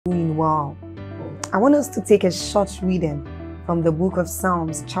Wow. I want us to take a short reading from the book of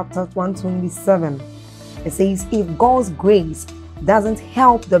Psalms, chapter 127. It says, if God's grace doesn't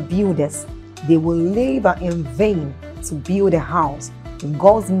help the builders, they will labor in vain to build a house. If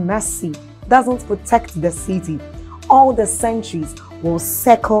God's mercy doesn't protect the city, all the centuries will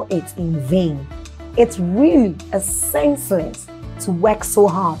circle it in vain. It's really senseless to work so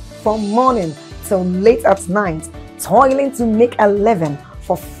hard from morning till late at night, toiling to make a living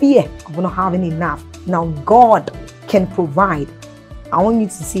for fear of not having enough. Now God can provide. I want you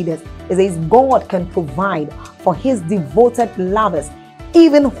to see this. It says God can provide for his devoted lovers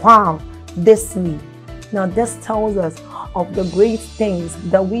even while they sleep. Now this tells us of the great things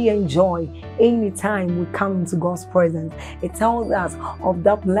that we enjoy anytime we come into God's presence. It tells us of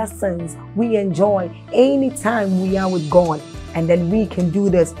the blessings we enjoy anytime we are with God. And then we can do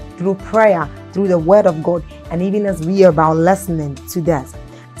this through prayer, through the word of God, and even as we are about listening to this.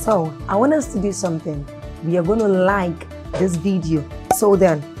 So I want us to do something. We are going to like this video. So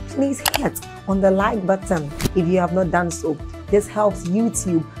then please hit on the like button if you have not done so. This helps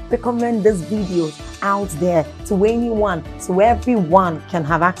YouTube recommend these videos out there to anyone, so everyone can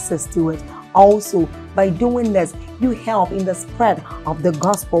have access to it. Also, by doing this, you help in the spread of the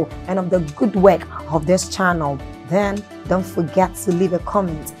gospel and of the good work of this channel. Then don't forget to leave a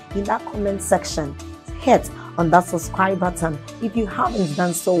comment in that comment section. Hit on that subscribe button if you haven't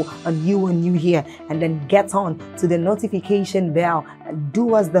done so and you are new here, and then get on to the notification bell and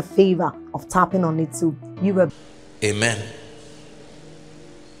do us the favor of tapping on it too. You will. Amen.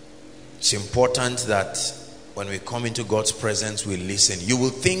 It's important that when we come into God's presence, we listen. You will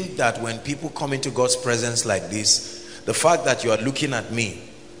think that when people come into God's presence like this, the fact that you are looking at me,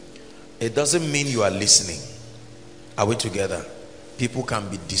 it doesn't mean you are listening. Are we together? People can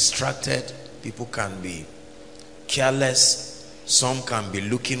be distracted. People can be careless. Some can be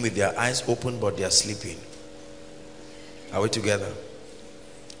looking with their eyes open, but they are sleeping. Are we together?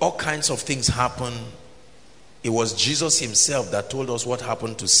 All kinds of things happen. It was Jesus himself that told us what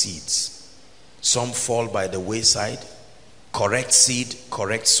happened to seeds. Some fall by the wayside. Correct seed,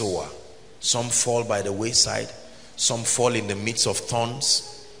 correct sower. Some fall by the wayside. Some fall in the midst of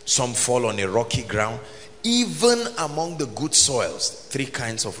thorns. Some fall on a rocky ground. Even among the good soils, three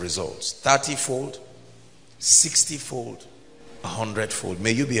kinds of results: 30-fold, 60-fold, 100-fold.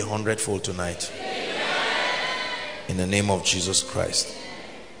 May you be 100-fold tonight. In the name of Jesus Christ.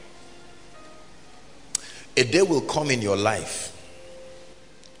 A day will come in your life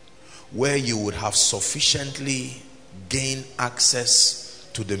where you would have sufficiently gained access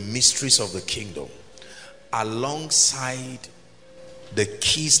to the mysteries of the kingdom, alongside the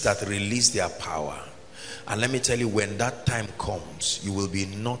keys that release their power. And let me tell you, when that time comes, you will be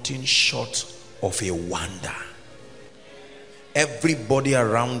nothing short of a wonder. Everybody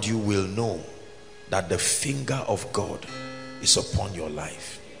around you will know that the finger of God is upon your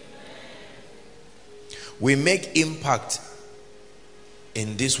life. We make impact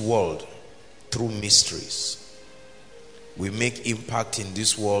in this world through mysteries. We make impact in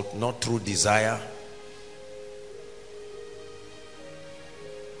this world not through desire.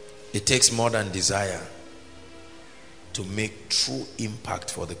 It takes more than desire to make true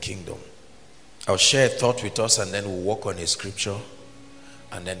impact for the kingdom. I'll share a thought with us, and then we'll walk on a scripture,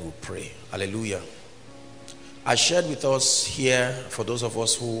 and then we'll pray. Hallelujah. I shared with us here, for those of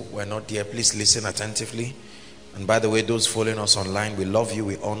us who were not there, please listen attentively. And by the way, those following us online, we love you,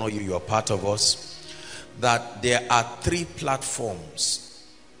 we honor you, you are part of us. That there are three platforms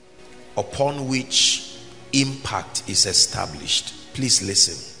upon which impact is established. Please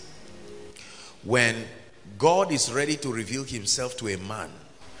listen. When God is ready to reveal himself to a man,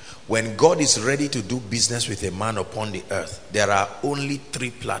 when God is ready to do business with a man upon the earth, there are only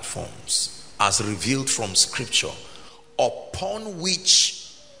three platforms as revealed from scripture upon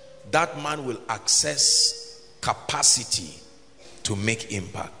which that man will access capacity to make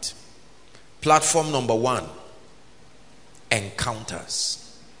impact. Platform number one,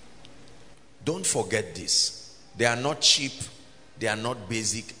 encounters. Don't forget this. They are not cheap. They are not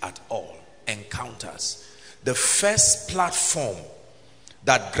basic at all. Encounters. The first platform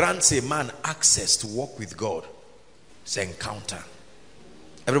that grants a man access to walk with God is encounter.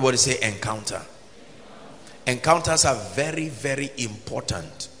 Everybody say encounter. Encounters are very, very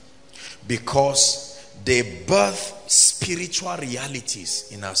important because they birth spiritual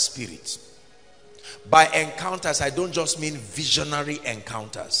realities in our spirit. By encounters, I don't just mean visionary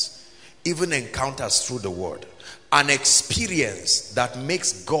encounters, even encounters through the word. An experience that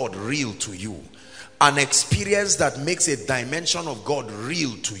makes God real to you. An experience that makes a dimension of God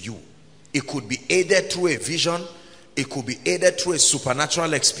real to you. It could be aided through a vision. It could be aided through a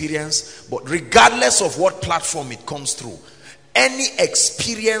supernatural experience, but regardless of what platform it comes through, any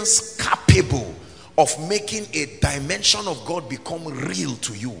experience capable of making a dimension of God become real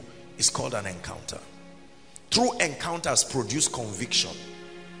to you is called an encounter. True encounters produce conviction.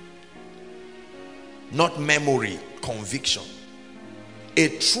 Not memory, conviction. A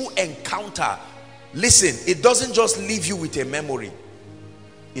true encounter, listen, it doesn't just leave you with a memory.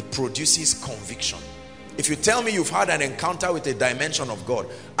 It produces conviction. If you tell me you've had an encounter with a dimension of God,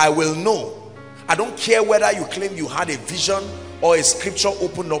 I will know. I don't care whether you claim you had a vision or a scripture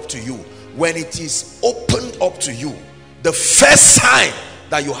opened up to you. When it is opened up to you, the first sign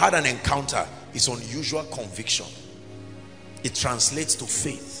that you had an encounter is unusual conviction. It translates to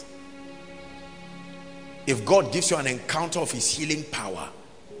faith. If God gives you an encounter of his healing power,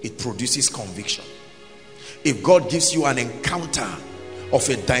 it produces conviction. If God gives you an encounter of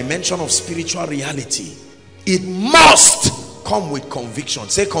a dimension of spiritual reality, it must come with conviction.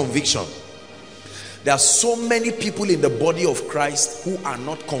 Say conviction. There are so many people in the body of Christ who are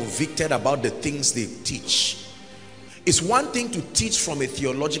not convicted about the things they teach. It's one thing to teach from a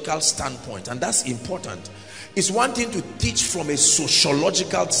theological standpoint, and that's important. It's one thing to teach from a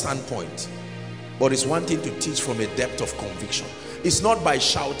sociological standpoint, but it's one thing to teach from a depth of conviction. It's not by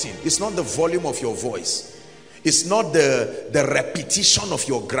shouting. It's not the volume of your voice. It's not the repetition of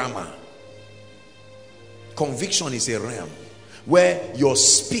your grammar. Conviction is a realm where you're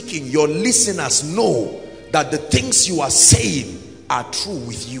speaking, your listeners know that the things you are saying are true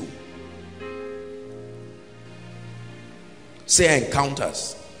with you. Say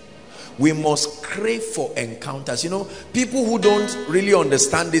encounters. We must crave for encounters. You know, people who don't really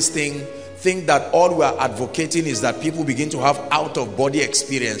understand this thing think that all we are advocating is that people begin to have out-of-body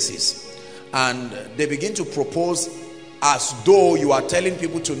experiences, and they begin to propose as though you are telling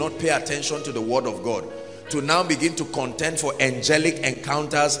people to not pay attention to the word of God, to now begin to contend for angelic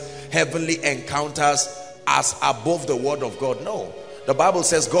encounters, heavenly encounters as above the word of God. No, the Bible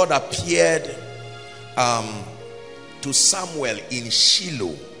says God appeared to Samuel in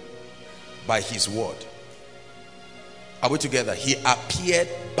Shiloh by his word. Are we together? He appeared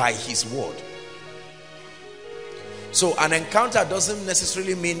by his word. So an encounter doesn't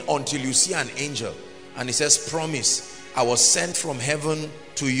necessarily mean until you see an angel and he says, promise, I was sent from heaven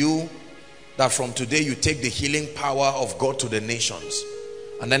to you, that from today you take the healing power of God to the nations.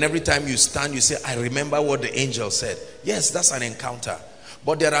 And then every time you stand, you say, I remember what the angel said. Yes, that's an encounter.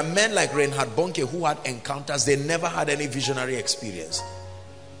 But there are men like Reinhard Bonnke who had encounters. They never had any visionary experience.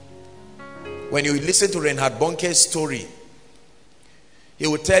 When you listen to Reinhard Bonnke's story, he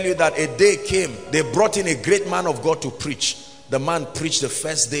will tell you that a day came, they brought in a great man of God to preach. The man preached the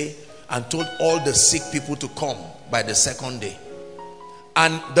first day and told all the sick people to come by the second day.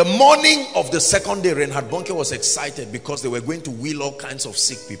 And the morning of the second day, Reinhard Bonnke was excited because they were going to heal all kinds of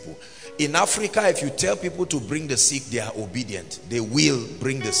sick people. In Africa, if you tell people to bring the sick, they are obedient. They will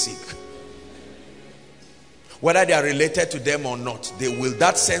bring the sick. Whether they are related to them or not, they will.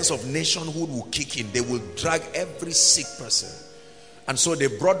 That sense of nationhood will kick in. They will drag every sick person. And so they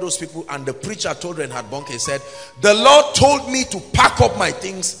brought those people, and the preacher told Reinhard Bonnke, he said, the Lord told me to pack up my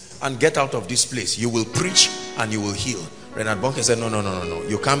things and get out of this place. You will preach and you will heal. Reinhard Bonnke said, no.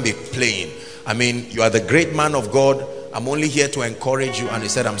 You can't be playing. I mean, you are the great man of God. I'm only here to encourage you. And he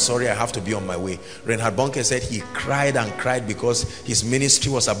said, I'm sorry, I have to be on my way. Reinhard Bonnke said he cried and cried because his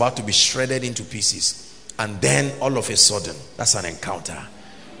ministry was about to be shredded into pieces. And then all of a sudden, that's an encounter.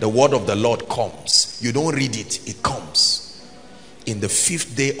 The word of the Lord comes. You don't read it, it comes. In the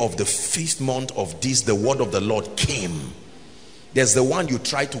 5th day of the 5th month of this, the word of the Lord came. There's the one you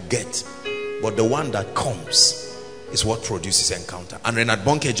try to get, but the one that comes is what produces encounter. And Reinhard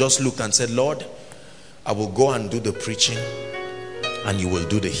Bonnke just looked and said, Lord, I will go and do the preaching and you will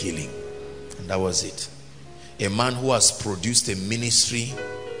do the healing. And that was it. A man who has produced a ministry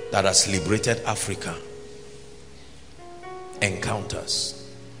that has liberated Africa.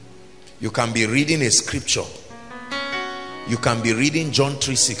 Encounters. You can be reading a scripture. You can be reading John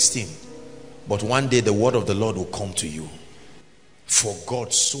 3:16, but one day the word of the Lord will come to you. For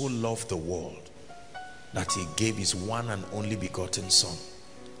God so loved the world that he gave his one and only begotten son,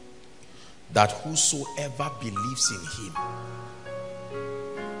 that whosoever believes in him.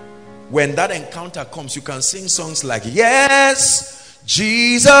 When that encounter comes, you can sing songs like, yes,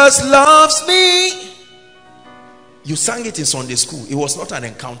 Jesus loves me. You sang it in Sunday school. It was not an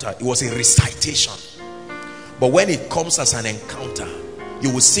encounter, it was a recitation. But when it comes as an encounter,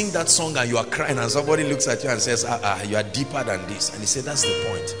 you will sing that song and you are crying, and somebody looks at you and says, you are deeper than this. And he said, that's the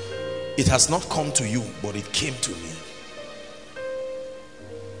point. It has not come to you, but it came to me.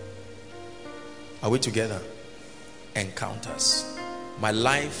 Are we together? Encounters. My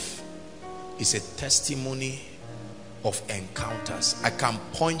life is a testimony of encounters. I can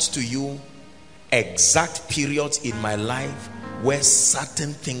point to you exact periods in my life where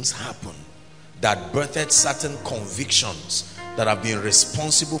certain things happen that birthed certain convictions that have been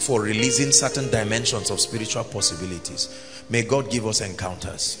responsible for releasing certain dimensions of spiritual possibilities. May God give us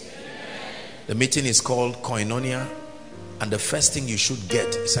encounters. The meeting is called Koinonia, and the first thing you should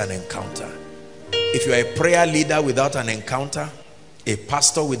get is an encounter. If you are a prayer leader without an encounter, a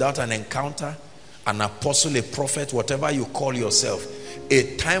pastor without an encounter, an apostle, a prophet, whatever you call yourself,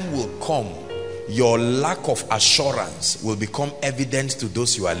 a time will come your lack of assurance will become evident to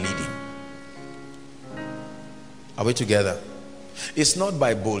those you are leading. Are we together? It's not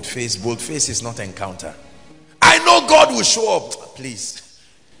by bold face. Bold face is not encounter. I know God will show up. Please.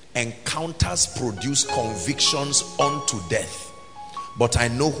 Encounters produce convictions unto death. But I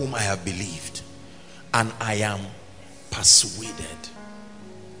know whom I have believed, and I am persuaded.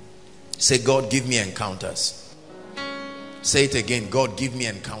 Say, God, give me encounters. Say it again. God, give me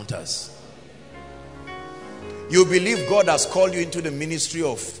encounters. You believe God has called you into the ministry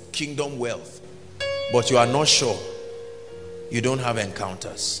of kingdom wealth, but you are not sure. You don't have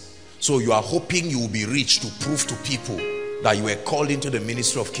encounters. So you are hoping you will be rich to prove to people that you were called into the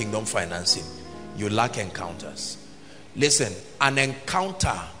ministry of kingdom financing. You lack encounters. Listen, an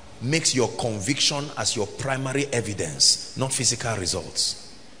encounter makes your conviction as your primary evidence, not physical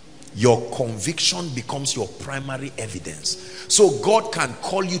results. Your conviction becomes your primary evidence. So God can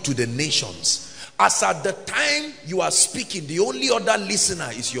call you to the nations. As at the time you are speaking, the only other listener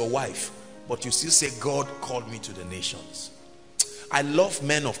is your wife, but you still say, God called me to the nations. I love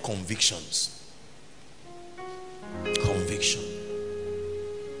men of convictions. Conviction.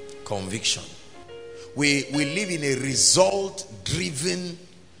 Conviction. We live in a result-driven,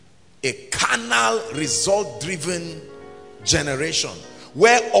 a carnal, result-driven generation,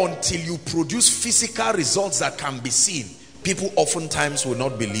 where until you produce physical results that can be seen, people oftentimes will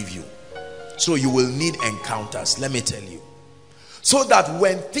not believe you. So you will need encounters, let me tell you. So that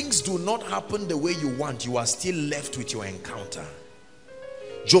when things do not happen the way you want, you are still left with your encounter.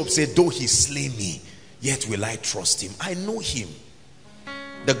 Job said, though he slay me, yet will I trust him. I know him.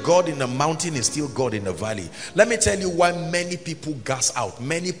 The God in the mountain is still God in the valley. Let me tell you why many people gas out.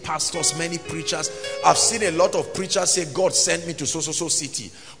 Many pastors, many preachers. I've seen a lot of preachers say, God sent me to so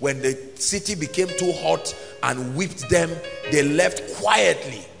city. When the city became too hot and whipped them, they left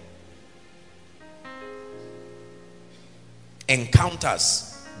quietly.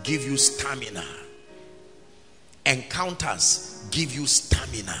 Encounters give you stamina. Encounters give you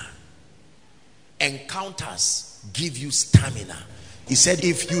stamina. Encounters give you stamina. He said,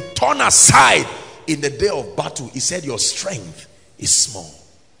 if you turn aside in the day of battle, he said, your strength is small.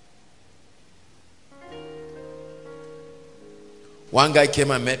 One guy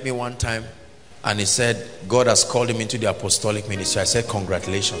came and met me one time, and he said, God has called him into the apostolic ministry. I said,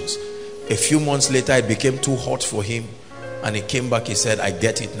 congratulations. A few months later, it became too hot for him. And he came back, he said, I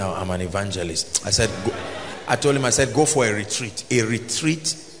get it now, I'm an evangelist. I said, go. I told him, I said, go for a retreat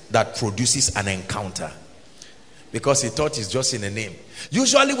that produces an encounter. Because he thought it's just in a name.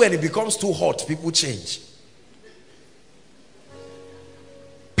 Usually when it becomes too hot, people change.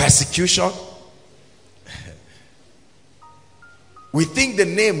 Persecution. We think the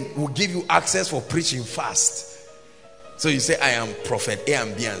name will give you access for preaching fast. So you say, I am prophet A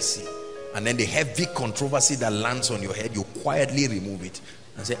and B and C. And then the heavy controversy that lands on your head, you quietly remove it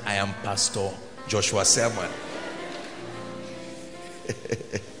and say, I am Pastor Joshua Selman.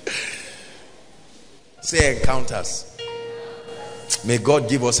 Say encounters. May God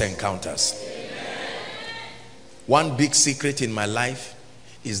give us encounters. One big secret in my life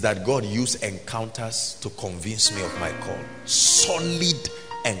is that God used encounters to convince me of my call. Solid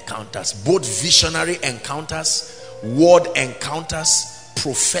encounters. Both visionary encounters, word encounters,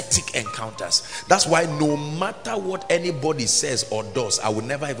 prophetic encounters. That's why no matter what anybody says or does, I will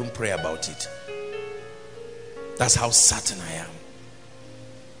never even pray about it. That's how certain I am.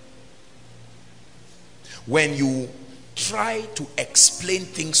 When you try to explain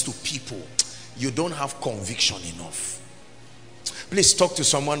things to people, you don't have conviction enough. Please talk to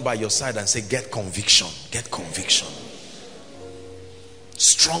someone by your side and say, get conviction. Get conviction.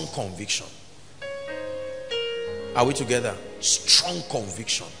 Strong conviction. Are we together? Strong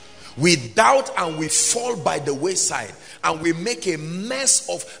conviction. We doubt and we fall by the wayside and we make a mess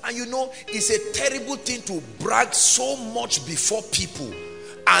of, and you know, it's a terrible thing to brag so much before people,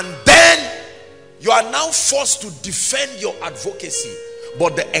 and then you are now forced to defend your advocacy,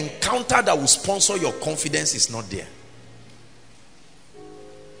 but the encounter that will sponsor your confidence is not there.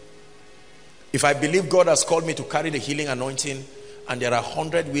 If I believe God has called me to carry the healing anointing, and there are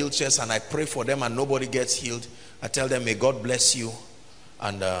 100 wheelchairs and I pray for them and nobody gets healed, I tell them, may God bless you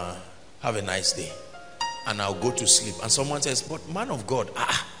and have a nice day. And I'll go to sleep. And someone says, but man of God,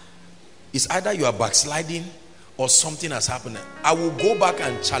 it's either you are backsliding or something has happened. I will go back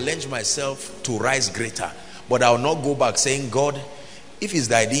and challenge myself to rise greater. But I will not go back saying, God, if it's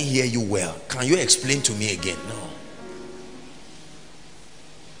that I didn't hear you well, can you explain to me again? No.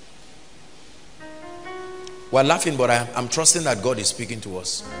 We're laughing, but I'm trusting that God is speaking to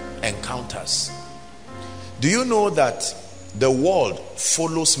us. Encounters. Do you know that the world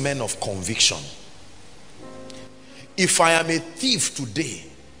follows men of conviction? If I am a thief today,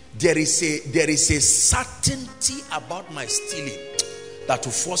 there is a certainty about my stealing that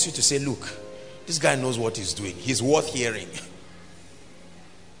will force you to say, look, this guy knows what he's doing. He's worth hearing.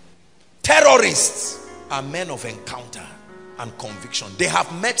 Terrorists are men of encounter and conviction. They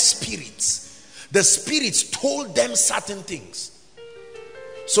have met spirits. The spirits told them certain things.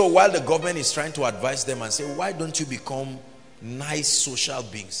 So while the government is trying to advise them and say, why don't you become nice social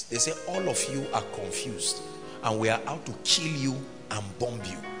beings? They say, all of you are confused and we are out to kill you and bomb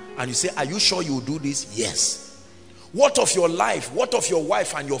you. And you say, are you sure you will do this? Yes. What of your life? What of your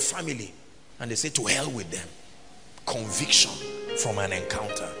wife and your family? And they say, to hell with them. Conviction from an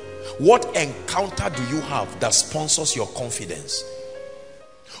encounter. What encounter do you have that sponsors your confidence?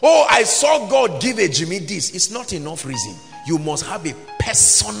 Oh, I saw God give a Jimmy this. It's not enough reason. You must have a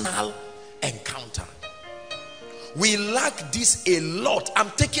personal encounter. We lack this a lot. I'm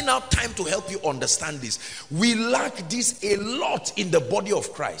taking out time to help you understand this. We lack this a lot in the body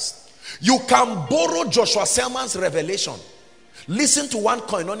of Christ. You can borrow Joshua Selman's revelation, listen to one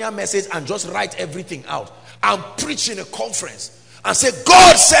koinonia message and just write everything out and preach in a conference and say,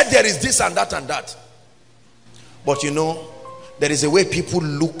 God said there is this and that and that. But you know, there is a way people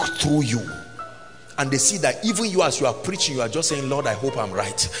look through you and they see that even you, as you are preaching, you are just saying, Lord, I hope I'm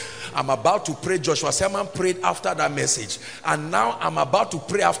right. I'm about to pray. Joshua Selman prayed after that message, and now I'm about to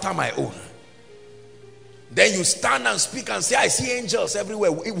pray after my own. Then you stand and speak and say, I see angels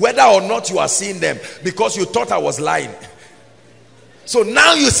everywhere, whether or not you are seeing them, because you thought I was lying. So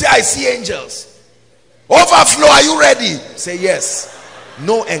now you say, I see angels. Overflow, are you ready? Say yes.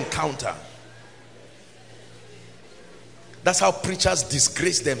 No encounter. That's how preachers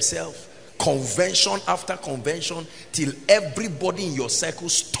disgrace themselves. Convention after convention, till everybody in your circle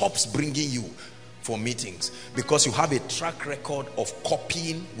stops bringing you for meetings, because you have a track record of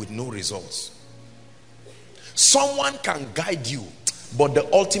copying with no results. Someone can guide you, but the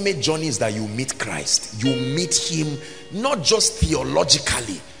ultimate journey is that you meet Christ. You meet him not just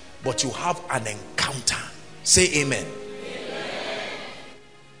theologically, but you have an encounter. Say amen.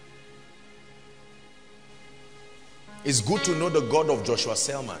 It's good to know the God of Joshua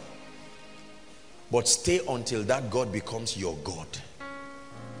Selman, but stay until that God becomes your God.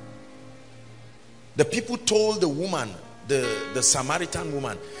 The people told the woman, the Samaritan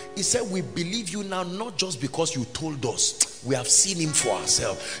woman, he said, we believe you now not just because you told us, we have seen him for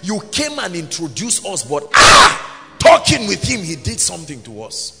ourselves. You came and introduced us, but talking with him, he did something to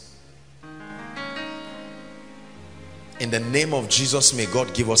us. In the name of Jesus, may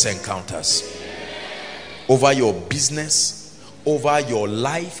God give us encounters over your business, over your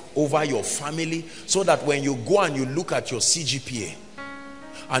life, over your family, so that when you go and you look at your CGPA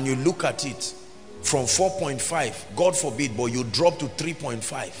and you look at it from 4.5, God forbid, but you drop to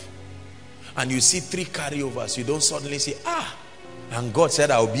 3.5 and you see 3 carryovers, you don't suddenly say, and God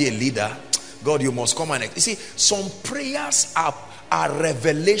said I'll be a leader. God, you must come and you see, some prayers are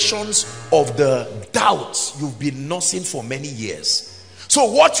revelations of the doubts you've been nursing for many years. So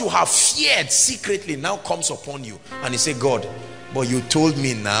what you have feared secretly now comes upon you, and you say, God, but you told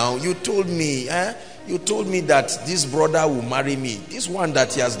me now, you told me that this brother will marry me, this one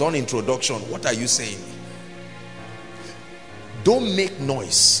that he has done introduction, what are you saying? Don't make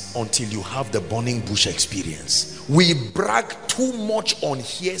noise until you have the burning bush experience. We brag too much on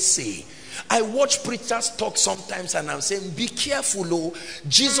hearsay. I watch preachers talk sometimes and I'm saying, be careful, oh,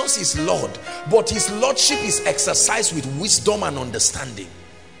 Jesus is Lord, but his lordship is exercised with wisdom and understanding.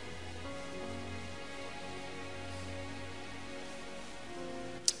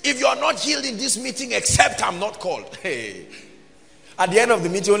 If you are not healed in this meeting, except I'm not called, hey, at the end of the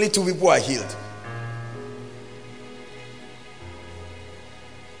meeting only 2 people are healed.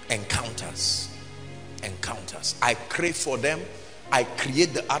 Encounters. I crave for them. I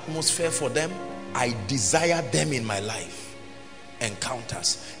create the atmosphere for them. I desire them in my life.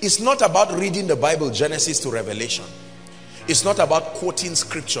 Encounters. It's not about reading the Bible, Genesis to Revelation. It's not about quoting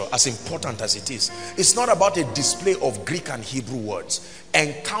scripture, as important as it is. It's not about a display of Greek and Hebrew words.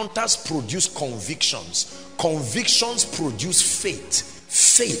 Encounters produce convictions. Convictions produce faith.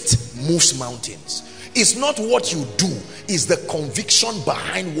 Faith moves mountains. It's not what you do, it's the conviction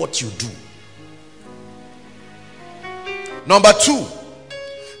behind what you do. Number two,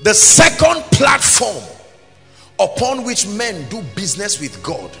 the second platform upon which men do business with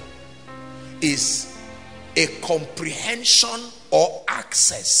God is a comprehension or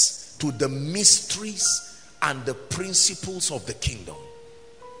access to the mysteries and the principles of the kingdom.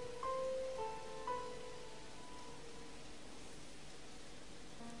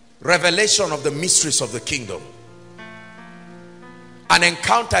 Revelation of the mysteries of the kingdom. An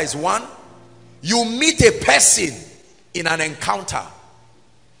encounter is one. You meet a person in an encounter,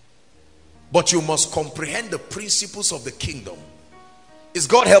 but you must comprehend the principles of the kingdom. Is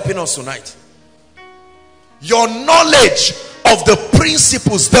God helping us tonight? Your knowledge of the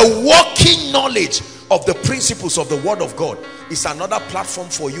principles, the working knowledge of the principles of the word of God is another platform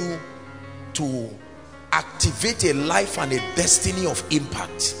for you to activate a life and a destiny of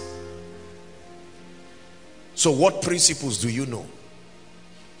impact. So what principles do you know?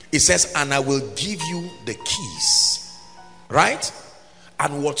 It says, and I will give you the keys, right?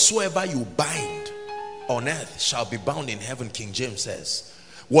 And whatsoever you bind on earth shall be bound in heaven, King James says.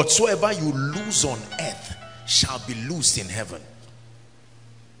 Whatsoever you loose on earth shall be loosed in heaven.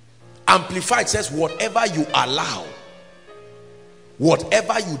 Amplified says, whatever you allow,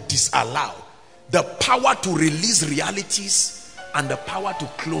 whatever you disallow, the power to release realities and the power to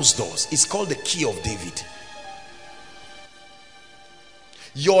close doors is called the key of David.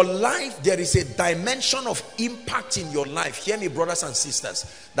 Your life, there is a dimension of impact in your life. Hear me, brothers and sisters,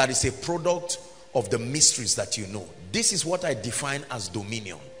 that is a product of the mysteries that you know. This is what I define as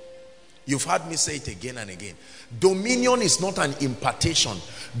dominion. You've heard me say it again and again. Dominion is not an impartation.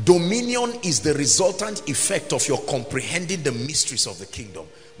 Dominion is the resultant effect of your comprehending the mysteries of the kingdom.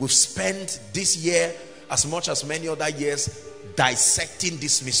 We've spent this year, as much as many other years, dissecting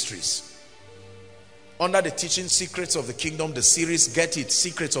these mysteries. Under the teaching Secrets of the Kingdom, the series, get it,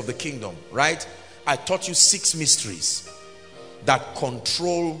 Secrets of the Kingdom, right? I taught you 6 mysteries that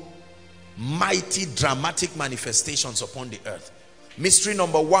control mighty, dramatic manifestations upon the earth. Mystery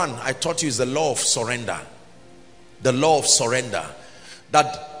number 1, I taught you, is the law of surrender. The law of surrender.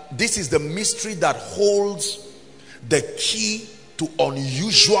 That this is the mystery that holds the key to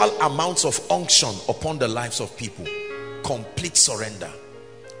unusual amounts of unction upon the lives of people. Complete surrender.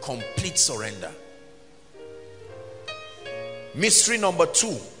 Complete surrender. Mystery number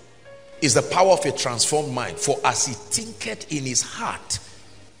 2 is the power of a transformed mind. For as he thinketh in his heart,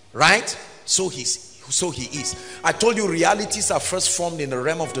 right, so he is. I told you realities are first formed in the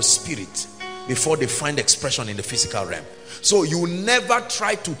realm of the spirit before they find expression in the physical realm. So you never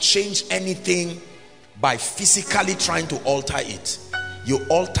try to change anything by physically trying to alter it. You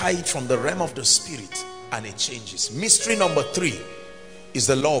alter it from the realm of the spirit and it changes. Mystery number 3 is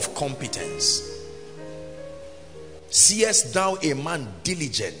the law of competence. Seest thou a man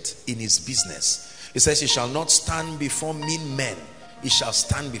diligent in his business? It says, he shall not stand before mean men, he shall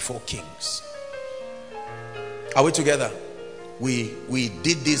stand before kings. Are we together? We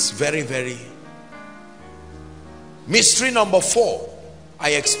did this very. Mystery number 4, I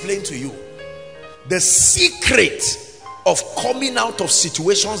explained to you. The secret of coming out of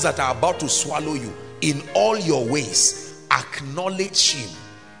situations that are about to swallow you. In all your ways, acknowledge him,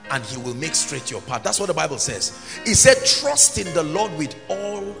 and he will make straight your path. That's what the Bible says. He said, trust in the Lord with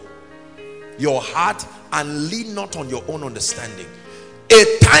all your heart and lean not on your own understanding.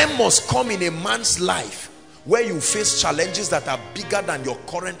 A time must come in a man's life where you face challenges that are bigger than your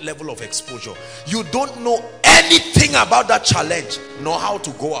current level of exposure. You don't know anything about that challenge, nor how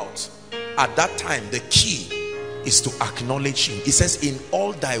to go out. At that time, the key is to acknowledge him. He says, in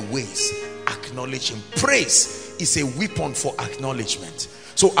all thy ways, acknowledge him. Praise is a weapon for acknowledgement.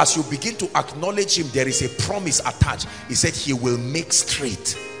 So as you begin to acknowledge him, there is a promise attached. He said he will make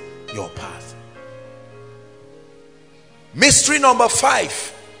straight your path. Mystery number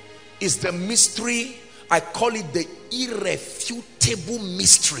 5 is the mystery, I call it the irrefutable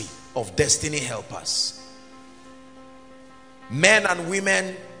mystery of destiny helpers. Men and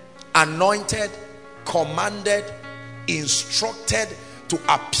women anointed, commanded, instructed to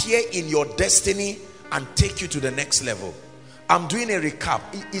appear in your destiny and take you to the next level. I'm doing a recap.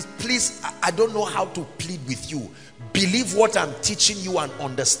 Please, I don't know how to plead with you. Believe what I'm teaching you and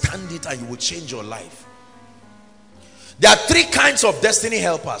understand it, and you will change your life. There are 3 kinds of destiny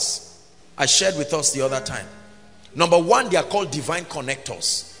helpers I shared with us the other time. Number 1, they are called divine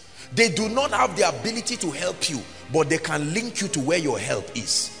connectors. They do not have the ability to help you, but they can link you to where your help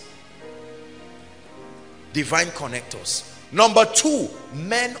is. Divine connectors. Number two,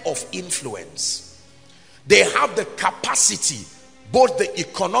 men of influence. They have the capacity, both the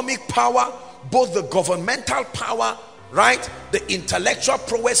economic power, both the governmental power, right? The intellectual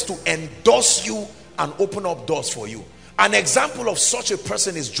prowess to endorse you and open up doors for you. An example of such a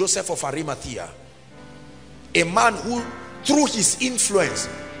person is Joseph of Arimathea. A man who, through his influence,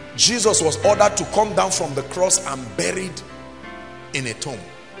 Jesus was ordered to come down from the cross and buried in a tomb.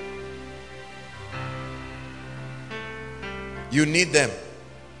 You need them.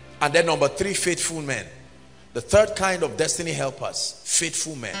 And then number three, faithful men. The third kind of destiny helpers,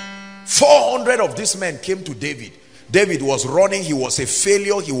 faithful men. 400 of these men came to David. David was running, he was a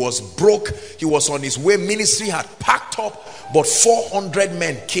failure, he was broke, he was on his way, ministry had packed up, but 400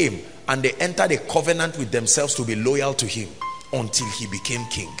 men came and they entered a covenant with themselves to be loyal to him until he became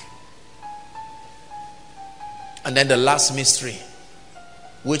king. And then the last mystery,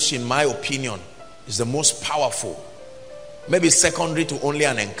 which in my opinion is the most powerful, maybe secondary to only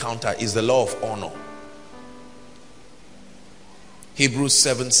an encounter, is the law of honor. Hebrews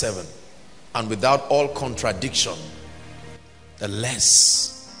 7:7. And without all contradiction, the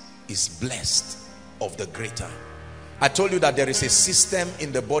less is blessed of the greater. I told you that there is a system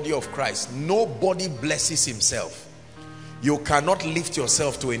in the body of Christ. Nobody blesses himself. You cannot lift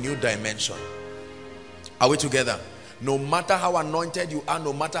yourself to a new dimension. Are we together? No matter how anointed you are,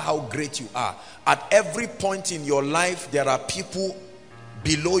 no matter how great you are, at every point in your life, there are people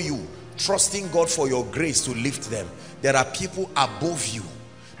below you trusting God for your grace to lift them. There are people above you.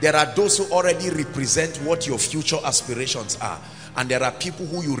 There are those who already represent what your future aspirations are. And there are people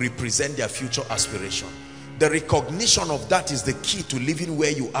who you represent their future aspiration. The recognition of that is the key to living where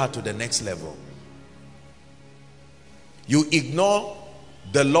you are to the next level. You ignore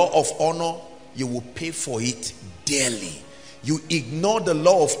the law of honor, you will pay for it dearly. You ignore the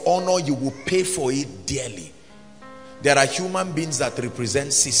law of honor, you will pay for it dearly. There are human beings that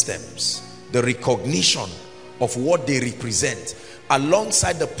represent systems. The recognition of what they represent,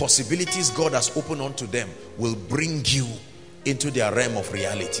 alongside the possibilities God has opened unto them, will bring you into their realm of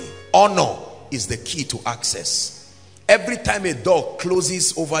reality. Honor is the key to access. Every time a door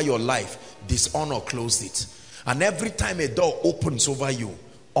closes over your life, dishonor closed it. And every time a door opens over you,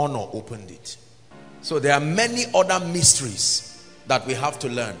 honor opened it. So there are many other mysteries that we have to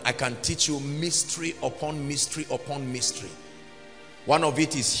learn. I can teach you mystery upon mystery upon mystery. One of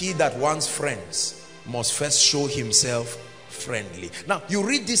it is, he that wants friends must first show himself friendly. Now, you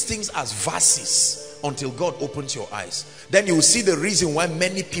read these things as verses until God opens your eyes. Then you will see the reason why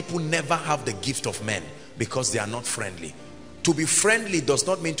many people never have the gift of men, because they are not friendly. To be friendly does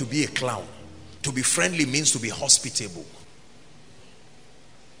not mean to be a clown. To be friendly means to be hospitable.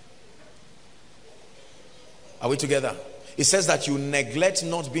 Are we together? It says that you neglect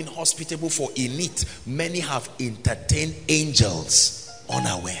not being hospitable, for in it many have entertained angels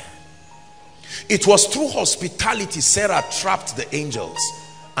unaware. It was through hospitality Sarah trapped the angels,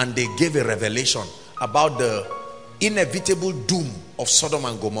 and they gave a revelation about the inevitable doom of Sodom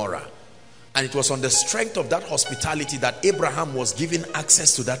and Gomorrah. And it was on the strength of that hospitality that Abraham was given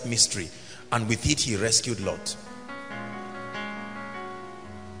access to that mystery, and with it he rescued Lot.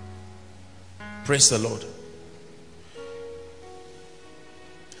 Praise the Lord.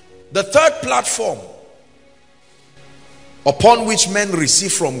 The third platform upon which men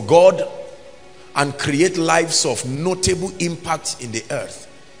receive from God and create lives of notable impact in the earth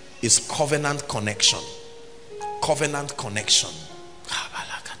is covenant connection. Covenant connection.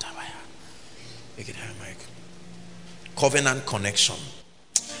 Covenant connection.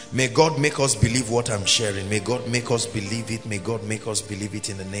 May God make us believe what I'm sharing. May God make us believe it. May God make us believe it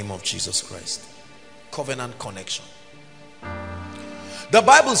in the name of Jesus Christ. Covenant connection. The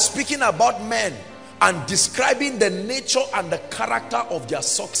Bible, speaking about men and describing the nature and the character of their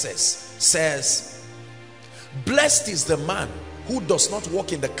success, says, blessed is the man who does not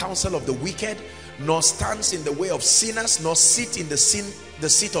walk in the counsel of the wicked, nor stands in the way of sinners, nor sit in the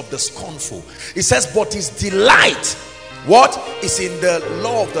seat of the scornful. It says, but his delight, what is in the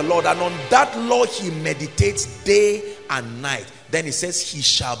law of the Lord, and on that law he meditates day and night. Then it says, he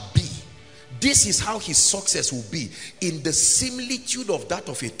shall be. This is how his success will be, in the similitude of that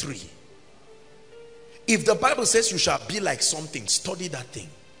of a tree. If the Bible says you shall be like something, study that thing.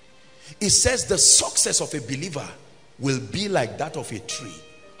 It says the success of a believer will be like that of a tree.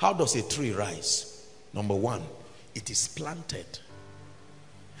 How does a tree rise? Number one, it is planted.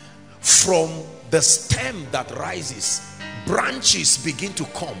 From the stem that rises, branches begin to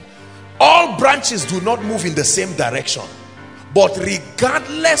come. All branches do not move in the same direction. But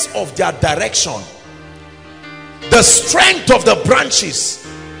regardless of their direction, the strength of the branches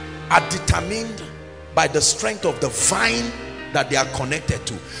are determined by the strength of the vine that they are connected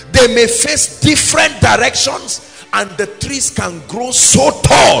to. They may face different directions, and the trees can grow so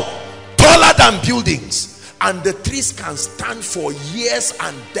tall, taller than buildings, and the trees can stand for years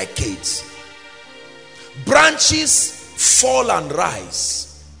and decades. Branches fall and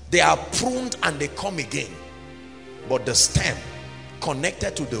rise, they are pruned and they come again, but the stem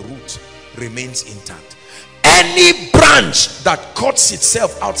connected to the root remains intact. Any branch that cuts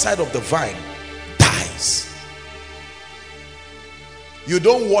itself outside of the vine dies. You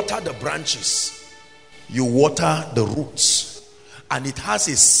don't water the branches, you water the roots, and it has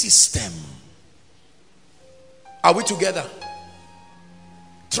a system. Are we together?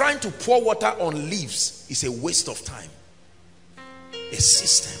 Trying to pour water on leaves is a waste of time. A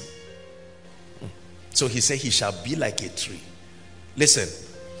system. So he said he shall be like a tree. Listen,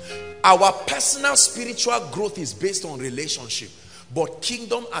 our personal spiritual growth is based on relationship, but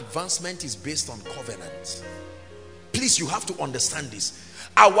kingdom advancement is based on covenant. Please, you have to understand this.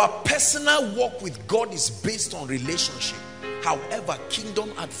 Our personal walk with God is based on relationship. However,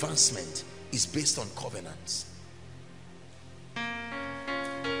 kingdom advancement is based on covenants.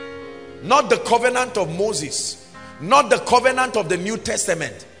 Not the covenant of Moses, not the covenant of the New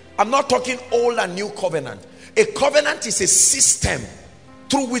Testament. I'm not talking old and new covenant. A covenant is a system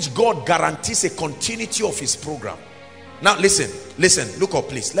through which God guarantees a continuity of his program. Now listen, look up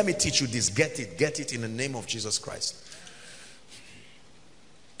please. Let me teach you this. Get it in the name of Jesus Christ.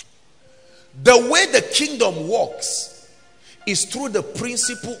 The way the kingdom works is through the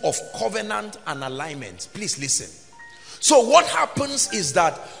principle of covenant and alignment. Please listen. So what happens is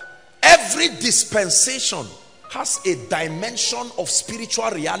that every dispensation has a dimension of spiritual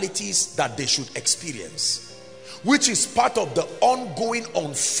realities that they should experience, which is part of the ongoing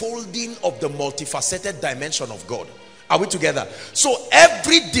unfolding of the multifaceted dimension of God. Are we together? So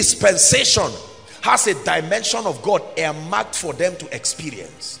every dispensation has a dimension of God earmarked for them to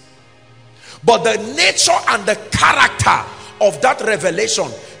experience. But the nature and the character of that revelation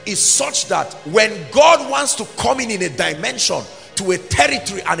is such that when God wants to come in a dimension, to a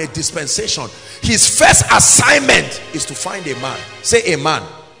territory and a dispensation, his first assignment is to find a man. Say a man.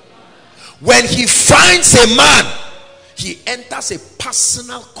 When he finds a man, he enters a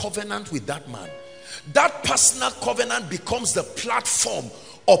personal covenant with that man. That personal covenant becomes the platform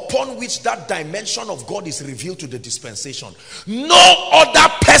upon which that dimension of God is revealed to the dispensation. No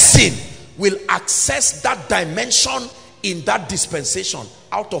other person will access that dimension in that dispensation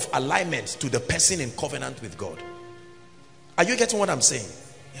out of alignment to the person in covenant with God. Are you getting what I'm saying?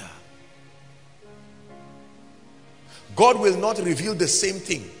 Yeah. God will not reveal the same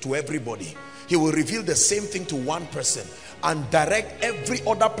thing to everybody. He will reveal the same thing to one person and direct every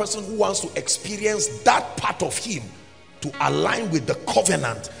other person who wants to experience that part of him to align with the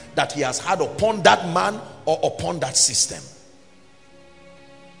covenant that he has had upon that man or upon that system.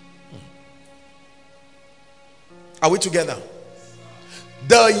 Are we together?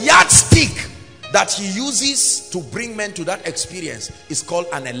 The yardstick that he uses to bring men to that experience is called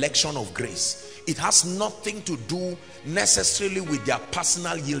an election of grace. It has nothing to do necessarily with their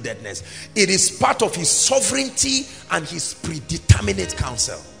personal yieldedness. It is part of his sovereignty and his predeterminate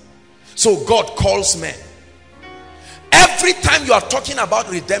counsel. So God calls men. Every time you are talking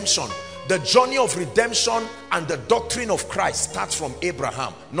about redemption, the journey of redemption and the doctrine of Christ starts from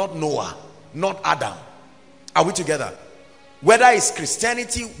Abraham, not Noah, not Adam. Are we together? Whether it's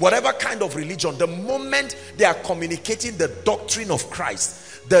Christianity, whatever kind of religion, the moment they are communicating the doctrine of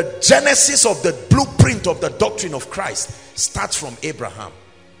Christ, the genesis of the blueprint of the doctrine of Christ starts from Abraham.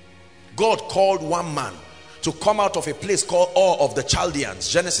 God called one man to come out of a place called Ur of the Chaldeans,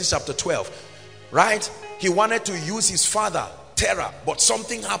 Genesis chapter 12, right? He wanted to use his father, Terah, but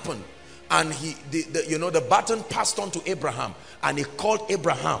something happened, and the baton passed on to Abraham, and he called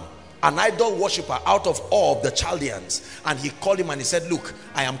Abraham, an idol worshiper, out of Ur of the Chaldeans. And he called him and he said, look,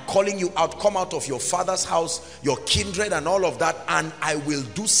 I am calling you out. Come out of your father's house, your kindred and all of that, and I will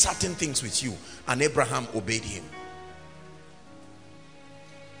do certain things with you. And Abraham obeyed him.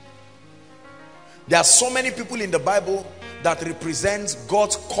 There are so many people in the Bible that represents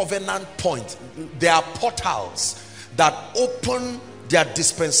God's covenant point. There are portals that open their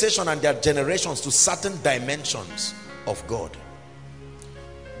dispensation and their generations to certain dimensions of God.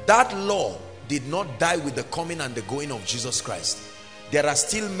 That law did not die with the coming and the going of Jesus Christ. There are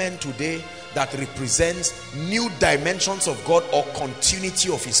still men today that represent new dimensions of God or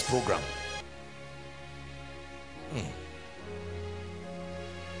continuity of his program.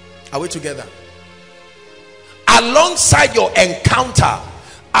 Are we together? alongside your encounter,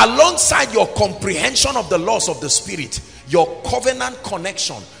 alongside your comprehension of the laws of the spirit, your covenant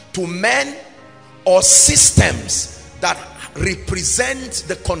connection to men or systems that represent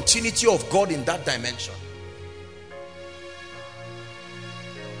the continuity of God in that dimension.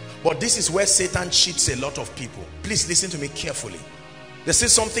 But this is where Satan cheats a lot of people. Please listen to me carefully. This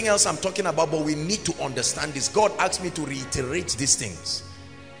is something else I'm talking about, but we need to understand this. God asked me to reiterate these things.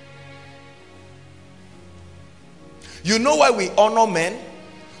 You know why we honor men?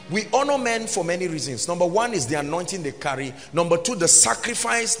 We honor men for many reasons. Number one is the anointing they carry. Number two, the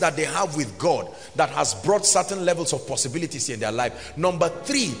sacrifice that they have with God that has brought certain levels of possibilities in their life. Number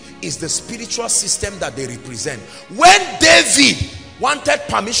three is the spiritual system that they represent. When David wanted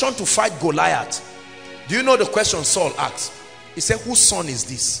permission to fight Goliath, do you know the question Saul asked? He said, whose son is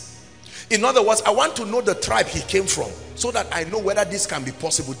this? In other words, I want to know the tribe he came from so that I know whether this can be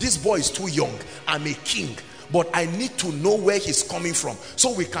possible. This boy is too young. I'm a king. But I need to know where he's coming from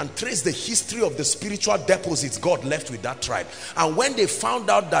so we can trace the history of the spiritual deposits God left with that tribe. And when they found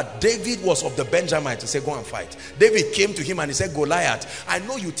out that David was of the Benjamites, he said, go and fight. David came to him and he said, Goliath, I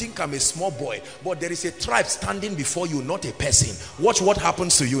know you think I'm a small boy, but there is a tribe standing before you, not a person. Watch what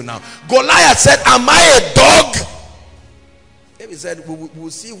happens to you now. Goliath said, am I a dog? David said, we'll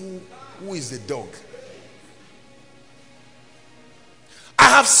see who is the dog. I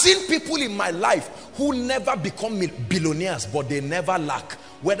have seen people in my life who never become billionaires, but they never lack,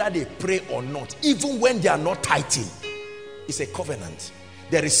 whether they pray or not, even when they are not tithing. It's a covenant.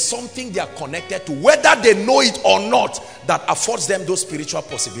 There is something they are connected to, whether they know it or not, that affords them those spiritual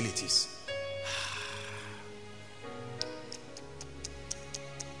possibilities.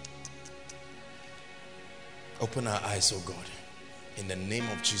 Open our eyes, oh God, in the name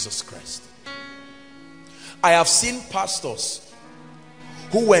of Jesus Christ. I have seen pastors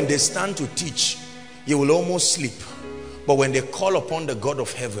who, when they stand to teach, you will almost sleep, but when they call upon the God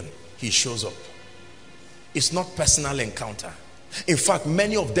of heaven, he shows up. It's not personal encounter. In fact,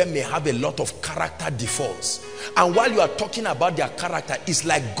 many of them may have a lot of character defaults, and while you are talking about their character, it's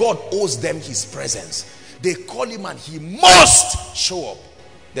like God owes them his presence. They call him and he must show up.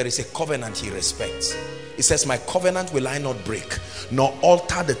 There is a covenant he respects. He says, my covenant will I not break, nor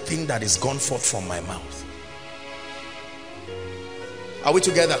alter the thing that is gone forth from my mouth. Are we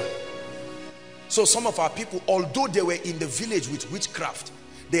together? So some of our people, although they were in the village with witchcraft,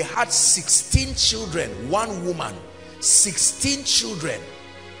 they had 16 children, one woman, 16 children.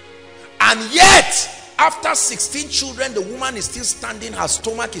 And yet, after 16 children, the woman is still standing, her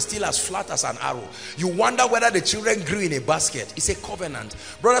stomach is still as flat as an arrow. You wonder whether the children grew in a basket. It's a covenant.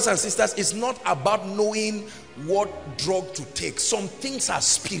 Brothers and sisters, it's not about knowing what drug to take. Some things are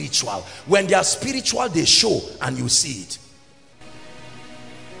spiritual. When they are spiritual, they show and you see it.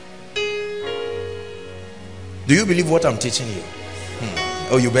 Do you believe what I'm teaching you?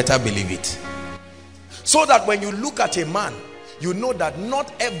 Oh, you better believe it. So that when you look at a man, you know that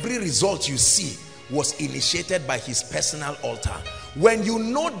not every result you see was initiated by his personal altar. When you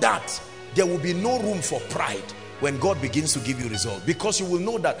know that, there will be no room for pride when God begins to give you result, because you will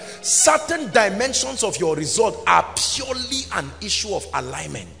know that certain dimensions of your result are purely an issue of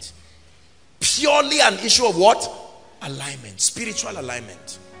alignment. Purely an issue of what? Alignment, spiritual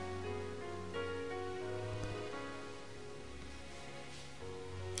alignment.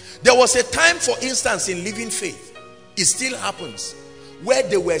 There was a time, for instance, in Living Faith, it still happens, where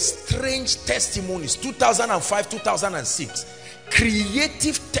there were strange testimonies. 2005, 2006,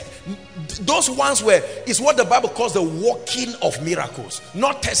 creative, those ones were, is what the Bible calls the working of miracles,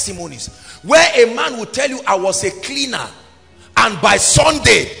 not testimonies, where a man would tell you, I was a cleaner, and by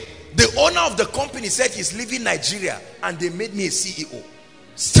Sunday, the owner of the company said he's leaving Nigeria, and they made me a CEO.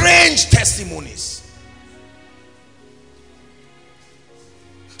 Strange testimonies.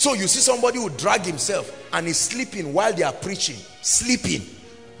 So you see somebody who drag himself and is sleeping while they are preaching. Sleeping.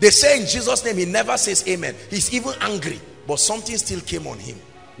 They say in Jesus' name, he never says amen. He's even angry, but something still came on him.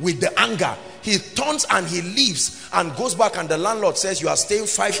 With the anger, he turns and he leaves and goes back, and the landlord says, you are staying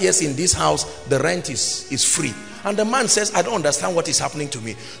 5 years in this house, the rent is free. And the man says, I don't understand what is happening to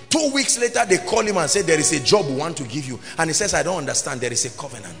me. 2 weeks later, they call him and say, there is a job we want to give you. And he says, I don't understand. There is a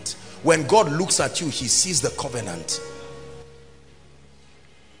covenant. When God looks at you, he sees the covenant.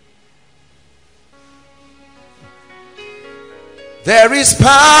 There is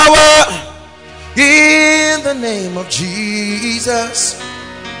power in the name of Jesus.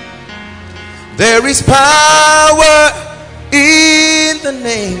 There is power in the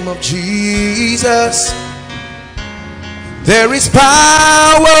name of Jesus. There is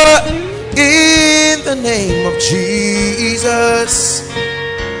power in the name of Jesus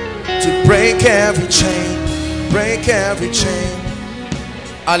to break every chain, break every chain.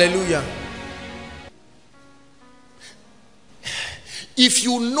 Hallelujah. If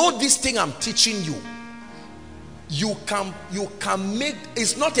you know this thing I'm teaching you, you can make,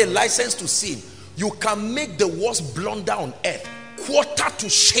 it's not a license to sin. You can make the worst blunder on earth quarter to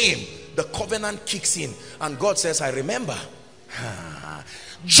shame. The covenant kicks in and God says, I remember.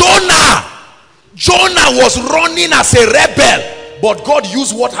 Jonah was running as a rebel, but God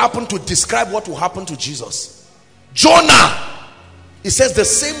used what happened to describe what will happen to Jesus. Jonah, he says the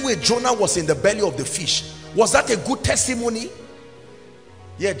same way Jonah was in the belly of the fish. Was that a good testimony?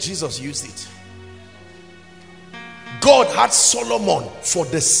 Yeah, Jesus used it. God had Solomon for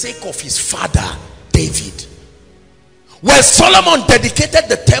the sake of his father David. When Solomon dedicated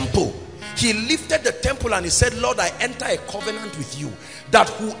the temple, he lifted the temple and he said, Lord, I enter a covenant with you that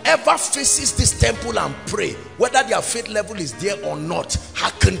whoever faces this temple and pray, whether their faith level is there or not,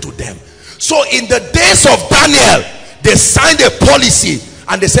 hearken to them. So in the days of Daniel, they signed a policy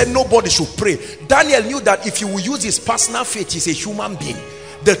and they said nobody should pray. Daniel knew that if he would use his personal faith, he's a human being.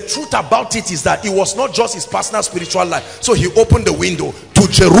 The truth about it is that it was not just his personal spiritual life. So he opened the window to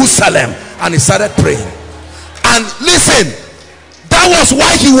Jerusalem and he started praying. And listen, that was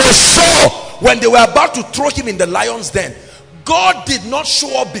why he was sure when they were about to throw him in the lion's den. God did not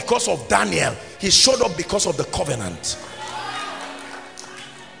show up because of Daniel. He showed up because of the covenant.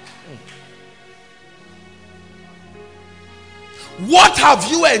 What have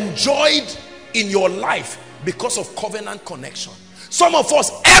you enjoyed in your life because of covenant connection? Some of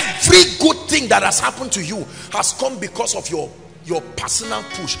us, every good thing that has happened to you has come because of your personal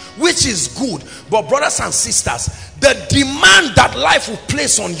push, which is good. But brothers and sisters, the demand that life will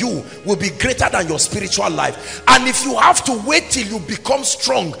place on you will be greater than your spiritual life. And if you have to wait till you become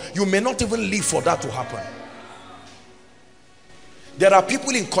strong, you may not even live for that to happen. There are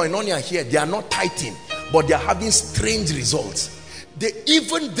people in Koinonia here, they are not tithing, but they are having strange results.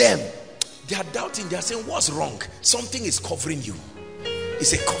 Even them, they are doubting, they are saying, what's wrong? Something is covering you.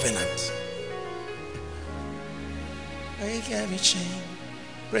 It's a covenant. Break every chain,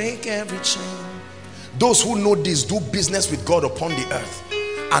 break every chain. Those who know this do business with God upon the earth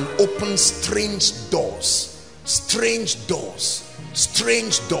and open strange doors, strange doors,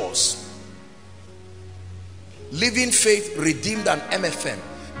 strange doors. Living Faith, Redeemed, and MFM.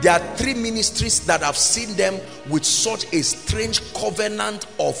 There are 3 ministries that have seen them with such a strange covenant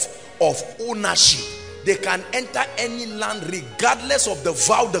of ownership. They can enter any land regardless of the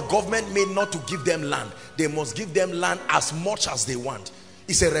vow the government made not to give them land. They must give them land as much as they want.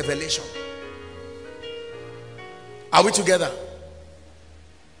 It's a revelation. Are we together?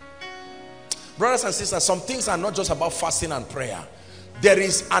 Brothers and sisters, some things are not just about fasting and prayer. There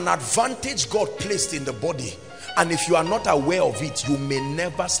is an advantage God placed in the body, and if you are not aware of it, you may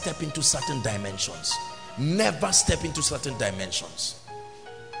never step into certain dimensions. Never step into certain dimensions.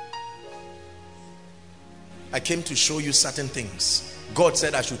 I came to show you certain things. God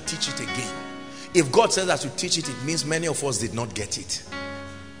said I should teach it again. If God says I should teach it, it means many of us did not get it.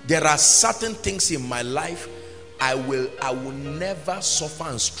 There are certain things in my life I will never suffer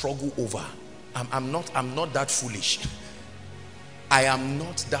and struggle over. I'm not that foolish. I am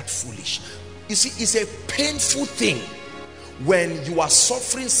not that foolish. You see, it's a painful thing when you are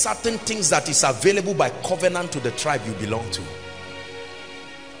suffering certain things that is available by covenant to the tribe you belong to.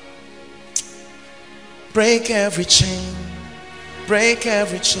 Break every chain, break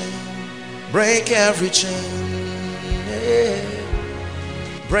every chain, break every chain, yeah.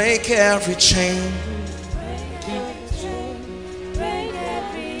 Break every chain.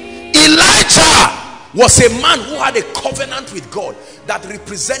 Elijah was a man who had a covenant with God that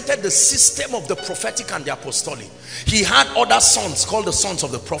represented the system of the prophetic and the apostolic. He had other sons called the sons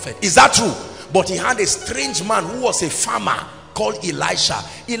of the prophet. Is that true? But he had a strange man who was a farmer called Elisha.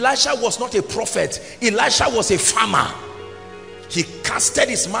 Elisha was not a prophet. Elisha was a farmer. He casted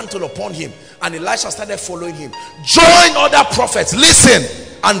his mantle upon him and Elisha started following him. Join other prophets. Listen.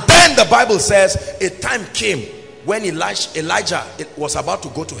 And then the Bible says a time came when Elijah was about to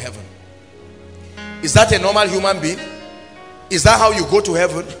go to heaven. Is that a normal human being? Is that how you go to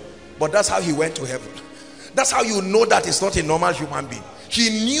heaven? But that's how he went to heaven. That's how you know that it's not a normal human being. He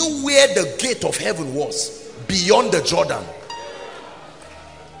knew where the gate of heaven was, beyond the Jordan.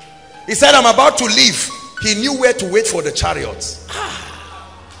 He said, I'm about to leave. He knew where to wait for the chariots.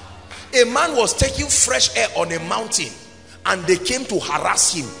 A man was taking fresh air on a mountain and they came to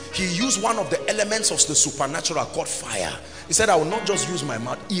harass him. He used one of the elements of the supernatural called fire. He said, I will not just use my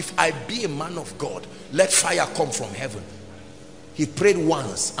mouth. If I be a man of God, let fire come from heaven. He prayed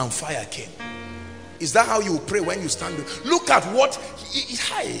once and fire came. Is that how you pray when you stand? Look at what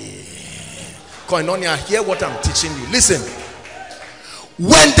Koinonia, hear what I'm teaching you. Listen.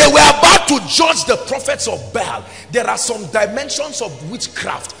 When they were about to judge the prophets of Baal, there are some dimensions of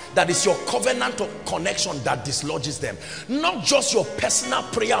witchcraft that is your covenant of connection that dislodges them. Not just your personal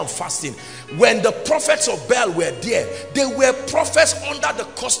prayer and fasting. When the prophets of Baal were there, they were prophets under the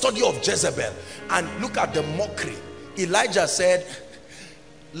custody of Jezebel. And look at the mockery. Elijah said,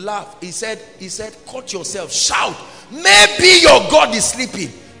 laugh. He said, cut yourself, shout. Maybe your God is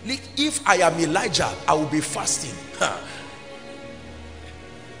sleeping. If I am Elijah, I will be fasting.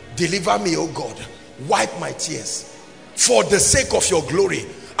 Deliver me, oh God. Wipe my tears. For the sake of your glory,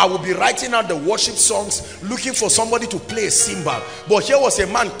 I will be writing out the worship songs, looking for somebody to play a cymbal. But here was a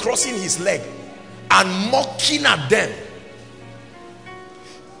man crossing his leg and mocking at them.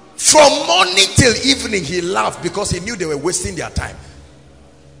 From morning till evening, he laughed because he knew they were wasting their time.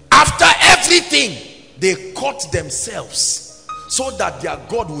 After everything, they cut themselves so that their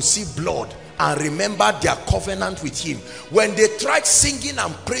God will see blood and remember their covenant with him. When they tried singing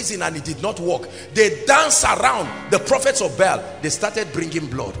and praising and it did not work, they danced around the prophets of Baal. They started bringing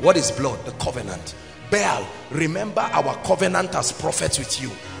blood. What is blood? The covenant. Baal, remember our covenant as prophets with you.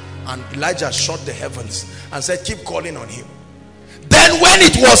 And Elijah shut the heavens and said, keep calling on him. Then when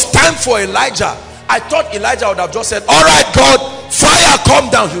it was time for Elijah, I thought Elijah would have just said, all right, God, fire come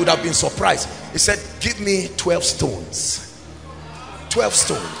down. He would have been surprised. He said, give me 12 stones. 12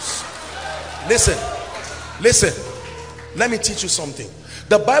 stones. Listen, let me teach you something.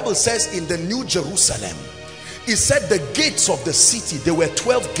 The Bible says in the New Jerusalem, it said the gates of the city, there were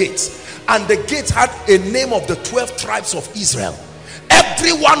 12 gates, and the gates had a name of the 12 tribes of Israel.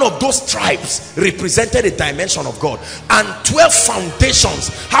 Every one of those tribes represented a dimension of God, and 12 foundations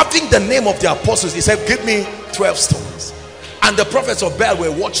having the name of the apostles. He said, give me 12 stones. And the prophets of Baal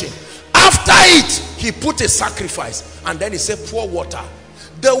were watching. After it, he put a sacrifice, and then he said, pour water.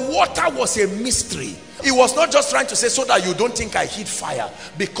 The water was a mystery. He was not just trying to say so that you don't think I hid fire,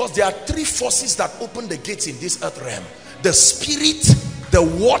 because there are three forces that open the gates in this earth realm: the spirit, the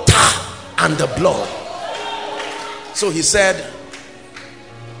water, and the blood. So he said,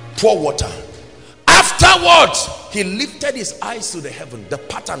 pour water. Afterwards, he lifted his eyes to the heaven. The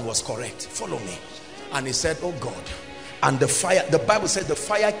pattern was correct. Follow me. And he said, oh God. And the fire, the Bible said the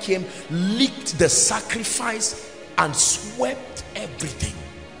fire came, licked the sacrifice, and swept everything.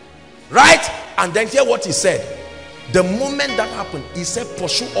 Right? And then hear what he said. The moment that happened, he said,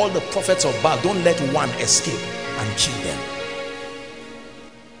 pursue all the prophets of Baal. Don't let one escape, and kill them.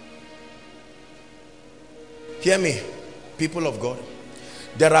 Hear me, people of God.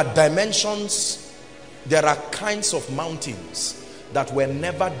 There are dimensions, there are kinds of mountains that were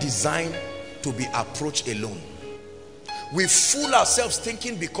never designed to be approached alone. We fool ourselves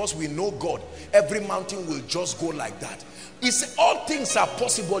thinking because we know God, every mountain will just go like that. It's, all things are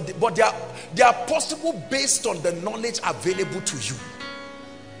possible, but they are possible based on the knowledge available to you.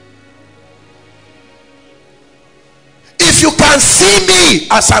 If you can see me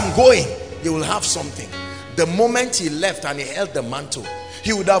as I'm going, you will have something. The moment he left and he held the mantle,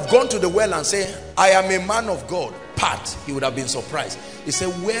 he would have gone to the well and say, I am a man of God. Pat, he would have been surprised. He said,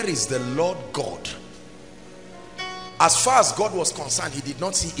 where is the Lord God? As far as God was concerned, he did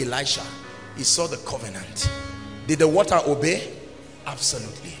not see Elisha. He saw the covenant. Did the water obey?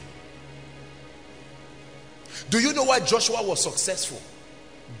 Absolutely. Do you know why Joshua was successful?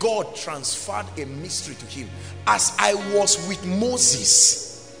 God transferred a mystery to him. As I was with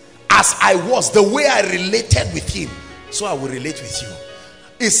Moses, as I was, the way I related with him, so I will relate with you.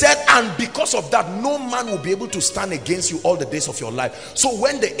 He said, and because of that, no man will be able to stand against you all the days of your life. So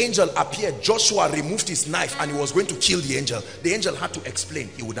when the angel appeared, Joshua removed his knife and he was going to kill the angel. The angel had to explain.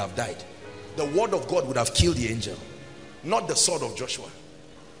 He would have died. The word of God would have killed the angel, not the sword of Joshua.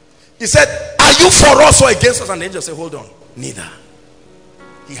 He said, are you for us or against us? And the angel said, hold on, neither.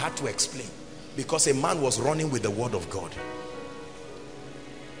 He had to explain, because a man was running with the word of God.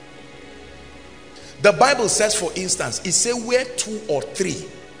 The Bible says, for instance, it says, where 2 or 3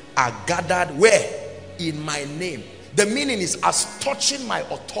 are gathered, where? In my name. The meaning is, as touching my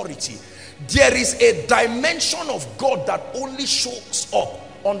authority. There is a dimension of God that only shows up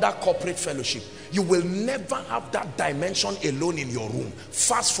under corporate fellowship. You will never have that dimension alone in your room.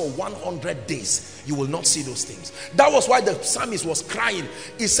 Fast for 100 days, you will not see those things. That was why the psalmist was crying.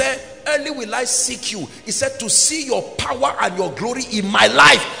 He said, early will I seek you. He said, to see your power and your glory in my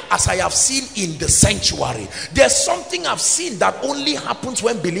life, as I have seen in the sanctuary. There's something I've seen that only happens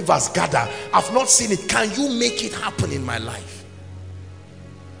when believers gather. I've not seen it. Can you make it happen in my life?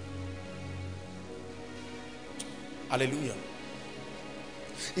 Hallelujah.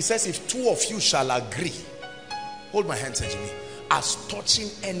 He says, if 2 of you shall agree, hold my hand, say to me, as touching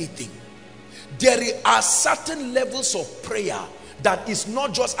anything. There are certain levels of prayer that is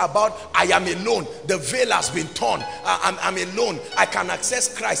not just about I am alone, the veil has been torn, I'm alone, I can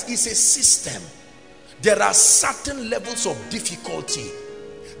access Christ. It's a system. There are certain levels of difficulty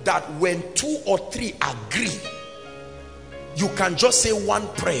that when 2 or 3 agree, you can just say one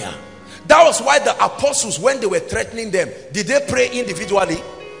prayer. That was why the apostles, when they were threatening them, did they pray individually?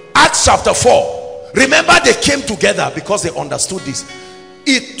 Acts chapter 4. Remember, they came together because they understood this.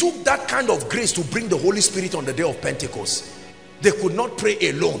 It took that kind of grace to bring the Holy Spirit on the day of Pentecost. They could not pray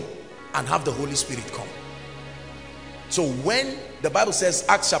alone and have the Holy Spirit come. So when the Bible says,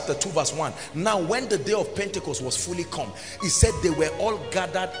 Acts chapter 2 verse 1, now when the day of Pentecost was fully come, it said they were all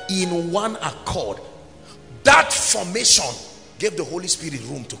gathered in one accord. That formation gave the Holy Spirit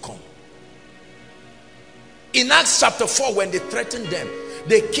room to come. In Acts chapter 4, when they threatened them,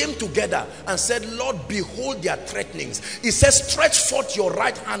 they came together and said, Lord, behold their threatenings. It says, stretch forth your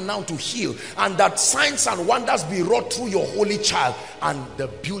right hand now to heal, and that signs and wonders be wrought through your holy child. And the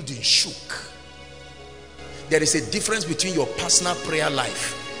building shook. There is a difference between your personal prayer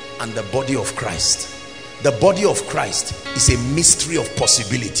life and the body of Christ. The body of Christ is a mystery of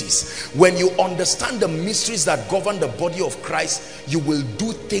possibilities. When you understand the mysteries that govern the body of Christ, you will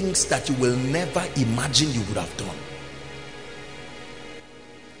do things that you will never imagine you would have done.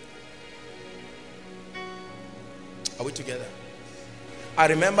 Are we together? I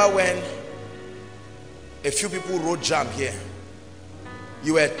remember when a few people wrote jam here.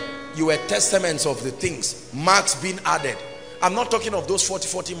 You were testaments of the things, marks being added. I'm not talking of those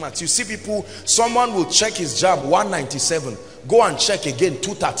 40 marks. You see people, someone will check his jam 197, go and check again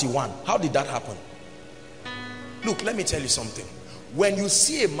 231. How did that happen? Look, let me tell you something. When you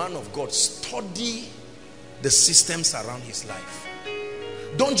see a man of God, study the systems around his life.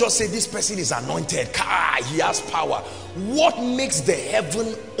 Don't just say this person is anointed, he has power. What makes the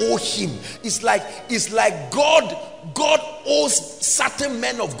heaven owe him? It's like God owes certain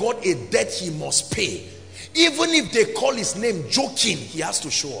men of God a debt he must pay. Even if they call his name joking, he has to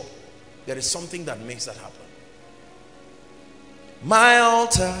show up. There is something that makes that happen. My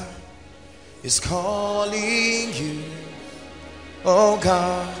altar is calling you, oh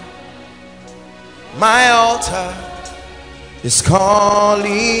God. My altar is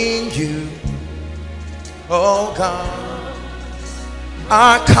calling you, oh God.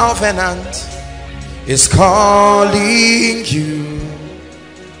 Our covenant is calling you,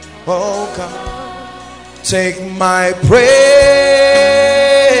 oh God. Take my praise,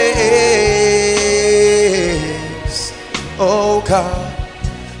 oh God.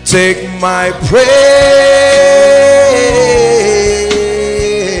 Take my praise,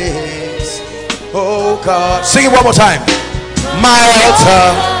 oh God. Sing it one more time. My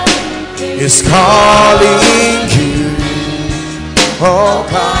altar is calling you, oh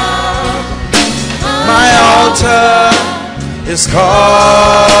God. My altar is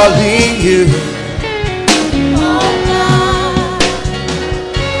calling you,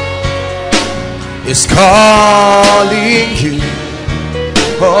 is calling you,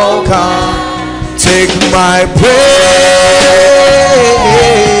 oh God. Take my praise,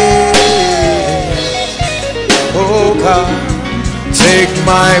 oh God. Take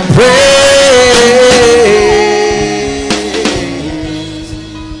my praise.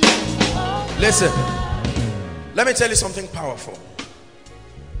 Listen, let me tell you something powerful.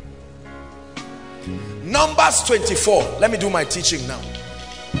 Numbers 24. Let me do my teaching now,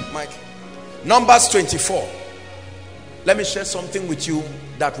 Mike. Numbers 24. Let me share something with you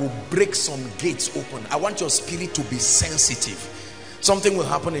that will break some gates open. I want your spirit to be sensitive. Something will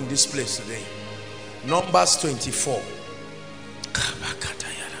happen in this place today. Numbers 24.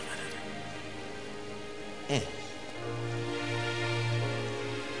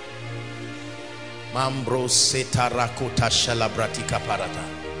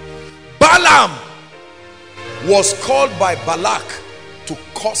 Balaam was called by Balak to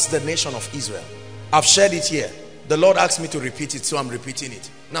curse the nation of Israel. I've shared it here. The Lord asked me to repeat it, so I'm repeating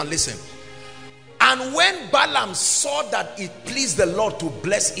it. Now listen. And when Balaam saw that it pleased the Lord to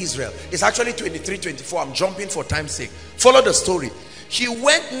bless Israel, it's actually 23-24. I'm jumping for time's sake. Follow the story. He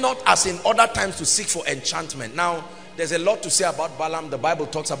went not as in other times to seek for enchantment. Now, there's a lot to say about Balaam. The Bible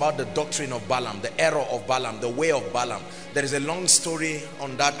talks about the doctrine of Balaam, the error of Balaam, the way of Balaam. There is a long story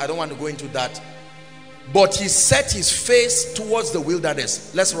on that. I don't want to go into that. But he set his face towards the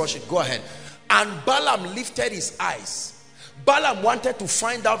wilderness. Let's rush it. Go ahead. And Balaam lifted his eyes. Balaam wanted to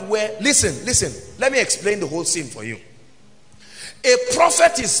find out where. Listen. Let me explain the whole scene for you. A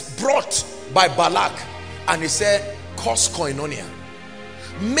prophet is brought by Balak, and he said, cause koinonia.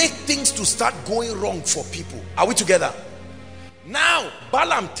 Make things to start going wrong for people. Are we together? Now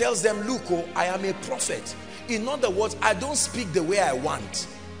Balaam tells them, look, oh, I am a prophet. In other words, I don't speak the way I want.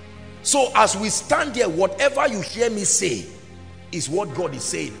 So as we stand there, whatever you hear me say is what God is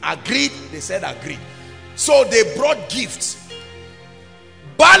saying. Agreed? They said agreed. So they brought gifts.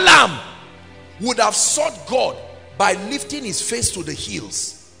 Balaam would have sought God by lifting his face to the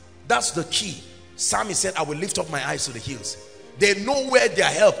hills. That's the key. Psalmist said, I will lift up my eyes to the hills. They know where their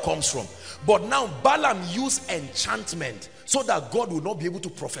help comes from. But now Balaam used enchantment so that God will not be able to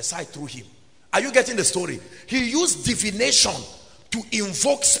prophesy through him. Are you getting the story? He used divination to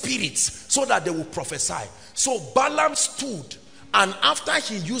invoke spirits so that they will prophesy. So Balaam stood, and after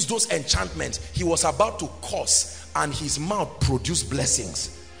he used those enchantments, he was about to curse, and his mouth produced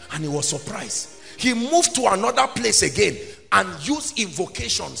blessings. And he was surprised. He moved to another place again and used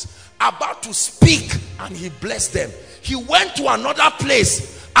invocations, about to speak, and he blessed them. He went to another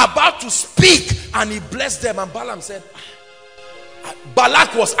place, about to speak, and he blessed them. And Balaam said,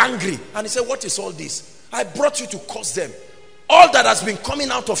 Balak was angry, and he said, what is all this? I brought you to curse them. All that has been coming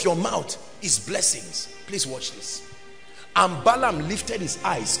out of your mouth is blessings. Please watch this. And Balaam lifted his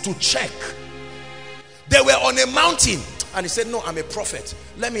eyes to check. They were on a mountain, and he said, no, I'm a prophet.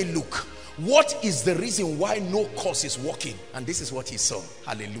 Let me look. What is the reason why no curse is working? And this is what he saw.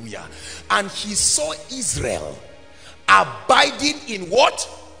 Hallelujah. And he saw Israel abiding in what?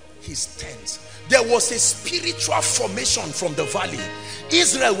 His tents. There was a spiritual formation from the valley.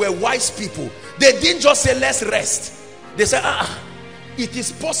 Israel were wise people. They didn't just say, let's rest. They said, it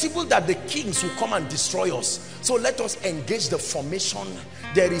is possible that the kings will come and destroy us. So let us engage the formation.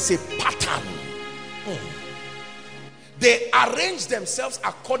 There is a pattern. They arranged themselves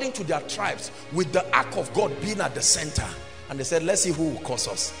according to their tribes, with the ark of God being at the center. And they said, let's see who will curse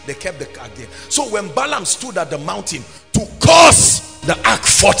us. They kept the ark there. So when Balaam stood at the mountain to curse, the ark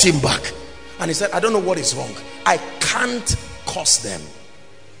fought him back. And he said, I don't know what is wrong. I can't curse them.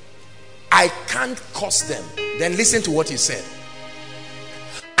 I can't curse them. Then listen to what he said.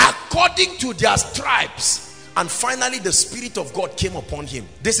 According to their tribes. And finally the Spirit of God came upon him.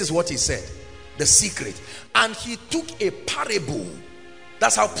 This is what he said. The secret. And he took a parable.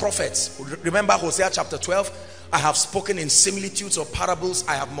 That's how prophets. Remember Hosea chapter 12. I have spoken in similitudes or parables.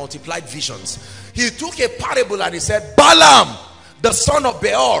 I have multiplied visions. He took a parable and he said, Balaam, the son of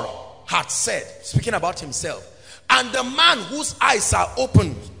Beor, had said, speaking about himself, and the man whose eyes are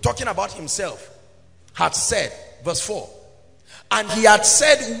open, talking about himself, had said, verse 4, and he had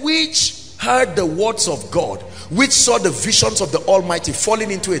said, which heard the words of God, which saw the visions of the Almighty,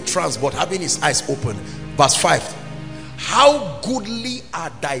 falling into a trance but having his eyes open. Verse 5, how goodly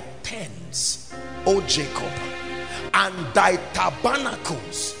are thy tents, O Jacob, and thy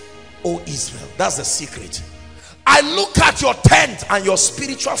tabernacles, O Israel. That's the secret. I look at your tent and your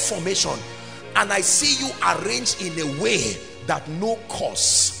spiritual formation, and I see you arranged in a way that no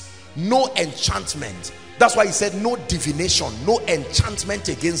curse, no enchantment. That's why he said no divination, no enchantment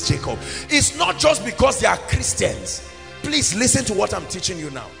against Jacob. It's not just because they are Christians. Please listen to what I'm teaching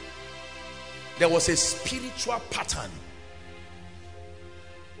you now. There was a spiritual pattern,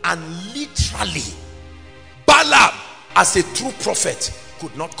 and literally Balaam, as a true prophet,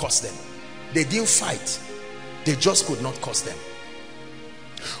 could not curse them. They didn't fight. They just could not curse them.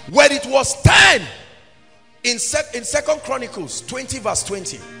 When it was time in 2 Chronicles 20 verse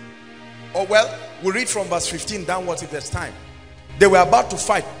 20, or well, we read from verse 15 downwards if there's time. They were about to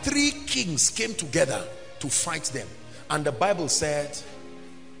fight. 3 kings came together to fight them, and the Bible said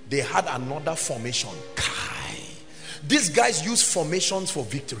they had another formation. Kai. These guys use formations for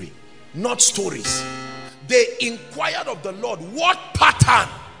victory, not stories. They inquired of the Lord, what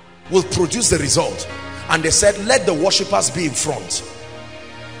pattern will produce the result? And they said, let the worshippers be in front.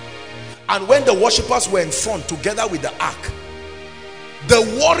 And when the worshippers were in front together with the ark,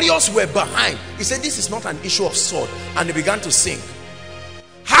 the warriors were behind. He said, this is not an issue of sword. And they began to sing,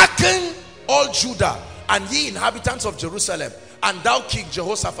 hearken all Judah, and ye inhabitants of Jerusalem, and thou King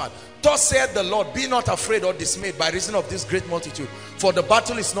Jehoshaphat, thus saith the Lord, be not afraid or dismayed by reason of this great multitude, for the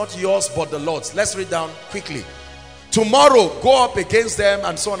battle is not yours but the Lord's. Let's read down quickly. Tomorrow go up against them,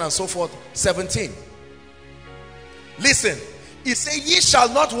 and so on and so forth. 17. Listen, he said, ye shall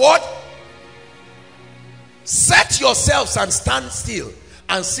not what? Set yourselves and stand still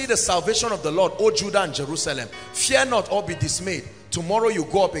and see the salvation of the Lord, O Judah and Jerusalem. Fear not or be dismayed. Tomorrow you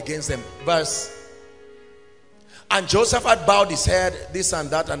go up against them. Verse. And Jehoshaphat bowed his head, this and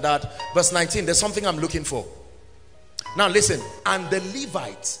that and that. Verse 19, there's something I'm looking for. Now listen. And the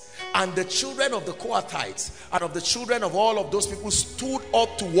Levites and the children of the Kohathites and of the children of all of those people stood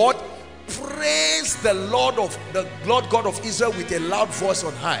up to what? Praise the Lord God of Israel with a loud voice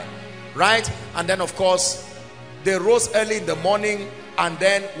on high. Right? And then of course They rose early in the morning, and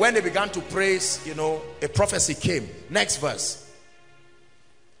then when they began to praise, you know, a prophecy came. Next verse.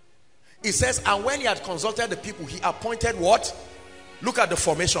 It says, and when he had consulted the people, he appointed what? Look at the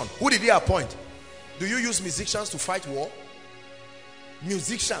formation. Who did he appoint? Do you use musicians to fight war?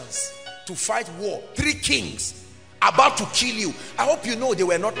 Musicians to fight war. 3 kings about to kill you. I hope you know they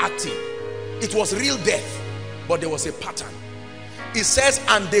were not acting. It was real death, but there was a pattern. It says,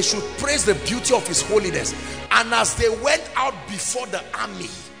 and they should praise the beauty of his holiness. And as they went out before the army,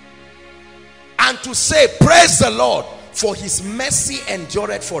 and to say, praise the Lord, for his mercy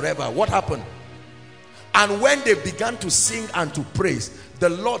endureth forever. What happened? And when they began to sing and to praise, the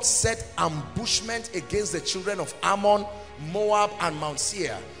Lord set ambushment against the children of Ammon, Moab, and Mount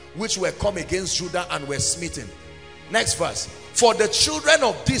Seir, which were come against Judah and were smitten. Next verse. For the children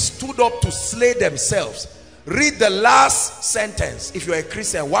of these stood up to slay themselves. Read the last sentence. If you're a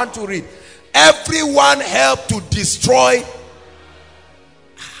Christian, want to read. Everyone helped to destroy.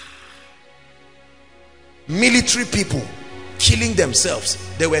 Military people killing themselves.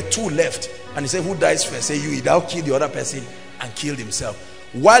 There were 2 left. And he said, who dies first? Say, you, he now killed the other person and killed himself.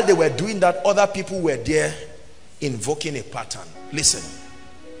 While they were doing that, other people were there invoking a pattern. Listen.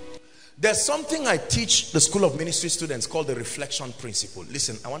 There's something I teach the School of Ministry students called the reflection principle.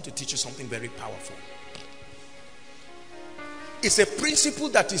 Listen, I want to teach you something very powerful. It's a principle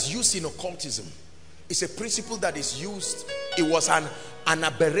that is used in occultism. It's a principle that is used. It was an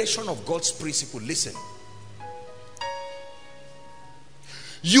aberration of God's principle. Listen.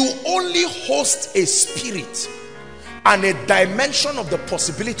 You only host a spirit and a dimension of the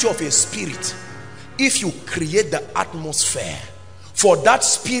possibility of a spirit if you create the atmosphere for that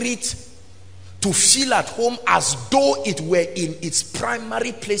spirit to feel at home as though it were in its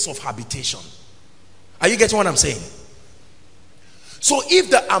primary place of habitation. Are you getting what I'm saying? So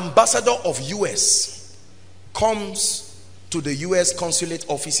if the ambassador of US comes to the US consulate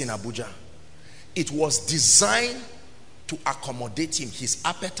office in Abuja, it was designed to accommodate him, his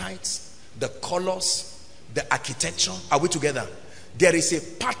appetites, the colors, the architecture. Are we together? There is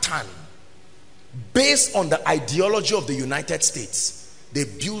a pattern based on the ideology of the United States. They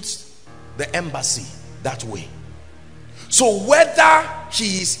built the embassy that way. So whether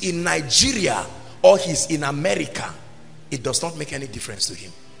he is in Nigeria or he's in America, it does not make any difference to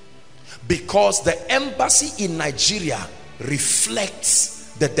him, because the embassy in Nigeria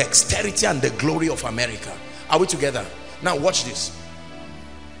reflects the dexterity and the glory of America. Are we together? Now watch this.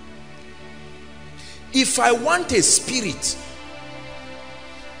 If I want a spirit,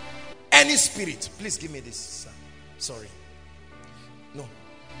 any spirit, please give me this, sir. Sorry. No.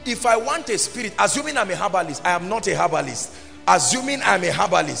 If I want a spirit, assuming I'm a herbalist, I am not a herbalist. Assuming I'm a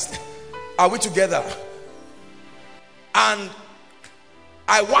herbalist, are we together? And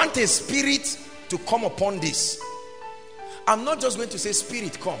I want a spirit to come upon this. I'm not just going to say,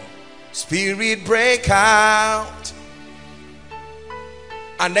 spirit come. Spirit break out.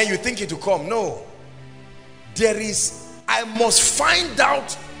 And then you think it will come. No. I must find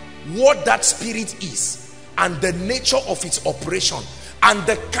out what that spirit is and the nature of its operation and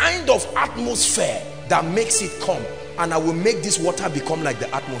the kind of atmosphere that makes it come. And I will make this water become like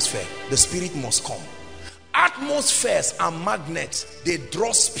the atmosphere. The spirit must come. Atmospheres are magnets. They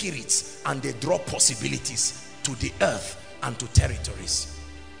draw spirits and they draw possibilities to the earth and to territories.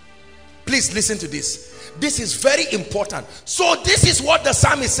 Please listen to this. This is very important. So this is what the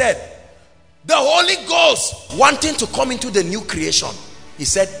psalmist said. The Holy Ghost wanting to come into the new creation. He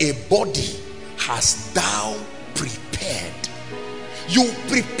said, a body hast thou prepared. You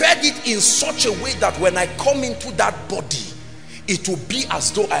prepared it in such a way that when I come into that body, it will be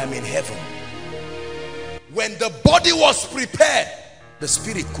as though I am in heaven. When the body was prepared, the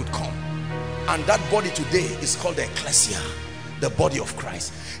spirit could come. And that body today is called the ecclesia, the body of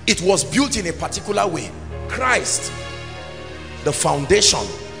Christ. It was built in a particular way. Christ, the foundation,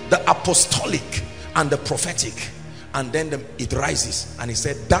 the apostolic and the prophetic, and then it rises, and he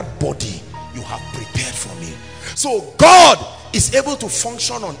said, that body you have prepared for me. So God is able to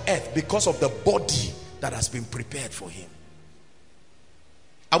function on earth because of the body that has been prepared for him.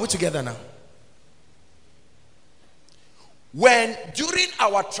 Are we together now? When during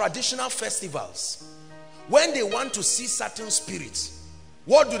our traditional festivals, when they want to see certain spirits,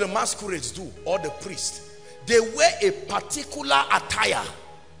 what do the masquerades do, or the priest? They wear a particular attire,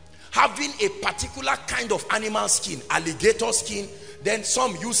 having a particular kind of animal skin, alligator skin. Then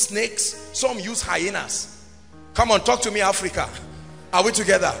some use snakes, some use hyenas. Come on, talk to me, Africa. Are we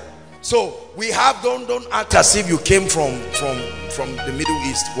together? So we have, don't act as if you came from the Middle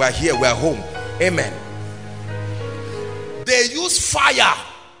East. We're here, we're home. Amen. They use fire.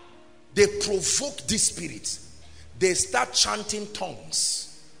 They provoke these spirits. they start chanting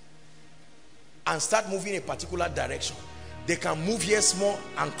tongues and start moving a particular direction. They can move here small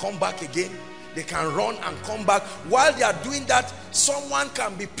and come back again. They can run and come back. While they are doing that, someone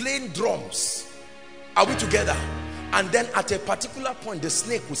can be playing drums. Are we together? And then at a particular point, the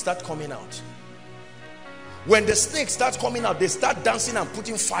snake will start coming out. When the snake starts coming out, they start dancing and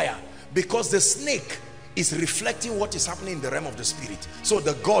putting fire, because the snake is reflecting what is happening in the realm of the spirit. So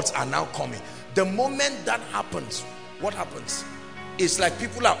the gods are now coming. The moment that happens, what happens? It's like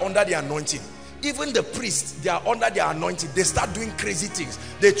people are under the anointing. Even the priests, they are under their anointing. They start doing crazy things.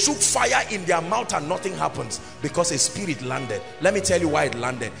 They choke fire in their mouth and nothing happens, because a spirit landed. Let me tell you why it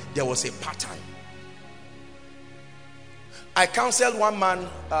landed. There was a pattern. I counseled one man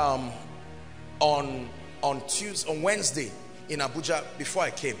on Wednesday in Abuja before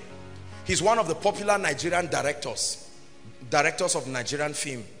I came. He's one of the popular Nigerian directors of Nigerian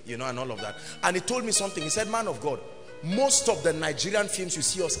film, you know, and all of that. And he told me something. He said, man of God, most of the Nigerian films you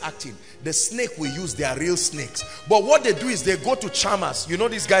see us acting, the snake we use, they are real snakes. But what they do is they go to charmers. You know,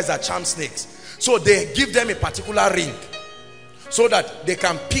 these guys are charm snakes. So they give them a particular ring so that they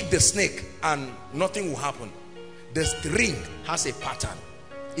can pick the snake and nothing will happen. The ring has a pattern.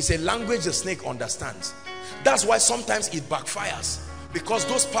 It's a language the snake understands. That's why sometimes it backfires, because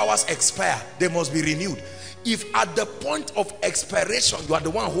those powers expire. They must be renewed. If at the point of expiration you are the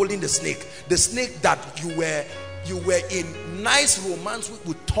one holding the snake that you were in nice romance with,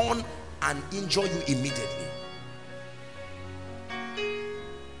 will turn and injure you immediately.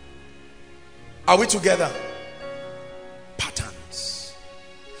 Are we together? Patterns.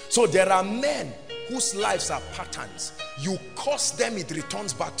 So there are men whose lives are patterns. You curse them, it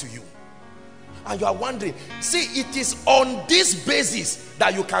returns back to you. And you are wondering, see, it is on this basis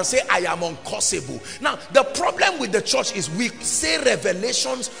that you can say, I am uncursable. Now, the problem with the church is we say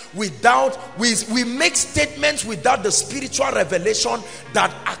revelations without, we make statements without the spiritual revelation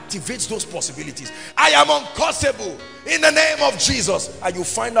that activates those possibilities. I am uncursable in the name of Jesus. And you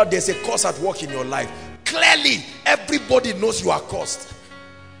find out there's a curse at work in your life. Clearly, everybody knows you are cursed.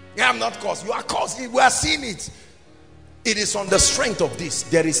 Yeah, I'm not cursed. You are cursed. We are seeing it. It is on the strength of this.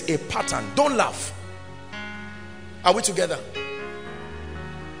 There is a pattern. Don't laugh. Are we together?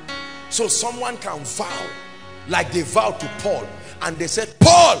 So someone can vow like they vowed to Paul, and they said,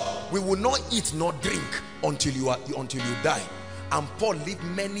 Paul, we will not eat nor drink until you die. And Paul lived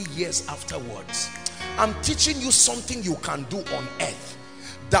many years afterwards. I'm teaching you something you can do on earth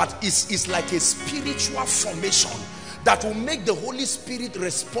that is like a spiritual formation that will make the Holy Spirit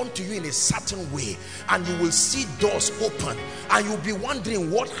respond to you in a certain way, and you will see doors open and you'll be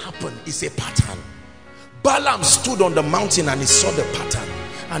wondering what happened. Is a pattern. Balaam stood on the mountain and he saw the pattern,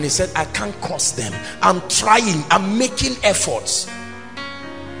 and he said, I can't curse them. I'm trying, I'm making efforts.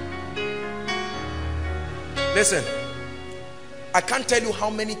 Listen, I can't tell you how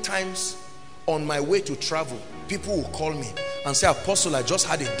many times on my way to travel people will call me and say, Apostle, I just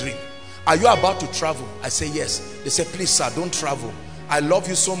had a dream. Are you about to travel? I say yes. They say, please sir, don't travel. I love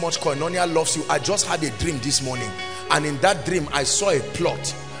you so much. Koinonia loves you. I just had a dream this morning, and in that dream I saw a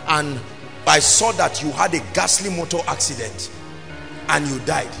plot, and I saw that you had a ghastly motor accident and you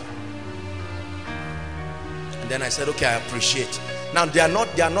died. And then I said, okay, I appreciate. Now they are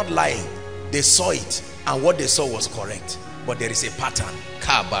not lying. They saw it, and what they saw was correct, but there is a pattern.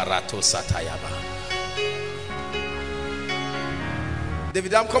 Kabarato Satayaba.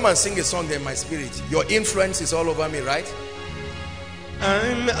 David, come and sing a song there in my spirit. Your influence is all over me, right?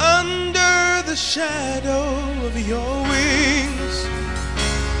 I'm under the shadow of your wings.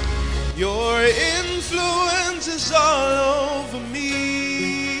 Your influence is all over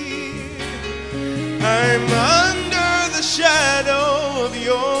me. I'm under the shadow of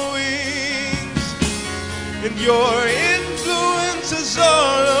your wings, and your influence is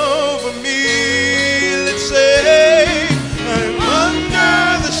all over me. Let's say, I'm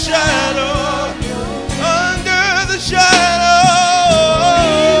under the shadow, under the shadow.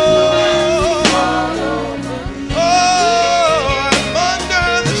 Oh, I'm under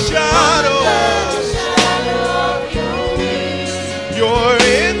the shadow. Your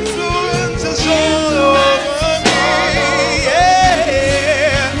influence is all over me.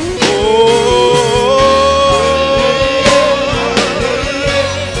 Yeah. Oh,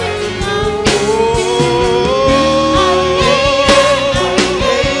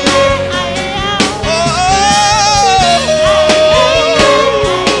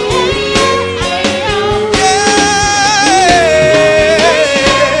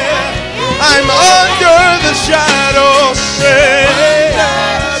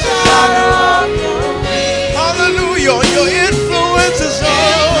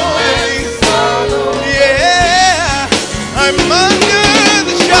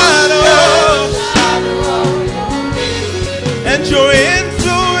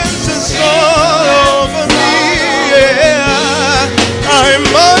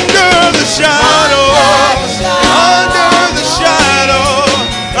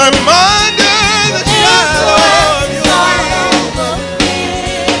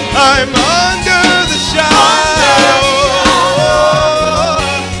 I'm under the shadow.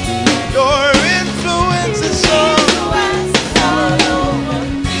 Your influence is all over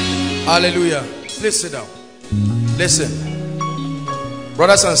me. Hallelujah. Please sit down. Listen,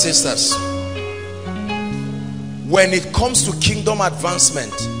 brothers and sisters, when it comes to kingdom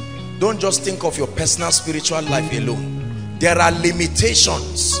advancement, don't just think of your personal spiritual life alone. There are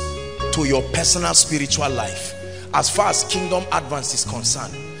limitations to your personal spiritual life as far as kingdom advance is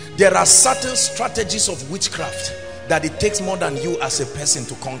concerned. There are certain strategies of witchcraft that it takes more than you as a person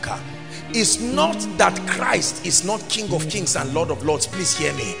to conquer. It's not that Christ is not King of Kings and Lord of Lords. Please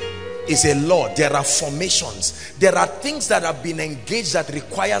hear me. Is a Lord. There are formations. There are things that have been engaged that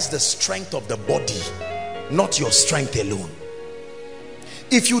requires the strength of the body, not your strength alone.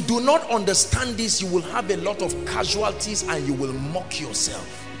 If you do not understand this, you will have a lot of casualties and you will mock yourself.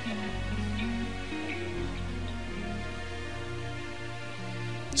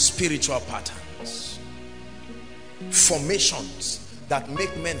 Spiritual patterns, formations that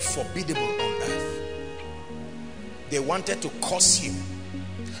make men formidable on earth. They wanted to curse you.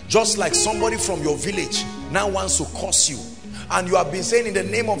 Just like somebody from your village now wants to curse you, and you have been saying, in the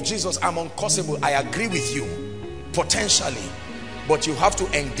name of Jesus, I'm uncursable. I agree with you, potentially, but you have to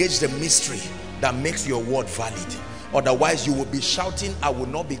engage the mystery that makes your word valid. Otherwise, you will be shouting, I will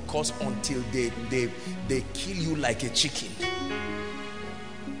not be cursed, until they kill you like a chicken.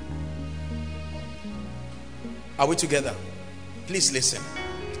 Are we together? Please listen.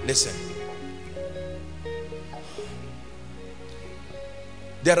 Listen.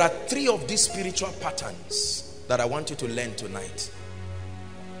 There are 3 of these spiritual patterns that I want you to learn tonight.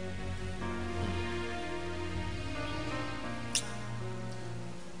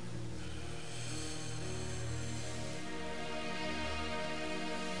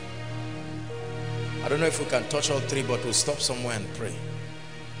 I don't know if we can touch all 3, but we'll stop somewhere and pray.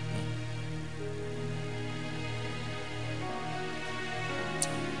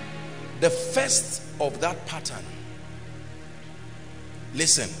 The first of that pattern,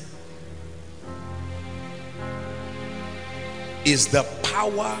 listen, is the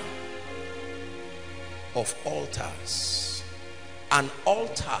power of altars. An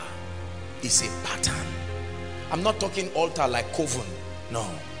altar is a pattern. I'm not talking altar like coven, no.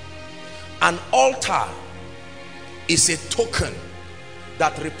 An altar is a token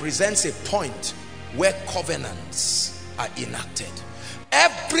that represents a point where covenants are enacted.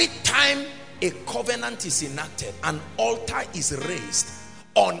 Every time a covenant is enacted, an altar is raised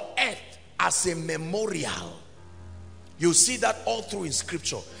on earth as a memorial. You see that all through in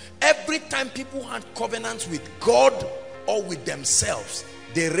scripture. Every time people had covenants with God or with themselves,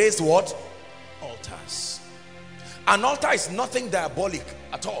 they raised what? Altars. An altar is nothing diabolic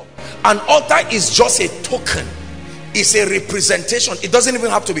at all. An altar is just a token. It's a representation. It doesn't even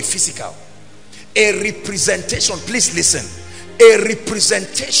have to be physical. A representation. Please listen. A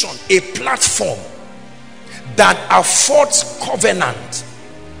representation, a platform that affords covenant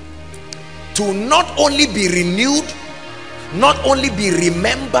to not only be renewed, not only be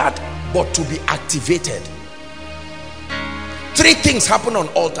remembered, but to be activated. 3 things happen on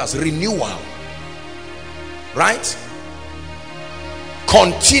altars: renewal, right?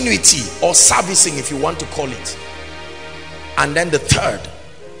 Continuity or servicing, if you want to call it. And then the third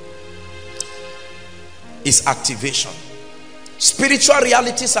is activation. Spiritual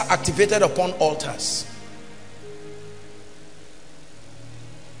realities are activated upon altars.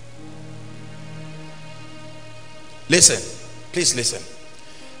 Listen, please listen.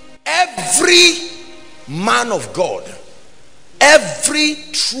 Every man of God, every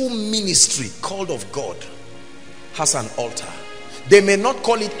true ministry called of God has an altar. They may not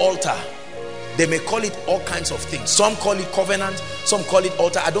call it altar. They may call it all kinds of things. Some call it covenant, some call it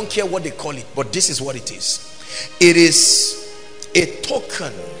altar. I don't care what they call it, but this is what it is. It is a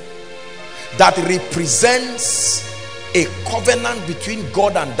token that represents a covenant between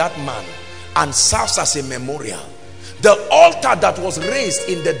God and that man and serves as a memorial. The altar that was raised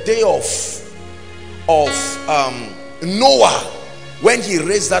in the day of Noah, when he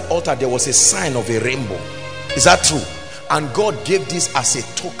raised that altar, there was a sign of a rainbow. Is that true? And God gave this as a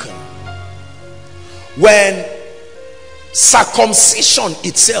token. When circumcision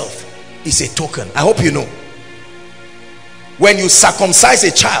itself is a token, I hope you know. When you circumcise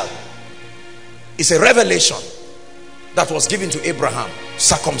a child, it's a revelation that was given to Abraham.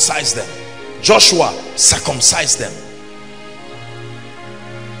 Circumcise them. Joshua circumcised them.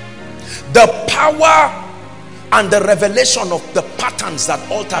 The power and the revelation of the patterns that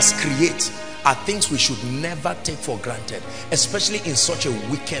altars create are things we should never take for granted, especially in such a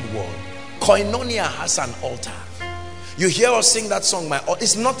wicked world. Koinonia has an altar. You hear us sing that song,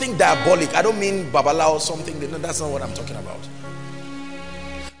 it's nothing diabolic. I don't mean babala or something. No, that's not what I'm talking about.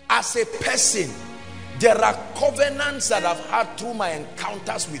 As a person, there are covenants that I've had through my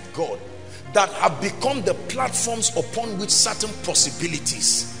encounters with God that have become the platforms upon which certain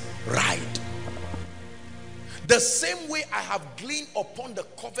possibilities ride. The same way I have gleaned upon the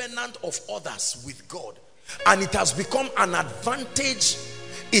covenant of others with God, and it has become an advantage.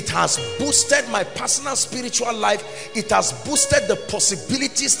 It has boosted my personal spiritual life. It has boosted the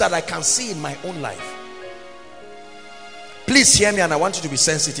possibilities that I can see in my own life. Please hear me, and I want you to be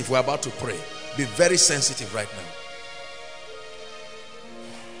sensitive. We're about to pray. Be very sensitive right now.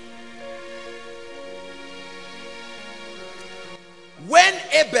 When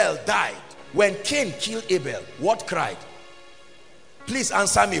Abel died, when Cain killed Abel, what cried? Please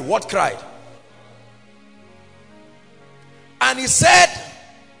answer me. What cried? And he said,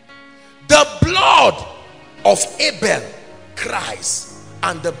 the blood of Abel cries,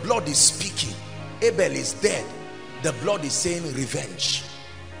 and the blood is speaking. Abel is dead. The blood is saying revenge.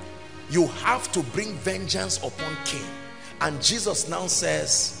 You have to bring vengeance upon Cain. And Jesus now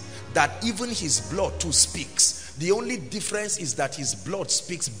says that even his blood too speaks. The only difference is that his blood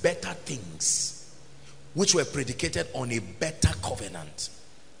speaks better things, which were predicated on a better covenant.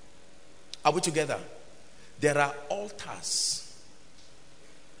 Are we together? There are altars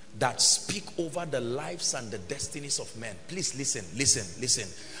that speak over the lives and the destinies of men. Please listen, listen, listen.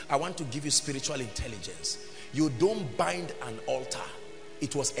 I want to give you spiritual intelligence. You don't bind an altar.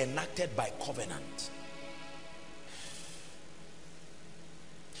 It was enacted by covenant.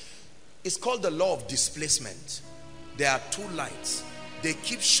 It's called the law of displacement. There are two lights. They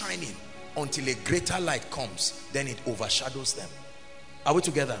keep shining until a greater light comes. Then it overshadows them. Are we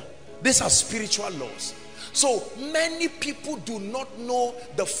together? These are spiritual laws. So many people do not know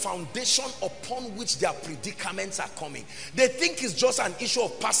the foundation upon which their predicaments are coming. They think it's just an issue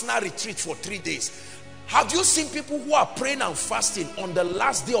of personal retreat for 3 days. Have you seen people who are praying and fasting on the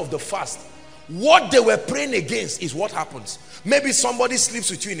last day of the fast? What they were praying against is what happens. Maybe somebody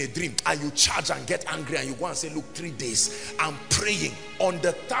sleeps with you in a dream and you charge and get angry and you go and say, look, 3 days I'm praying. On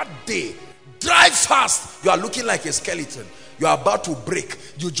the 3rd day, drive fast. You are looking like a skeleton. You are about to break.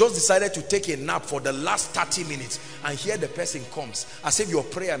 You just decided to take a nap for the last 30 minutes, and here the person comes as if your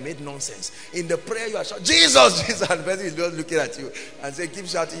prayer made nonsense. In the prayer you are shouting, Jesus, Jesus, and the person is just looking at you and say, keep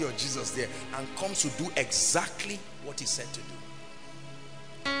shouting your Jesus there, and comes to do exactly what he said to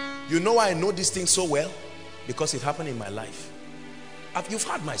do. You know why I know these things so well? Because it happened in my life. You've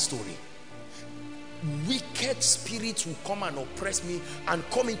heard my story. Wicked spirits will come and oppress me and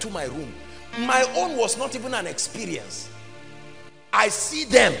come into my room. My own was not even an experience. I see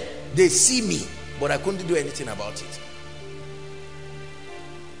them, they see me, but I couldn't do anything about it.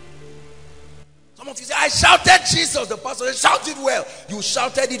 Some of you say, I shouted Jesus. The pastor said, shout it well. You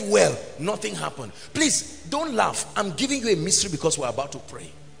shouted it well. Nothing happened. Please, don't laugh. I'm giving you a mystery because we're about to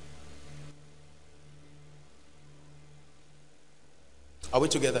pray. Are we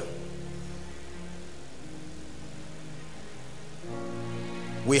together?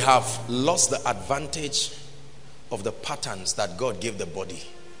 We have lost the advantage of the patterns that God gave the body.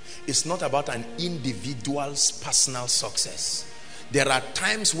 It's not about an individual's personal success. There are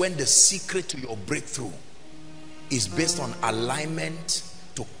times when the secret to your breakthrough is based on alignment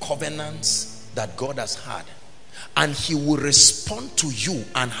to covenants that God has had. And he will respond to you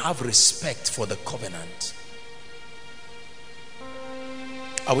and have respect for the covenant.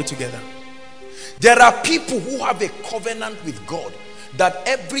 Are we together? There are people who have a covenant with God that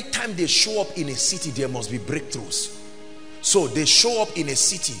every time they show up in a city, there must be breakthroughs. So they show up in a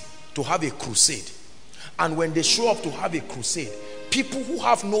city to have a crusade. And when they show up to have a crusade, people who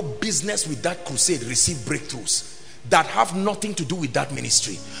have no business with that crusade receive breakthroughs that have nothing to do with that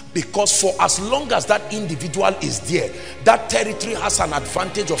ministry. Because for as long as that individual is there, that territory has an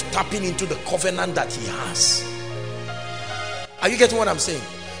advantage of tapping into the covenant that he has. Are you getting what I'm saying?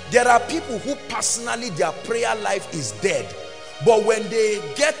 There are people who personally their prayer life is dead. But when they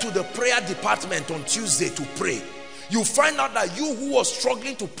get to the prayer department on Tuesday to pray, you find out that you who was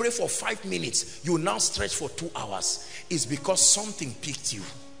struggling to pray for 5 minutes, you now stretch for 2 hours. It's because something picked you.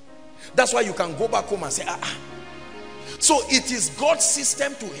 That's why you can go back home and say, So it is God's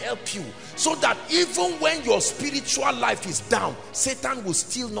system to help you, so that even when your spiritual life is down, Satan will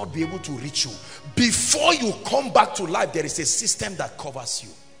still not be able to reach you. Before you come back to life, there is a system that covers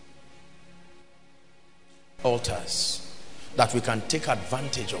you. Altars that we can take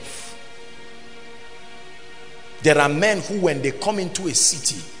advantage of. There are men who, when they come into a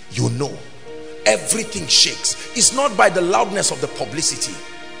city, you know, everything shakes. It's not by the loudness of the publicity,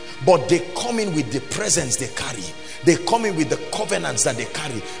 but they come in with the presence they carry. They come in with the covenants that they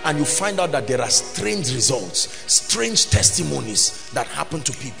carry, and you find out that there are strange results, strange testimonies that happen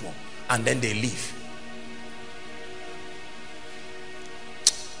to people, and then they leave.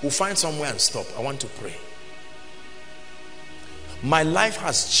 We'll find somewhere and stop. I want to pray. My life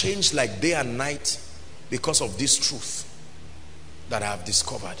has changed like day and night because of this truth that I have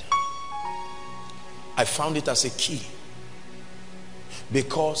discovered. I found it as a key,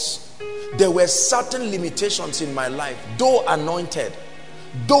 because there were certain limitations in my life. Though anointed,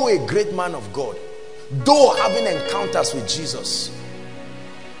 though a great man of God, though having encounters with Jesus,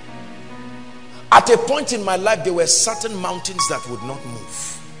 at a point in my life there were certain mountains that would not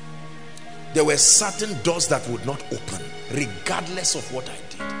move. There were certain doors that would not open, regardless of what I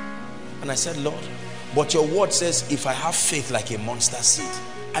did. And I said, Lord, but your word says if I have faith like a mustard seed,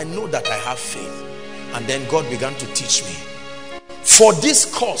 I know that I have faith. And then God began to teach me. For this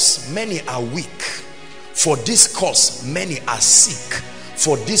cause many are weak. For this cause many are sick.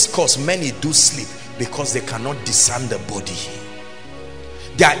 For this cause many do sleep, because they cannot discern the body.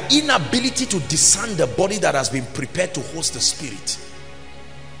 Their inability to discern the body that has been prepared to host the spirit.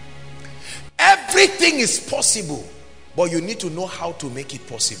 Everything is possible, but you need to know how to make it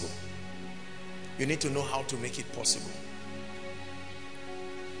possible. You need to know how to make it possible.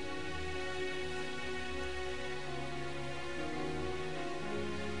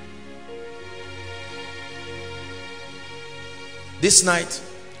 This night,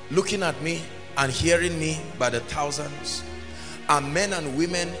 looking at me and hearing me by the thousands, are men and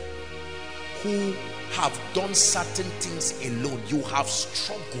women who have done certain things alone. You have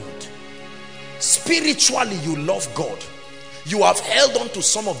struggled. Spiritually, you love God. You have held on to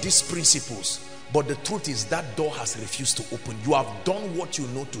some of these principles, but the truth is that door has refused to open. You have done what you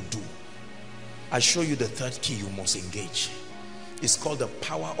know to do. I show you the third key you must engage. It's called the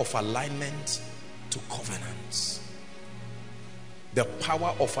power of alignment to covenants. The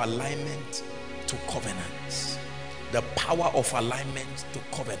power of alignment to covenants. The power of alignment to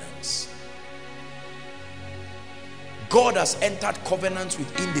covenants. God has entered covenants with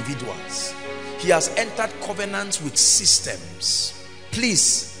individuals. He has entered covenants with systems.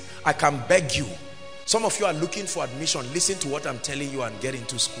 Please, I can beg you. Some of you are looking for admission. Listen to what I'm telling you and get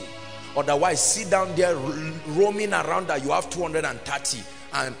into school. Otherwise, sit down there roaming around that you have 230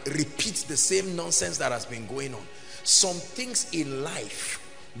 and repeat the same nonsense that has been going on. Some things in life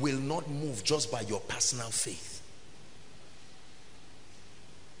will not move just by your personal faith.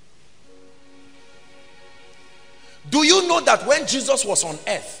 Do you know that when Jesus was on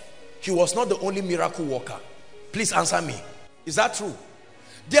earth, he was not the only miracle worker? Please answer me. Is that true?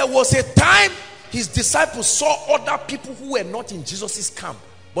 There was a time his disciples saw other people who were not in Jesus's camp,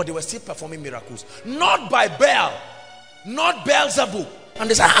 but they were still performing miracles. Not by Baal, not Beelzebub. And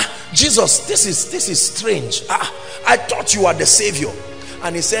they said, Jesus, this is strange. I thought you were the savior.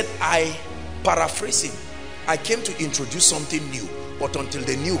 And he said, paraphrasing, I came to introduce something new, but until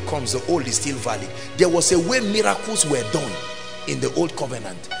the new comes, the old is still valid. There was a way miracles were done in the old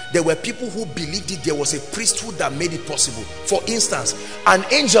covenant. There were people who believed it. There was a priesthood that made it possible. For instance, an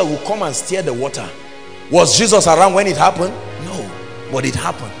angel will come and stir the water. Was Jesus around when it happened? No, but it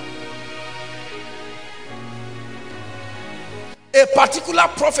happened. A particular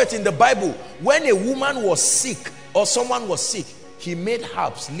prophet in the Bible, when a woman was sick or someone was sick, he made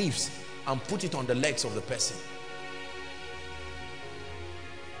herbs, leaves, and put it on the legs of the person.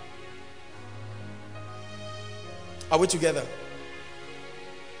 Are we together?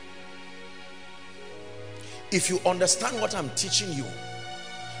 If you understand what I'm teaching you,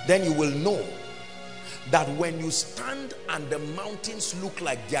 then you will know that when you stand and the mountains look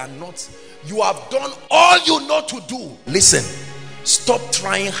like they are not, you have done all you know to do. Listen, stop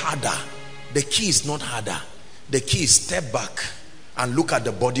trying harder. The key is not harder. The key is step back and look at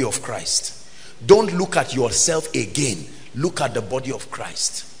the body of Christ. Don't look at yourself again. Look at the body of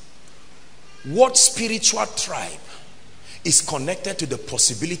Christ. What spiritual tribe is connected to the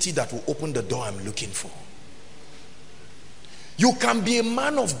possibility that will open the door I'm looking for? You can be a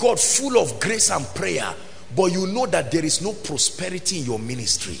man of God full of grace and prayer, but you know that there is no prosperity in your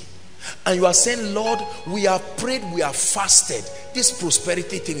ministry. And you are saying, Lord, we have prayed, we have fasted. This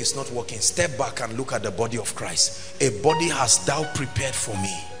prosperity thing is not working. Step back and look at the body of Christ. A body hast thou prepared for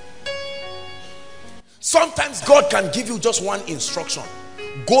me. Sometimes God can give you just one instruction.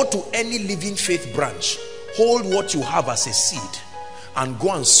 Go to any living faith branch. Hold what you have as a seed and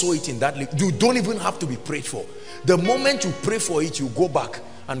go and sow it in that. You don't even have to be prayed for. The moment you pray for it, you go back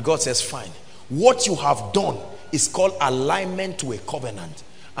and God says, fine. What you have done is called alignment to a covenant.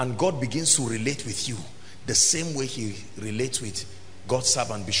 And God begins to relate with you the same way he relates with God's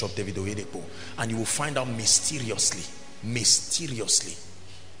servant Bishop David Oyedepo, and you will find out mysteriously,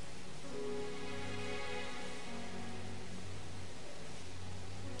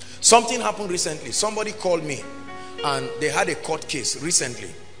 something happened recently. Somebody called me and they had a court case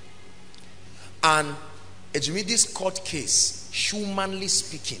recently, and this court case, humanly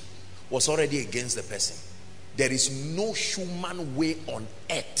speaking, was already against the person. There is no human way on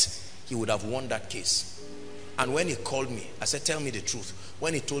earth he would have won that case. And when he called me, I said, tell me the truth.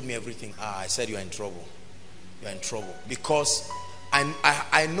 When he told me everything, I said, you're in trouble. You're in trouble. Because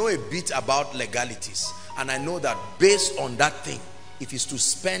I know a bit about legalities, and I know that based on that thing, if he's to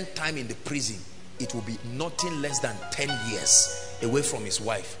spend time in the prison, it will be nothing less than 10 years away from his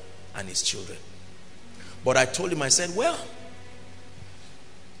wife and his children. But I told him, I said, well,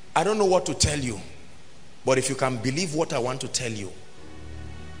 I don't know what to tell you, but if you can believe what I want to tell you,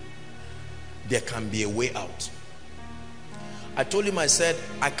 there can be a way out. I told him, I said,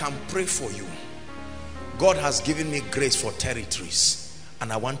 I can pray for you. God has given me grace for territories,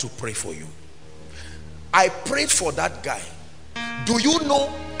 and I want to pray for you. I prayed for that guy. Do you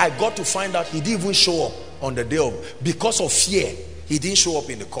know, I got to find out he didn't even show up on the day of, because of fear, he didn't show up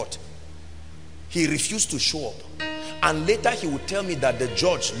in the court. He refused to show up. And later he would tell me that the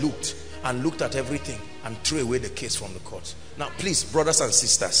judge looked at everything and threw away the case from the court. Now please, brothers and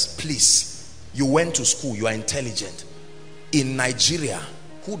sisters, please, you went to school, you are intelligent. In Nigeria,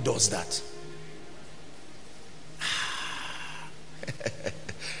 who does that?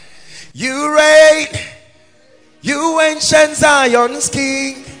 You reign, you ancient Zion's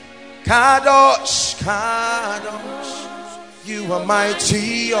king. Kadosh, Kadosh, you are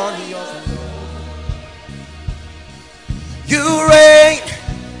mighty on your throne. You reign,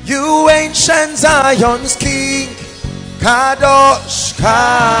 you ancient Zion's king. Kadosh,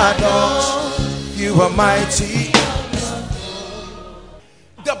 Kadosh, you are mighty.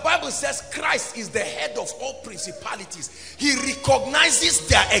 The Bible says Christ is the head of all principalities. He recognizes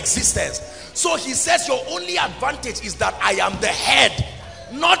their existence. So he says your only advantage is that I am the head.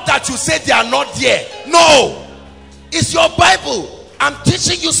 Not that you say they are not there. No. It's your Bible. I'm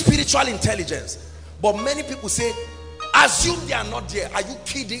teaching you spiritual intelligence. But many people say, assume they are not there. Are you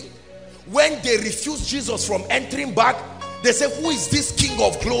kidding? When they refused Jesus from entering back, they say, who is this King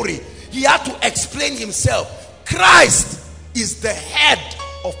of glory? He had to explain himself. Christ is the head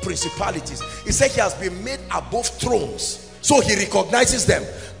of principalities. He said he has been made above thrones, so he recognizes them,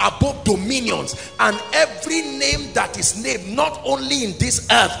 above dominions, and every name that is named, not only in this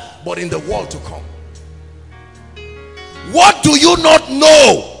earth but in the world to come. What do you not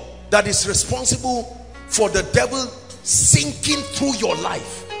know that is responsible for the devil sinking through your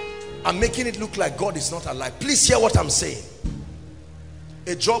life and making it look like God is not alive? Please hear what I'm saying.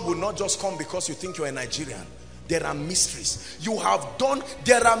 A job will not just come because you think you're a Nigerian. There are mysteries you have done.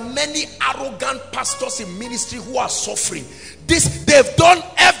 There are many arrogant pastors in ministry who are suffering. They've done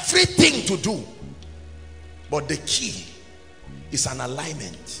everything to do, but the key is an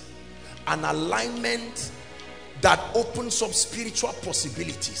alignment that opens up spiritual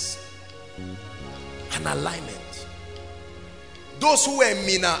possibilities. An alignment. Those who were in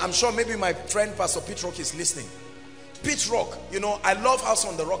Mina, I'm sure maybe my friend Pastor Pete Rock is listening. Pete Rock, you know, I love House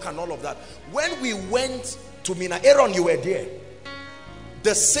on the Rock and all of that. When we went to Mina, Aaron, you were there.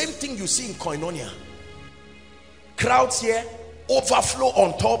 The same thing you see in Koinonia. Crowds here, overflow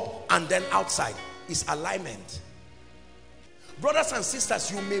on top, and then outside is alignment. Brothers and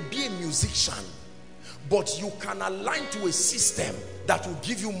sisters, you may be a musician, but you can align to a system that will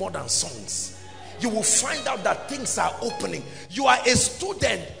give you more than songs. You will find out that things are opening. You are a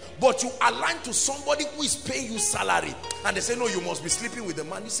student, but you align to somebody who is paying you salary, and they say, no, you must be sleeping with the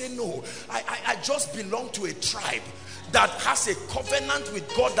man. You say, no, I just belong to a tribe that has a covenant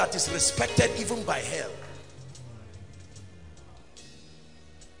with God that is respected even by hell.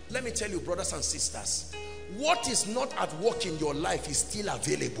 Let me tell you, brothers and sisters, what is not at work in your life is still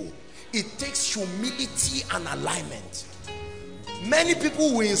available. It takes humility and alignment. Many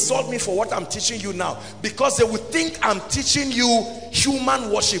people will insult me for what I'm teaching you now, because they will think I'm teaching you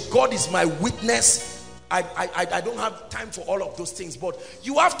human worship. God is my witness. I don't have time for all of those things, but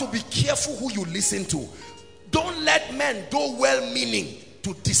you have to be careful who you listen to. Don't let men, though well-meaning,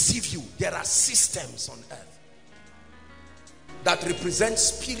 to deceive you. There are systems on earth that represent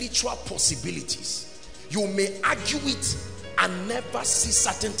spiritual possibilities. You may argue it and never see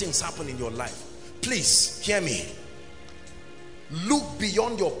certain things happen in your life. Please hear me. Look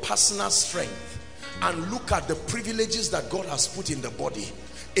beyond your personal strength and look at the privileges that God has put in the body.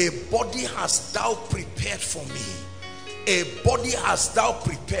 A body hast thou prepared for me A body hast thou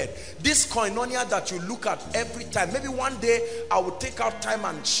prepared. This koinonia that you look at every time, maybe one day I will take out time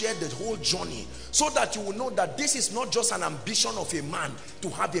and share the whole journey, so that you will know that this is not just an ambition of a man to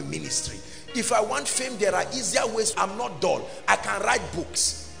have a ministry. If I want fame, there are easier ways. I'm not dull. I can write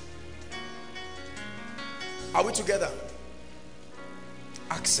books. Are we together?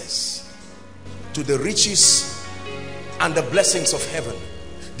 Access to the riches and the blessings of heaven.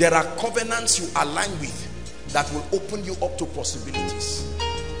 There are covenants you align with that will open you up to possibilities.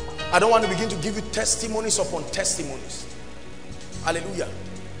 I don't want to begin to give you testimonies upon testimonies. Hallelujah.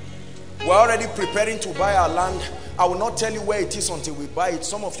 We're already preparing to buy our land. I will not tell you where it is until we buy it.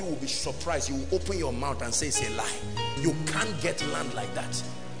 Some of you will be surprised. You will open your mouth and say it's a lie. You can't get land like that.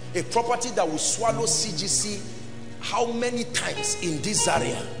 A property that will swallow CGC how many times in this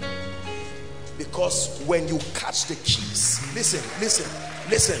area? Because when you catch the keys,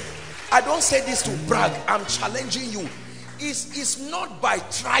 listen. I don't say this to brag. I'm challenging you. It's not by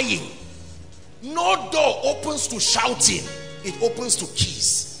trying. No door opens to shouting. It opens to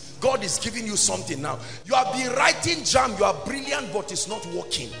keys. God is giving you something now. You have been writing jam. You are brilliant, but it's not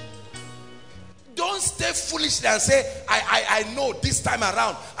working. Don't stay foolishly and say, I know this time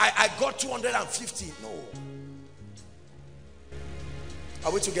around, I got 250. No.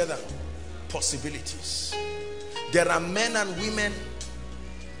 Are we together? Possibilities. There are men and women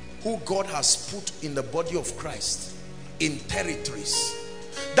who God has put in the body of Christ in territories.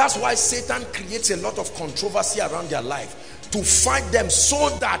 That's why Satan creates a lot of controversy around their life, to fight them so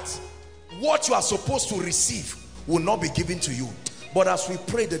that what you are supposed to receive will not be given to you. But as we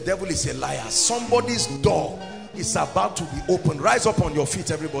pray, the devil is a liar. Somebody's door is about to be opened. Rise up on your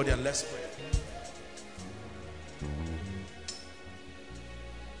feet, everybody, and let's pray.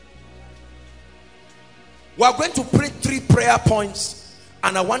 We are going to pray 3 prayer points.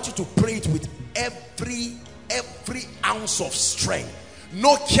 And I want you to pray it with every ounce of strength.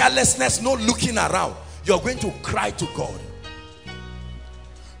 No carelessness, no looking around. You're going to cry to God.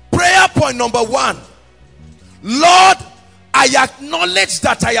 Prayer point number 1. Lord, I acknowledge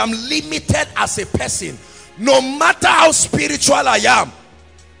that I am limited as a person. No matter how spiritual I am.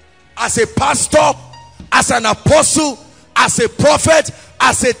 As a pastor, as an apostle, as a prophet,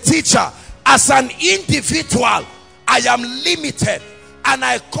 as a teacher, as an individual, I am limited. And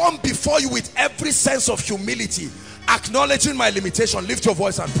I come before you with every sense of humility, acknowledging my limitation. Lift your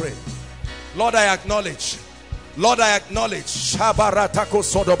voice and pray. Lord, I acknowledge. Lord, I acknowledge. I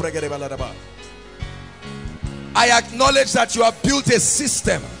acknowledge that you have built a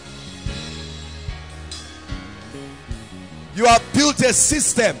system. You have built a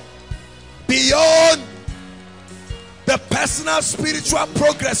system beyond the personal spiritual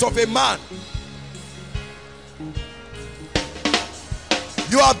progress of a man.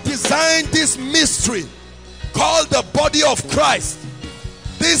 You have designed this mystery called the body of Christ.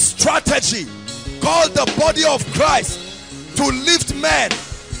 This strategy called the body of Christ to lift men,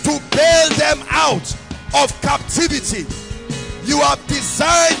 to bail them out of captivity. You have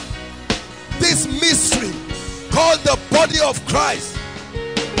designed this mystery called the body of Christ.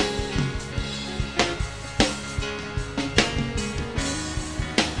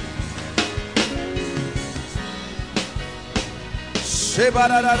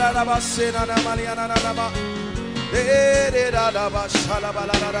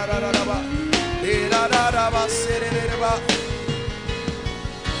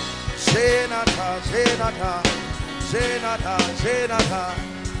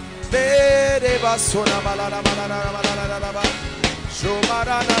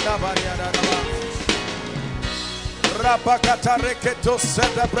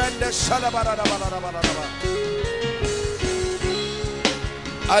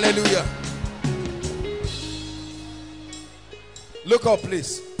 I Hallelujah. Look up,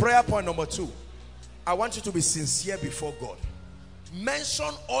 please. Prayer point number 2. I want you to be sincere before God. Mention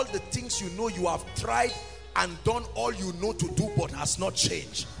all the things you know you have tried and done all you know to do but has not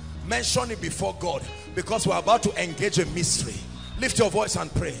changed. Mention it before God, because we're about to engage a mystery. Lift your voice and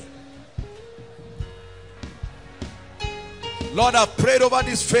pray. Lord, I've prayed over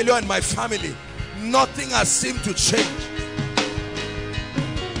this failure in my family. Nothing has seemed to change.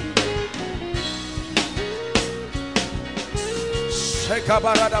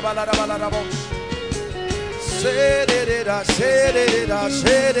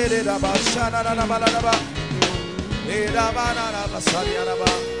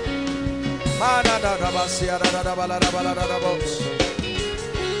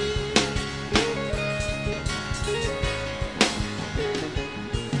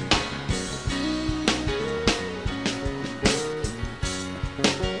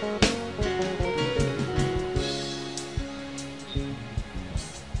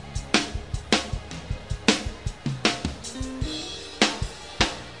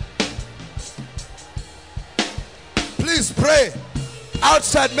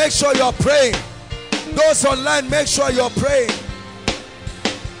 outside, make sure you're praying. Those online, make sure you're praying.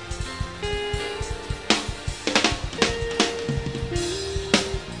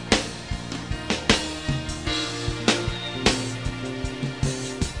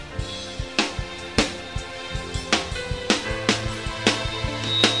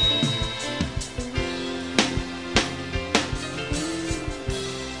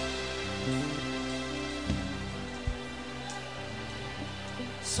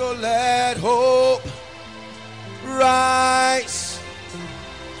 So let hope rise.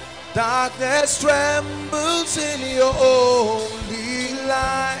 Darkness trembles in your only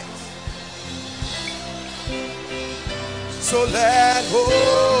light. So let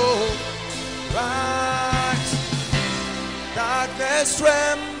hope rise. Darkness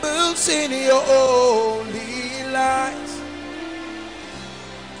trembles in your only light.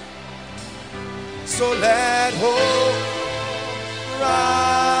 So let hope rise.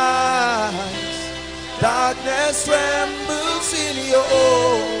 Darkness trembles in your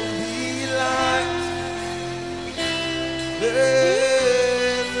only light.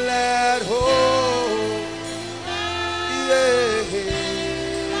 Let hope, yeah.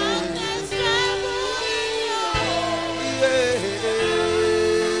 Darkness trembles in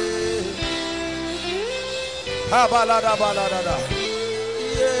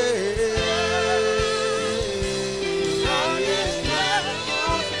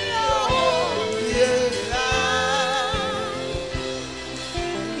your only light.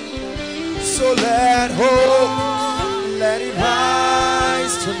 So let hope, let it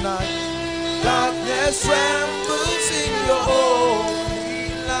rise tonight. Darkness trembles in your holy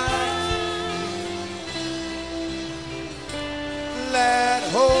light. Let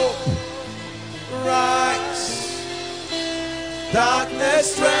hope rise.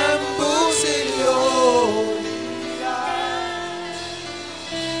 Darkness trembles in your holy light.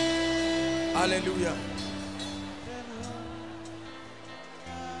 Hallelujah.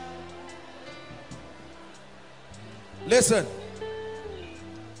 Listen,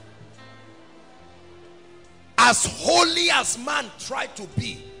 as holy as man tried to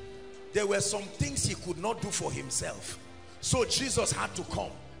be, there were some things he could not do for himself. So Jesus had to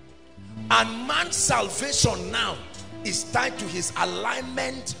come. And man's salvation now is tied to his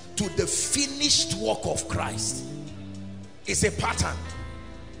alignment to the finished work of Christ. It's a pattern.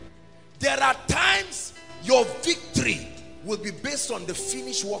 There are times your victory will be based on the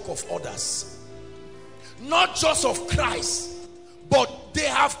finished work of others. Not just of Christ, but they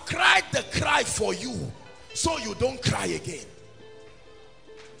have cried the cry for you, so you don't cry again.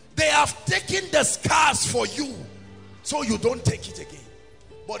 They have taken the scars for you, so you don't take it again.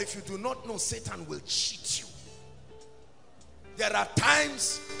 But if you do not know, Satan will cheat you. There are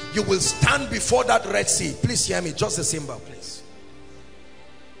times you will stand before that Red Sea. Please hear me, just the symbol, please.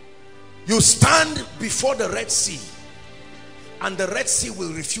 You stand before the Red Sea, and the Red Sea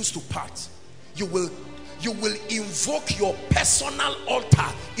will refuse to part. You will invoke your personal altar,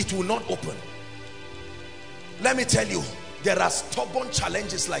 it will not open. Let me tell you, there are stubborn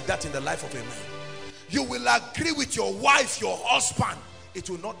challenges like that in the life of a man. You will agree with your wife, your husband, it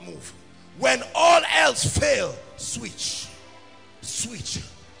will not move. When all else fail, switch.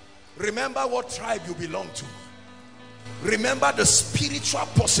 Remember what tribe you belong to. Remember the spiritual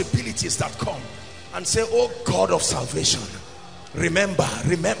possibilities that come, and say, oh God of salvation, remember.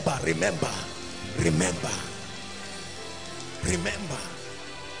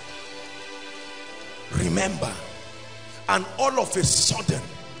 And all of a sudden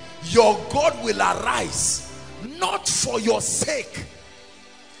your God will arise, not for your sake.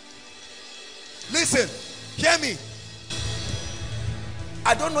 Listen, hear me.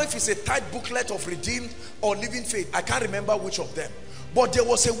 I don't know if it's a tight booklet of Redeemed or Living Faith. I can't remember which of them. But there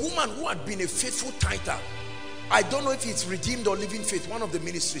was a woman who had been a faithful tither. I don't know if it's Redeemed or Living Faith, one of the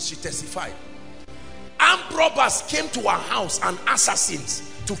ministries. She testified. Armed robbers came to her house and assassins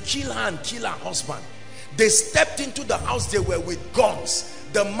to kill her and kill her husband. They stepped into the house. They were with guns.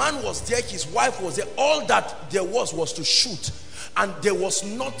 The man was there, his wife was there. All that there was to shoot, and there was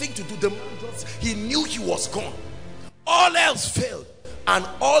nothing to do. The man just, he knew he was gone. All else failed, and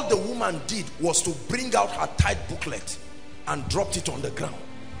all the woman did was to bring out her tithe booklet and dropped it on the ground.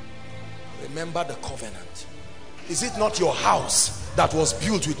 Remember the covenant. Is it not your house that was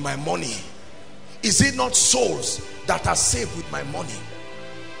built with my money? Is it not souls that are saved with my money?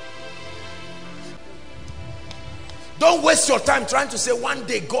 Don't waste your time trying to say one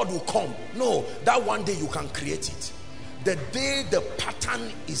day God will come. No, that one day you can create it. The day the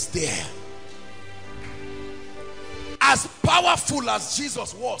pattern is there. As powerful as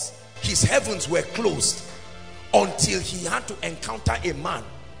Jesus was, his heavens were closed. until he had to encounter a man.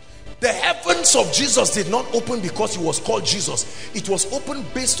 The heavens of Jesus did not open because he was called Jesus. It was opened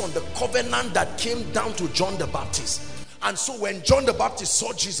based on the covenant that came down to John the Baptist. And so when John the Baptist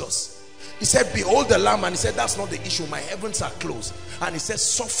saw Jesus, he said, behold the Lamb. And he said, that's not the issue, my heavens are closed. And he said,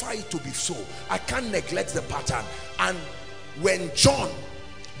 suffer it to be so. I can't neglect the pattern. And when John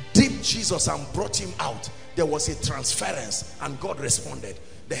dipped Jesus and brought him out, there was a transference, and God responded.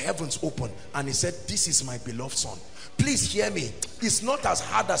 The heavens opened, and he said, this is my beloved son. Please hear me. It's not as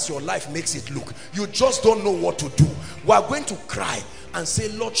hard as your life makes it look. You just don't know what to do. We are going to cry and say,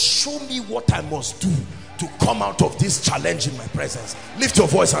 Lord, show me what I must do to come out of this challenge in my presence. Lift your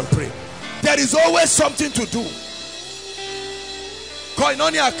voice and pray. There is always something to do.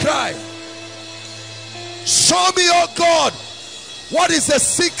 Koinonia, cry. Show me, oh God, what is the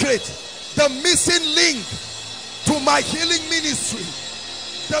secret, the missing link to my healing ministry,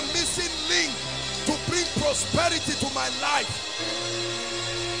 the missing link to bring prosperity to my life.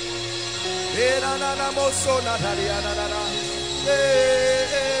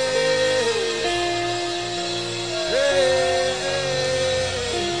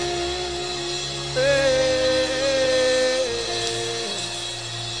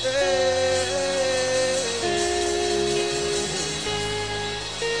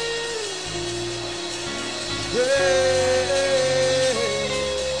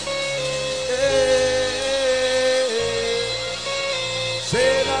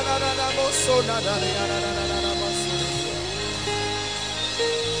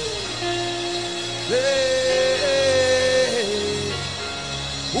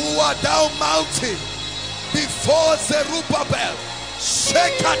 Who are thou mountain before Zerubbabel?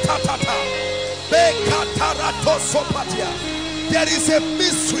 There is a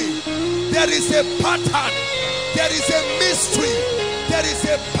mystery, there is a pattern, there is a mystery, there is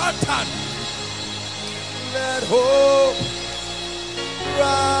a pattern. Let hope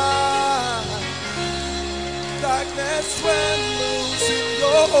rise. Darkness trembles in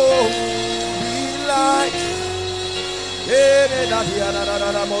your holy light.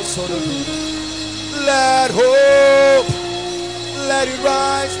 Let hope, let it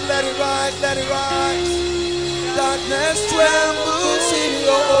rise, let it rise, let it rise. Darkness trembles in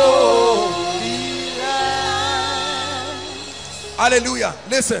your holy light. Hallelujah.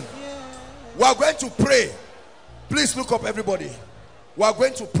 Listen, we are going to pray. Please look up, everybody. We are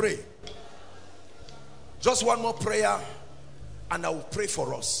going to pray. Just one more prayer, and I will pray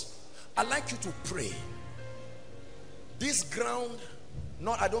for us. I'd like you to pray. This ground,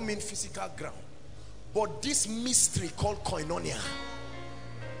 I don't mean physical ground, but this mystery called koinonia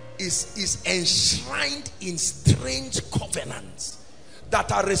is enshrined in strange covenants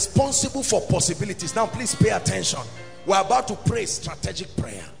that are responsible for possibilities. Now please pay attention. We're about to pray strategic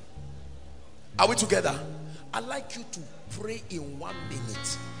prayer. Are we together? I'd like you to pray in 1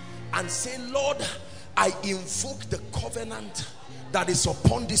 minute and say, Lord, I invoke the covenant that is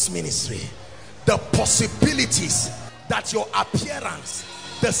upon this ministry, the possibilities that your appearance,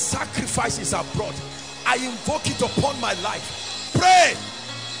 the sacrifices are brought. I invoke it upon my life. Pray.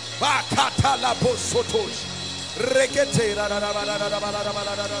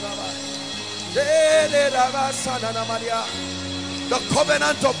 The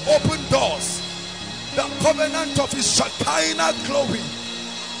covenant of open doors, the covenant of his Shekinah glory,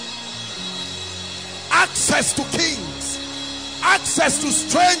 access to kings, access to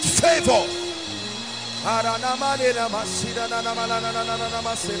strange favor.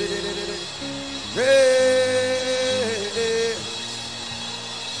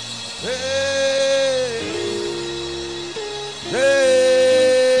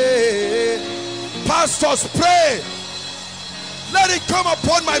 Pastors, pray. Let it come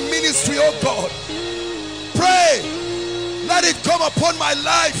upon my ministry, oh God. Pray. Let it come upon my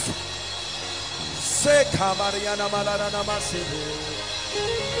life.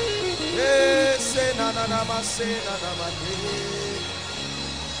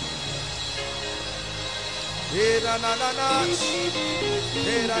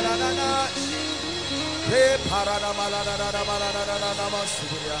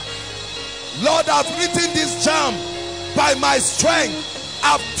 Lord, I've written this jam by my strength.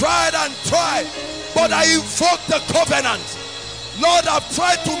 I've tried and tried, but I invoke the covenant. Lord, I've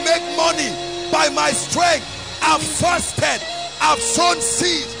tried to make money by my strength. I've fasted, I've sown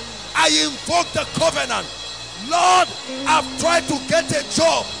seed. I invoke the covenant. Lord, I've tried to get a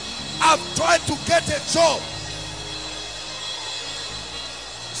job. I've tried to get a job.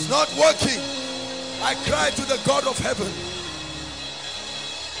 It's not working. I cry to the God of heaven.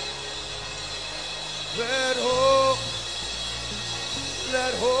 Let hope,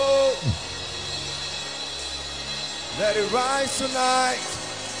 let hope, Let it rise tonight.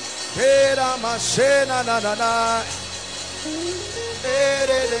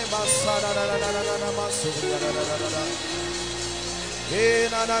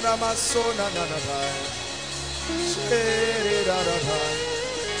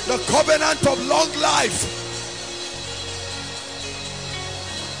 The covenant of long life.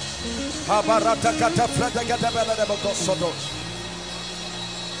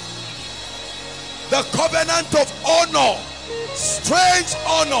 The covenant of honor, strange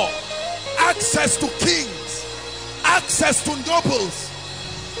honor, access to kings, access to nobles,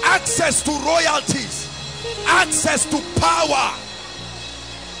 access to royalties, access to power.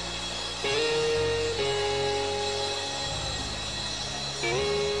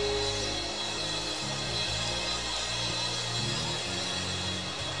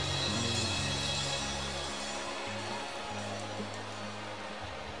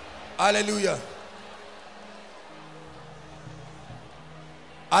 Hallelujah.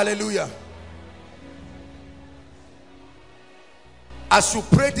 Hallelujah. As you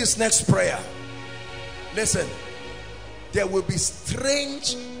pray this next prayer, listen, there will be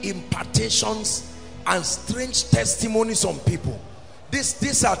strange impartations and strange testimonies on people.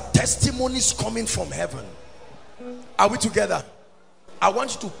 These are testimonies coming from heaven. Are we together? I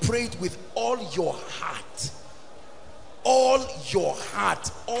want you to pray it with all your heart. All your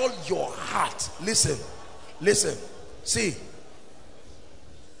heart. All your heart. Listen. Listen. See,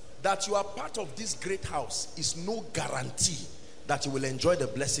 that you are part of this great house is no guarantee that you will enjoy the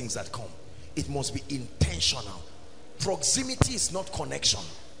blessings that come. It must be intentional. Proximity is not connection.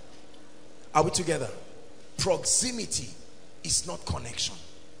 Are we together? Proximity is not connection.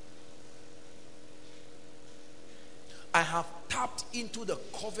 I have tapped into the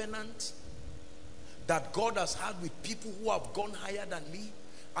covenant that God has had with people who have gone higher than me,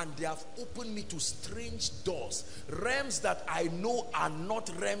 and they have opened me to strange doors, realms that I know are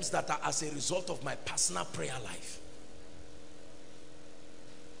not realms that are as a result of my personal prayer life.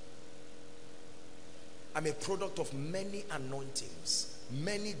 I'm a product of many anointings,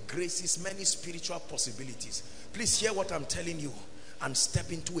 many graces, many spiritual possibilities. Please hear what I'm telling you and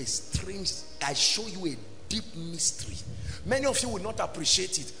step into a strange, I show you a deep mystery. Many of you will not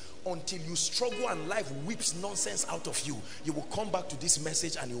appreciate it until you struggle and life whips nonsense out of you. You will come back to this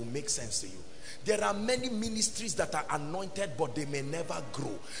message and it will make sense to you. There are many ministries that are anointed, but they may never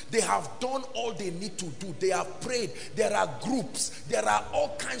grow. They have done all they need to do. They have prayed. There are groups. There are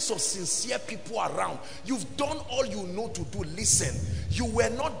all kinds of sincere people around. You've done all you know to do. Listen, you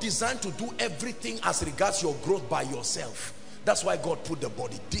were not designed to do everything as regards your growth by yourself. That's why God put the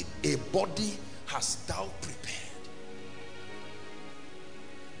body. A body hast thou prepared.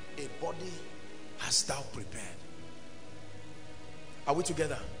 A body hast thou prepared. Are we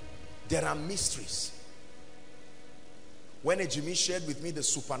together? There are mysteries. When Ejimi shared with me the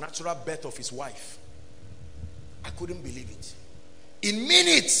supernatural birth of his wife, I couldn't believe it. In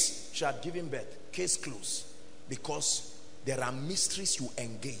minutes, she had given birth. Case closed. Because there are mysteries you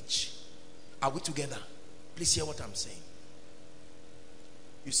engage. Are we together? Please hear what I'm saying.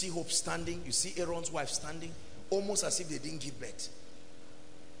 You see Hope standing. You see Aaron's wife standing. Almost as if they didn't give birth.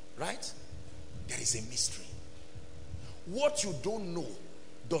 Right? There is a mystery. What you don't know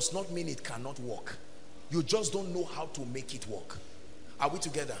does not mean it cannot work. You just don't know how to make it work. Are we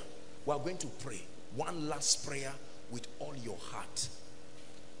together? We are going to pray one last prayer with all your heart.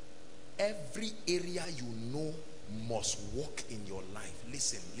 Every area you know must work in your life.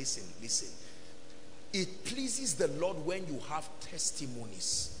 Listen, listen, listen. It pleases the Lord when you have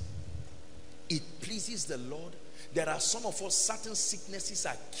testimonies. It pleases the Lord. There are some of us, certain sicknesses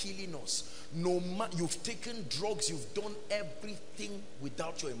are killing us. No matter, you've taken drugs, you've done everything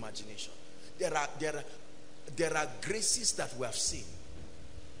without your imagination. There are graces that we have seen.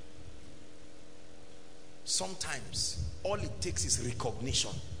 Sometimes all it takes is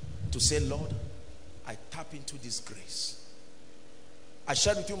recognition to say, Lord, I tap into this grace. I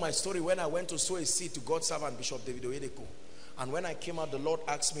shared with you my story when I went to sow a seed to God's servant Bishop David Oyedepo, and when I came out, the Lord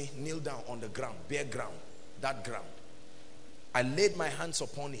asked me, kneel down on the ground, bare ground. That ground. I laid my hands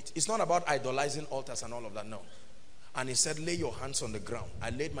upon it. It's not about idolizing altars and all of that, no. And he said, lay your hands on the ground.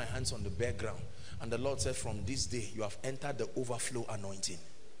 I laid my hands on the bare ground. And the Lord said, from this day, you have entered the overflow anointing.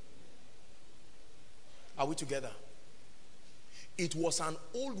 Are we together? It was an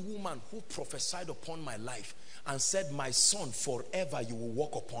old woman who prophesied upon my life and said, my son, forever you will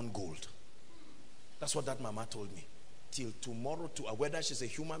walk upon gold. That's what that mama told me. Till tomorrow, whether she's a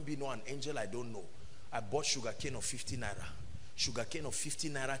human being or an angel, I don't know. I bought sugar cane of 50 naira. Sugar cane of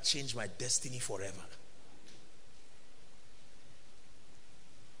 50 naira changed my destiny forever.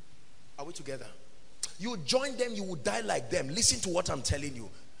 Are we together? You join them, you will die like them. Listen to what I'm telling you.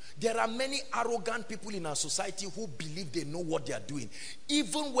 There are many arrogant people in our society who believe they know what they are doing.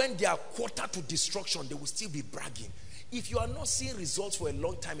 Even when they are quarter to destruction, they will still be bragging. If you are not seeing results for a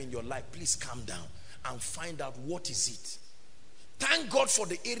long time in your life, please calm down and find out what is it. Thank God for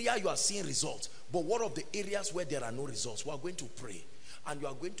the area you are seeing results. But what of the areas where there are no results? We are going to pray. And you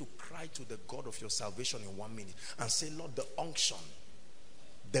are going to cry to the God of your salvation in 1 minute and say, Lord, the unction,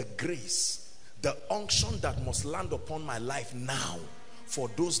 the grace, the unction that must land upon my life now for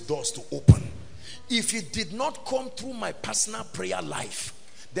those doors to open. If it did not come through my personal prayer life,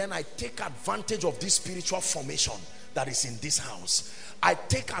 then I take advantage of this spiritual formation that is in this house. I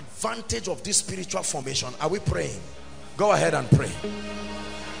take advantage of this spiritual formation. Are we praying? Go ahead and pray.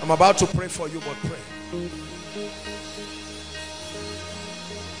 I'm about to pray for you, but pray.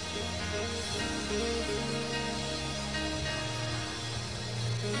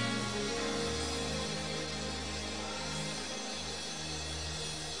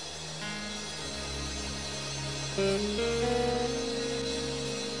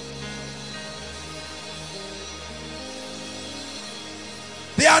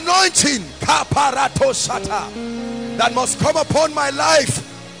 The anointing that must come upon my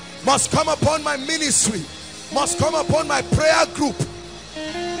life, must come upon my ministry, must come upon my prayer group.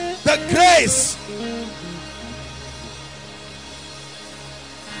 The grace,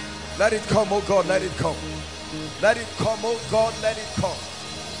 let it come, oh God, let it come. Let it come, oh God, let it come.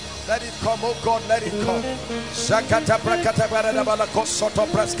 Let it come, oh God, let it come. Shakata brakata baradabala kosoto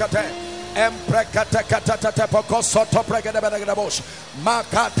praskate. Emprekata katata pokosoto pragadabadabosh.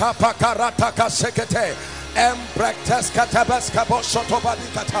 Makata pakarata kasekete. Emprektas katabaska bosoto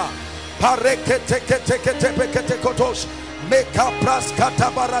balikata. Parekete kete kete pekete kotosh. Meka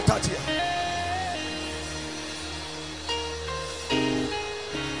praskata baratatia.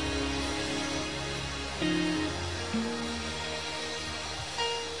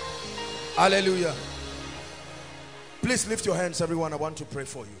 Hallelujah. Please lift your hands, everyone. I want to pray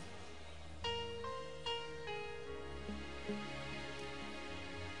for you.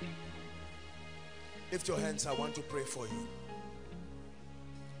 Lift your hands. I want to pray for you.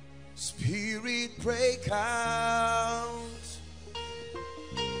 Spirit, break out.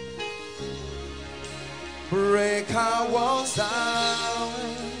 Break our walls down.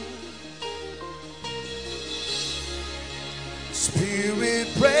 Spirit,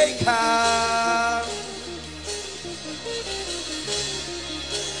 break out.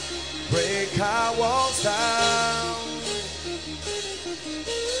 Break our walls down.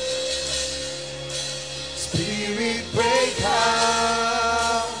 Spirit, break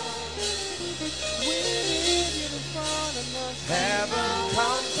out. Heaven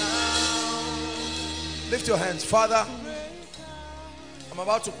come down. Lift your hands. Father, I'm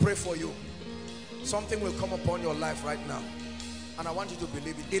about to pray for you. Something will come upon your life right now. And I want you to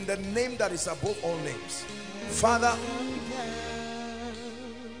believe it. In the name that is above all names. Father,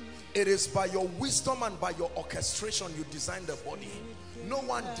 it is by your wisdom and by your orchestration you designed the body. No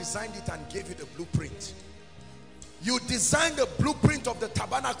one designed it and gave you the blueprint. You designed the blueprint of the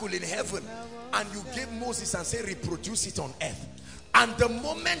tabernacle in heaven and you gave Moses and said, reproduce it on earth. And the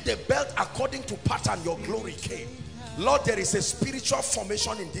moment they built according to pattern, your glory came. Lord, there is a spiritual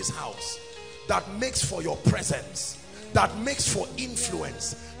formation in this house that makes for your presence, that makes for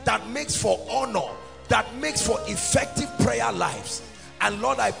influence, that makes for honor, that makes for effective prayer lives. And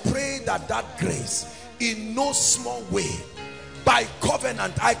Lord, I pray that that grace, in no small way, by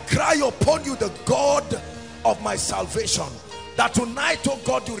covenant, I cry upon you, the God of my salvation, that tonight, oh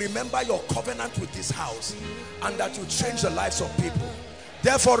God, you remember your covenant with this house and that you change the lives of people.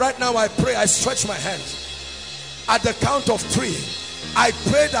 Therefore, right now I pray, I stretch my hands. At the count of 3, I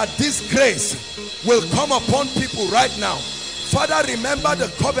pray that this grace will come upon people right now. Father, remember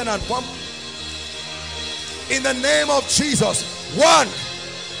the covenant one. In the name of Jesus. 1,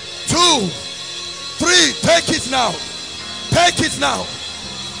 2, 3. Take it now. Take it now.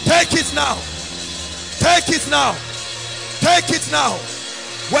 Take it now. Take it now. Take it now.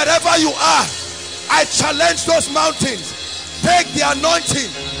 Wherever you are, I challenge those mountains. Take the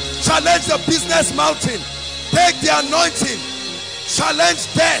anointing. Challenge the business mountain. Take the anointing.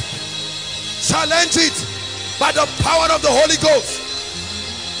 Challenge death. Challenge it by the power of the Holy Ghost.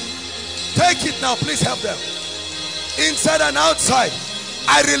 Take it now. Please help them. Inside and outside,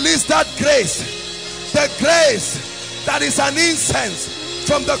 I release that grace. The grace that is an incense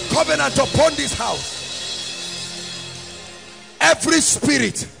from the covenant upon this house. Every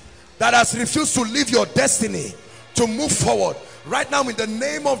spirit that has refused to live your destiny, to move forward, right now in the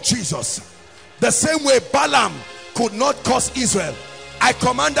name of Jesus, the same way Balaam could not curse Israel, I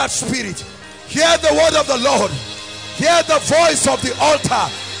command that spirit, Hear the word of the Lord. Hear the voice of the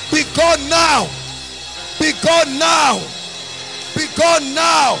altar. Be gone now. Be gone now. Be gone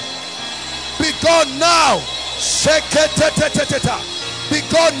now. Be gone now. Be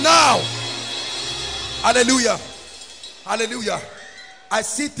gone now. Hallelujah. Hallelujah. I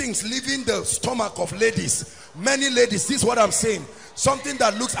see things leaving the stomach of ladies. Many ladies, this is what I'm saying. Something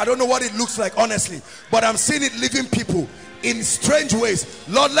that looks, I don't know what it looks like honestly, but I'm seeing it leaving people in strange ways.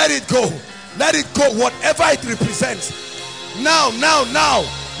 Lord, let it go. Let it go, whatever it represents. Now,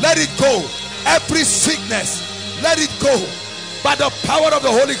 let it go. Every sickness, let it go by the power of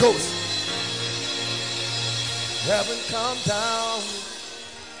the Holy Ghost. Heaven come down.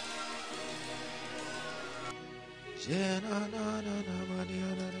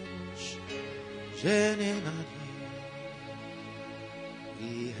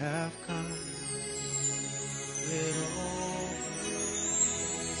 We have come with all.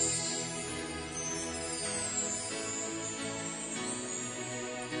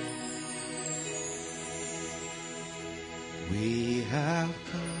 We have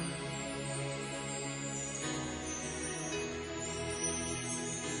come.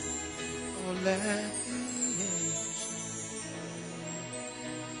 Oh, let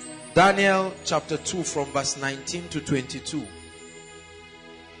Daniel chapter 2 from verse 19 to 22.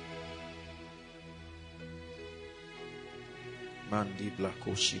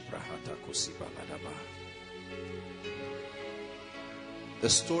 The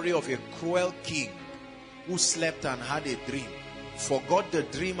story of a cruel king who slept and had a dream, forgot the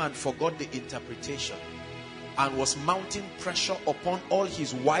dream and forgot the interpretation, and was mounting pressure upon all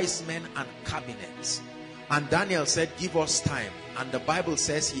his wise men and cabinets. And Daniel said, give us time. And the Bible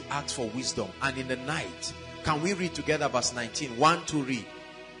says he asked for wisdom. And in the night, can we read together verse 19? 1, 2, read.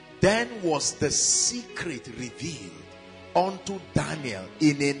 Then was the secret revealed unto Daniel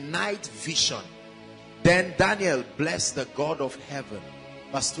in a night vision. Then Daniel blessed the God of heaven.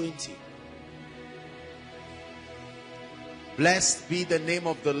 Verse 20. Blessed be the name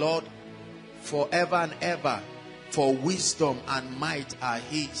of the Lord forever and ever, for wisdom and might are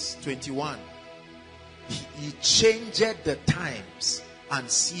his. 21. He changed the times and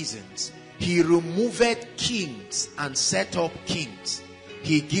seasons. He removed kings and set up kings.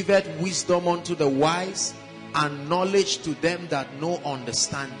 He giveth wisdom unto the wise and knowledge to them that know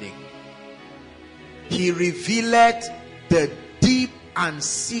understanding. He revealed the deep and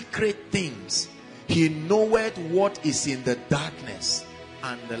secret things. He knoweth what is in the darkness,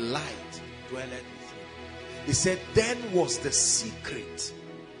 and the light dwelleth with him. He said, then was the secret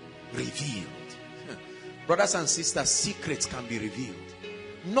revealed. Brothers and sisters, secrets can be revealed.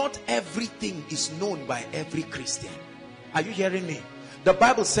 Not everything is known by every Christian. Are you hearing me? The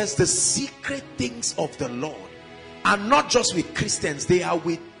Bible says the secret things of the Lord are not just with Christians, they are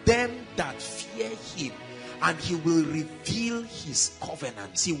with them that fear him. And he will reveal his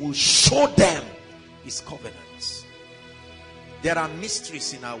covenants. He will show them his covenants. There are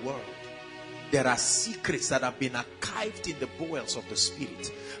mysteries in our world. There are secrets that have been archived in the bowels of the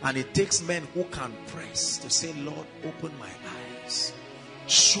Spirit. And it takes men who can press to say, Lord, open my eyes.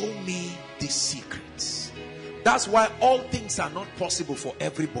 Show me these secrets. That's why all things are not possible for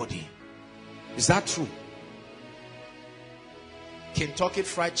everybody. Is that true? Kentucky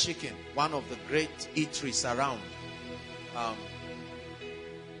Fried Chicken, one of the great eateries around.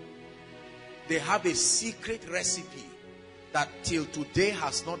 They have a secret recipe that till today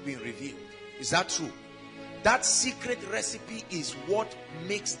has not been revealed. Is that true? That secret recipe is what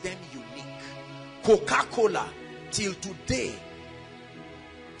makes them unique. Coca-Cola, till today,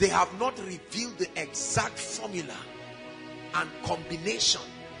 they have not revealed the exact formula and combination.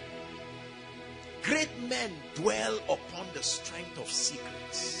 Great men dwell upon the strength of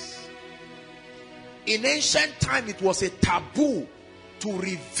secrets. In ancient time, it was a taboo to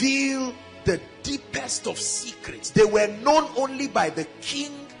reveal the deepest of secrets. They were known only by the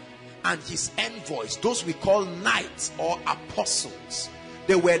king and his envoys, those we call knights or apostles.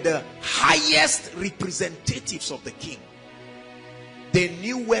 They were the highest representatives of the king. They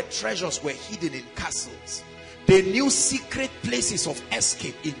knew where treasures were hidden in castles. They knew secret places of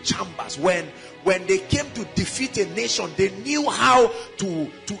escape in chambers. When they came to defeat a nation, they knew how to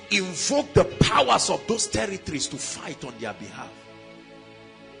invoke the powers of those territories to fight on their behalf.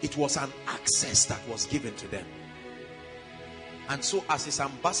 It was an access that was given to them. And so as his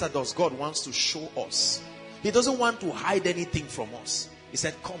ambassadors, God wants to show us. He doesn't want to hide anything from us. He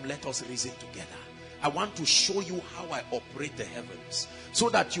said, come, let us reason together. I want to show you how I operate the heavens, so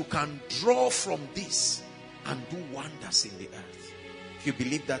that you can draw from this and do wonders in the earth. If you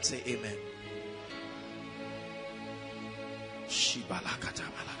believe that, say amen.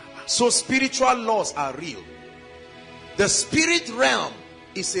 So spiritual laws are real. The spirit realm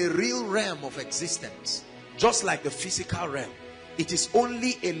is a real realm of existence, just like the physical realm. It is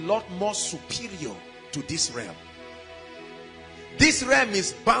only a lot more superior to this realm. This realm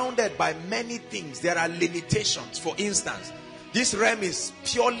is bounded by many things. There are limitations. For instance, this realm is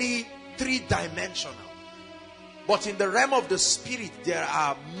purely three-dimensional. But in the realm of the spirit, there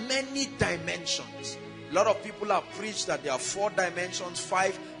are many dimensions. A lot of people have preached that there are 4 dimensions,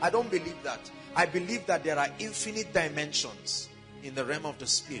 5. I don't believe that. I believe that there are infinite dimensions in the realm of the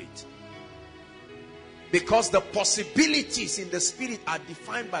spirit. Because the possibilities in the spirit are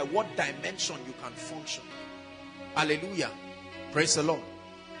defined by what dimension you can function. Hallelujah. Praise the Lord.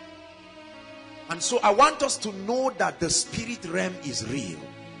 And so I want us to know that the spirit realm is real.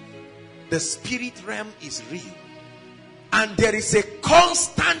 The spirit realm is real. And there is a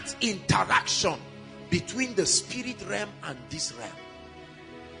constant interaction between the spirit realm and this realm.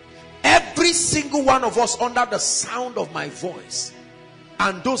 Every single one of us under the sound of my voice,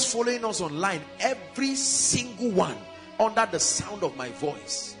 and those following us online, every single one under the sound of my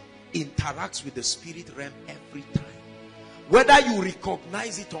voice interacts with the spirit realm every time. Whether you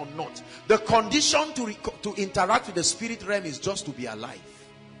recognize it or not, the condition to interact with the spirit realm is just to be alive.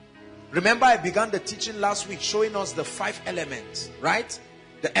 Remember, I began the teaching last week showing us the 5 elements, right?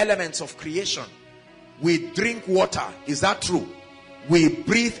 The elements of creation. We drink water. Is that true? We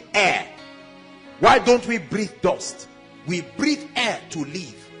breathe air. Why don't we breathe dust? We breathe air to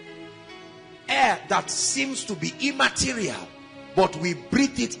live. Air that seems to be immaterial, but we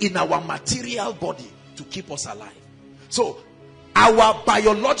breathe it in our material body to keep us alive. So our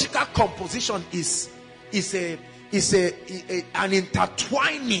biological composition is an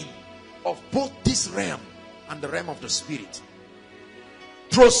intertwining of both this realm and the realm of the spirit.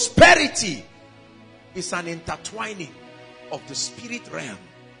 Prosperity is an intertwining of the spirit realm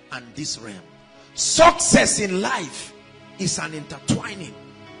and this realm. Success in life is an intertwining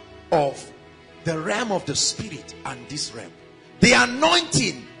of the realm of the spirit and this realm. The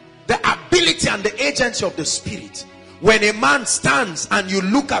anointing, the ability and the agency of the spirit. When a man stands and you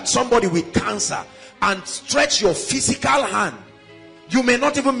look at somebody with cancer and stretch your physical hand, you may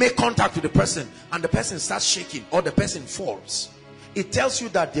not even make contact with the person, and the person starts shaking or the person falls. It tells you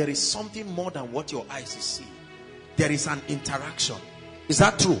that there is something more than what your eyes see. There is an interaction. Is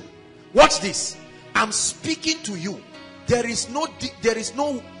that true? Watch this. I'm speaking to you. There is no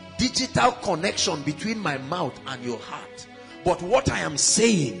digital connection between my mouth and your heart. But what I am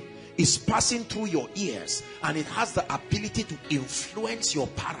saying is passing through your ears, and it has the ability to influence your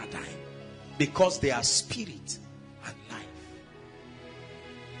paradigm, because they are spirit and life.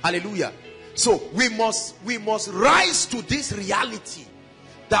 Hallelujah. So we must rise to this reality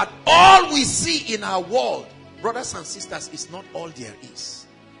that all we see in our world, brothers and sisters, is not all there is.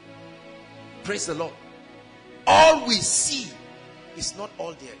 Praise the Lord. All we see is not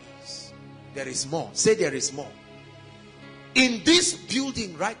all there is. There is more. Say there is more. In this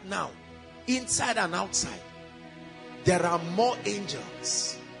building right now, inside and outside, there are more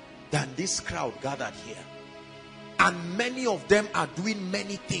angels than this crowd gathered here. And many of them are doing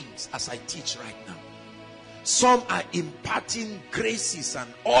many things as I teach right now. Some are imparting graces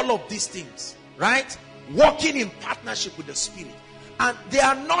and all of these things, right? Walking in partnership with the Spirit. And they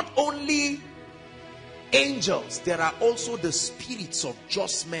are not only angels, there are also the spirits of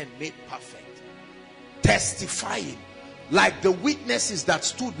just men made perfect, testifying, like the witnesses that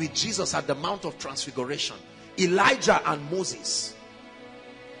stood with Jesus at the Mount of Transfiguration, Elijah and Moses,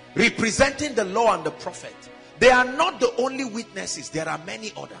 representing the law and the prophet. They are not the only witnesses. There are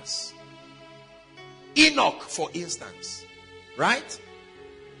many others. Enoch, for instance, right?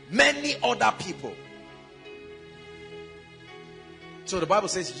 Many other people. So the Bible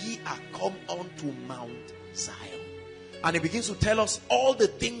says, ye are come unto Mount Zion. And it begins to tell us all the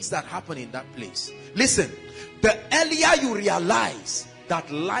things that happen in that place. Listen, the earlier you realize that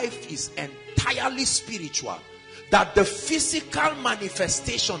life is entirely spiritual, that the physical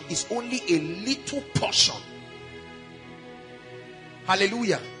manifestation is only a little portion.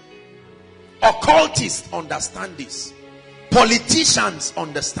 Hallelujah. Occultists understand this. Politicians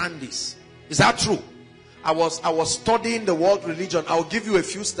understand this. Is that true? I was studying the world religion. I'll give you a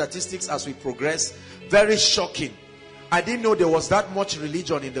few statistics as we progress. Very shocking. I didn't know there was that much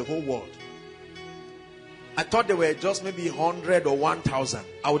religion in the whole world. I thought there were just maybe 100 or 1,000.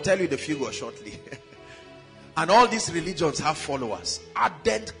 I will tell you the figure shortly. And all these religions have followers.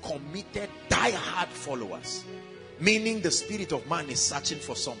 Ardent, committed, die-hard followers. Meaning the spirit of man is searching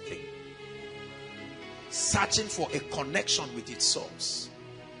for something. Searching for a connection with its source.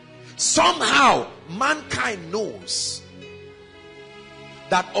 Somehow, mankind knows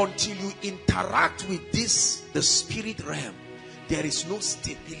that until you interact with this, the spirit realm, there is no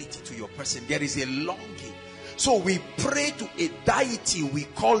stability to your person. There is a longing. So we pray to a deity we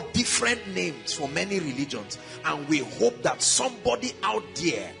call different names for many religions, and we hope that somebody out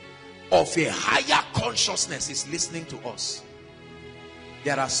there of a higher consciousness is listening to us.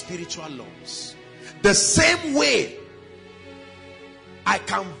 There are spiritual laws. The same way I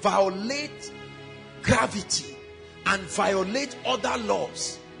can violate gravity and violate other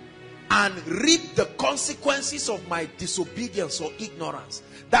laws and reap the consequences of my disobedience or ignorance,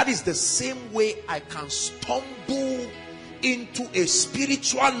 that is the same way I can stumble into a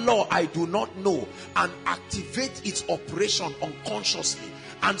spiritual law I do not know and activate its operation unconsciously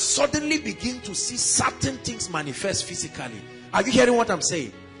and suddenly begin to see certain things manifest physically. Are you hearing what I'm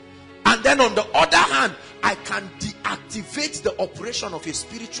saying? And then on the other hand, I can deactivate the operation of a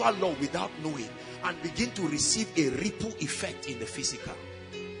spiritual law without knowing and begin to receive a ripple effect in the physical.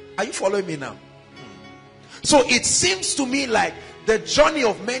 Are you following me now? So it seems to me like the journey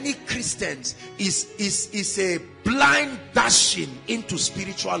of many Christians is a blind dashing into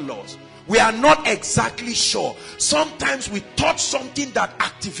spiritual laws. We are not exactly sure. Sometimes we touch something that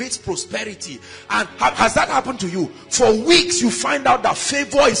activates prosperity. And has that happened to you? For weeks you find out that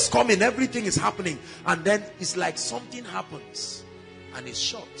favor is coming, everything is happening, and then it's like something happens and it's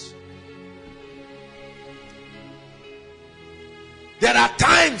short. There are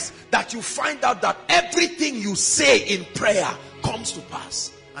times that you find out that everything you say in prayer comes to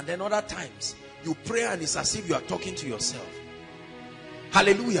pass. And then other times you pray and it's as if you are talking to yourself.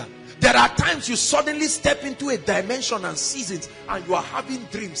 Hallelujah. There are times you suddenly step into a dimension and seasons and you are having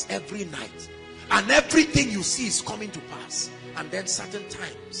dreams every night. And everything you see is coming to pass. And then certain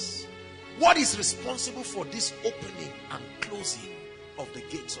times, what is responsible for this opening and closing of the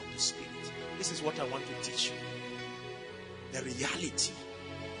gates of the Spirit? This is what I want to teach you. The reality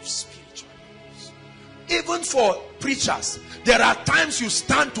of spiritual laws. Even for preachers, there are times you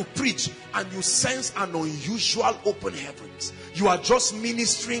stand to preach and you sense an unusual open heavens. You are just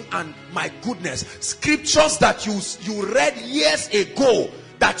ministering and my goodness, scriptures that you read years ago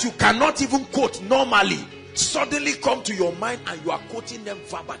that you cannot even quote normally suddenly come to your mind and you are quoting them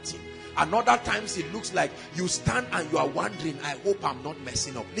verbatim. And other times it looks like you stand and you are wondering, I hope I'm not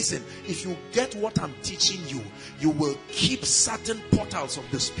messing up. Listen, if you get what I'm teaching you, you will keep certain portals of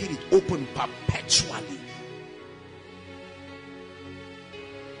the Spirit open perpetually.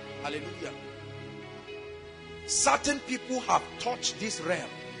 Hallelujah. Certain people have touched this realm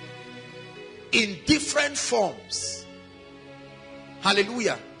in different forms.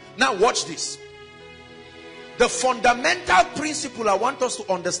 Hallelujah. Now watch this. The fundamental principle I want us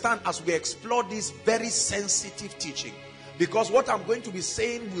to understand as we explore this very sensitive teaching, because what I'm going to be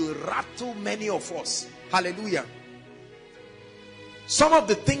saying will rattle many of us. Hallelujah. Some of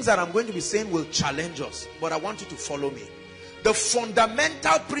the things that I'm going to be saying will challenge us, but I want you to follow me. The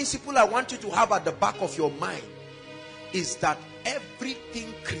fundamental principle I want you to have at the back of your mind is that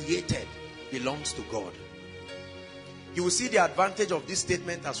everything created belongs to God. You will see the advantage of this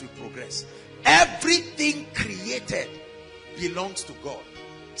statement as we progress. Everything created belongs to God.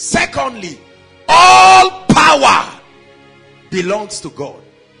 Secondly, all power belongs to God.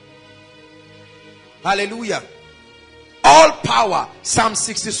 Hallelujah. All power. Psalm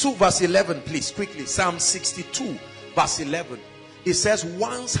 62 verse 11, please, quickly. Psalm 62 verse 11. It says,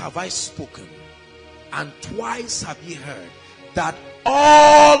 once have I spoken and twice have ye heard that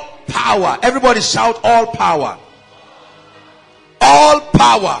all power, everybody shout all power. All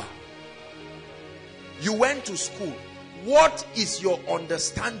power. You went to school. What is your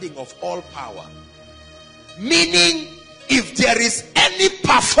understanding of all power? Meaning, if there is any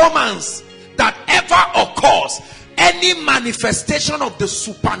performance that ever occurs, any manifestation of the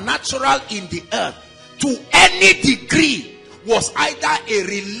supernatural in the earth to any degree was either a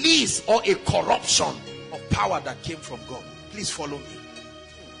release or a corruption of power that came from God. Please follow me.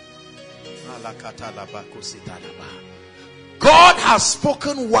 God has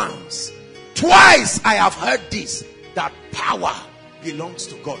spoken once. Twice I have heard this, that power belongs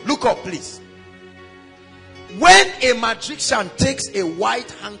to God. Look up, please. When a magician takes a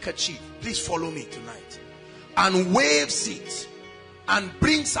white handkerchief, please follow me tonight, and waves it and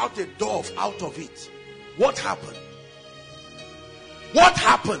brings out a dove out of it, what happened? What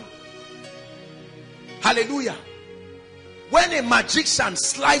happened? Hallelujah. When a magician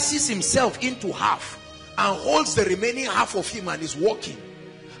slices himself into half and holds the remaining half of him and is walking,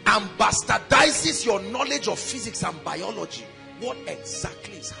 and bastardizes your knowledge of physics and biology, what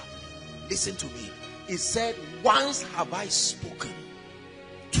exactly is happening? Listen to me. He said, once have I spoken,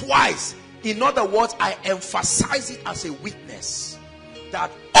 twice. In other words, I emphasize it as a witness.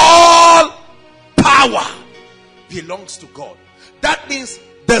 that all power belongs to God. That means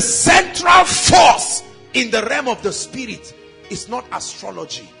the central force in the realm of the spirit is not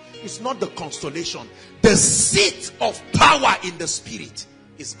astrology, it's not the constellation. The seat of power in the spirit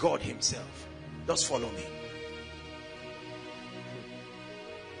is God himself. Just follow me.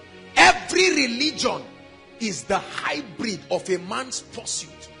 Every religion is the hybrid of a man's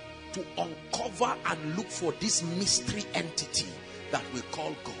pursuit to uncover and look for this mystery entity that we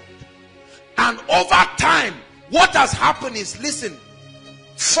call God. And over time, what has happened is, listen,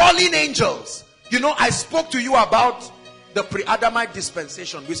 fallen angels. You know, I spoke to you about the pre-Adamite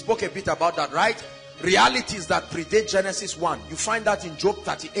dispensation. We spoke a bit about that, right? Realities that predate Genesis 1. You find that in Job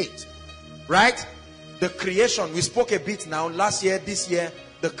 38, right? The creation, we spoke a bit now, last year, this year,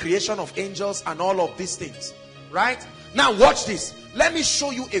 the creation of angels and all of these things, right? Now watch this. Let me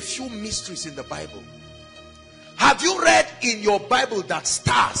show you a few mysteries in the Bible. Have you read in your Bible that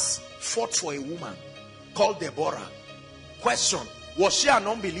stars fought for a woman called Deborah? Question, was she an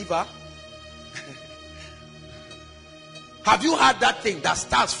unbeliever? Have you heard that thing, that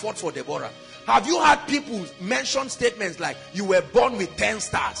stars fought for Deborah? Have you heard people mention statements like, you were born with 10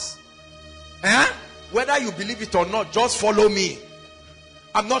 stars? Whether you believe it or not, just follow me.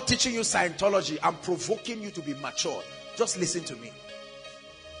 I'm not teaching you Scientology. I'm provoking you to be mature. Just listen to me.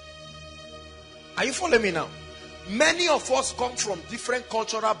 Are you following me now? Many of us come from different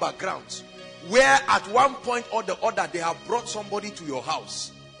cultural backgrounds where at one point or the other they have brought somebody to your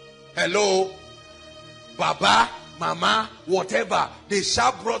house. Hello, Baba, Mama, whatever. They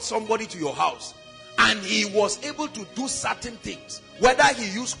shall brought somebody to your house. And he was able to do certain things. Whether he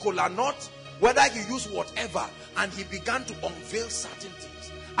used kola nut, whether he used whatever. And he began to unveil certain things.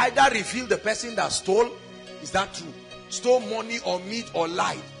 Either reveal the person that stole. Is that true? Stole money or meat or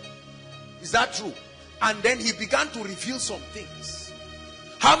lied. Is that true? And then he began to reveal some things.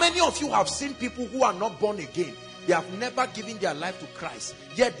 How many of you have seen people who are not born again? They have never given their life to Christ,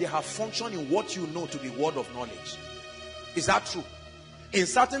 yet they have functioned in what you know to be word of knowledge. Is that true? In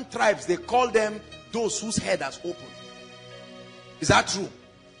certain tribes, they call them those whose head has opened. Is that true?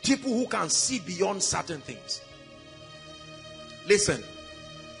 People who can see beyond certain things. Listen,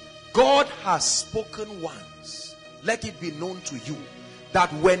 God has spoken once. Let it be known to you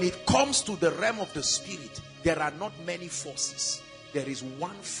that when it comes to the realm of the spirit, there are not many forces. There is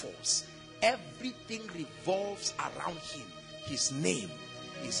one force. Everything revolves around him. His name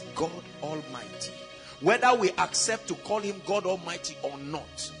is God Almighty. Whether we accept to call him God Almighty or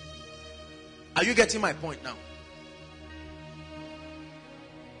not. Are you getting my point now?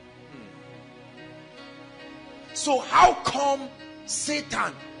 So how come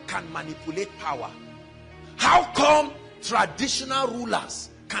Satan can manipulate power? How come traditional rulers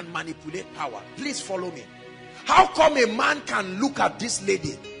can manipulate power? Please follow me. How come a man can look at this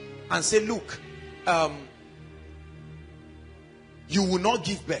lady and say, look, you will not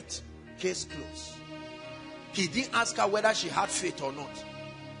give birth. Case closed. He didn't ask her whether she had faith or not.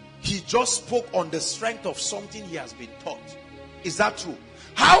 He just spoke on the strength of something he has been taught. Is that true?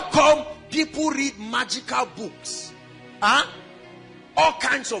 How come people read magical books? All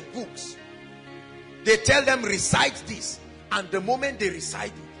kinds of books. They tell them recite this, and the moment they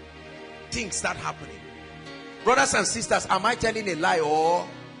recite it, things start happening. Brothers and sisters, am I telling a lie? Or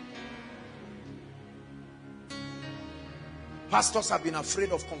pastors have been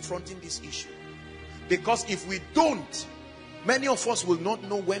afraid of confronting this issue, because if we don't, many of us will not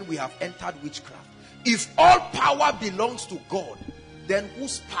know when we have entered witchcraft. If all power belongs to God, then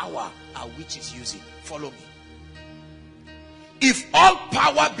whose power are witches using? Follow me. If all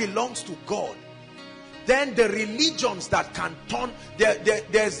power belongs to God, then the religions that can turn,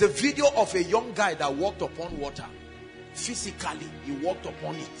 there's the video of a young guy that walked upon water. Physically, he walked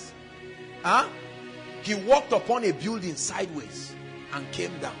upon it. He walked upon a building sideways and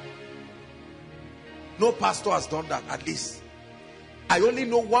came down. No pastor has done that, at least. I only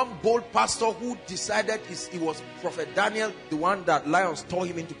know one bold pastor who decided it was Prophet Daniel, the one that lions tore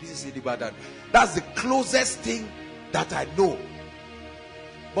him into pieces in Ibadan. That's the closest thing that I know.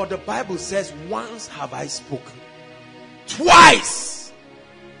 But the Bible says, once have I spoken, twice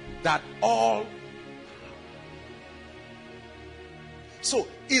that all. So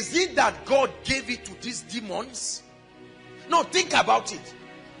is it that God gave it to these demons? No, think about it.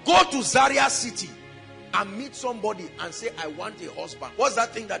 Go to Zaria City and meet somebody and say, I want a husband. What's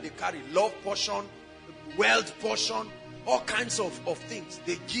that thing that they carry? Love portion, wealth portion, all kinds of things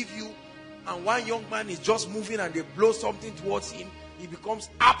they give you. And one young man is just moving and they blow something towards him. He becomes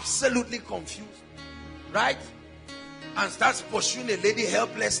absolutely confused, right? And starts pursuing a lady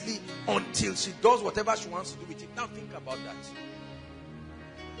helplessly until she does whatever she wants to do with it. Now think about that.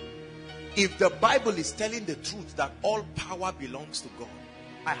 If the Bible is telling the truth that all power belongs to God,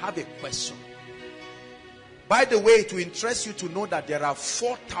 I have a question. By the way, it will interest you to know that there are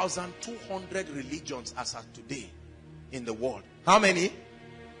 4,200 religions as of today in the world. How many?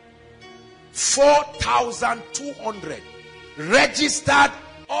 4,200 registered.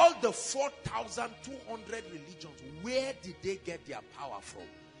 All the 4,200 religions, where did they get their power from?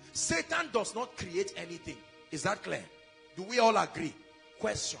 Satan does not create anything. Is that clear? Do we all agree?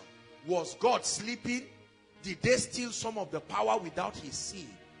 Question: was God sleeping? Did they steal some of the power without his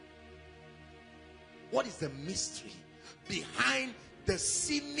seeing? What is the mystery behind the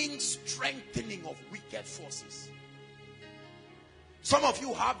seeming strengthening of wicked forces? Some of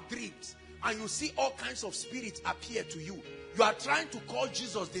you have dreams and you see all kinds of spirits appear to you. You are trying to call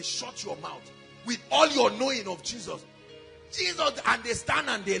Jesus, they shut your mouth with all your knowing of Jesus. Jesus, and they stand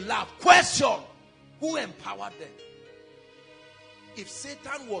and they laugh. Question: who empowered them? If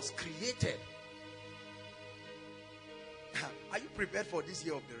Satan was created, are you prepared for this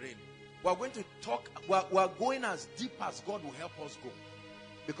year of the rain? We're going to talk, we're going as deep as God will help us go,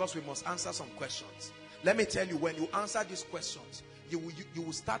 because we must answer some questions. Let me tell you, when you answer these questions, you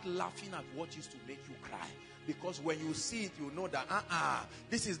will start laughing at what used to make you cry. Because when you see it, you know that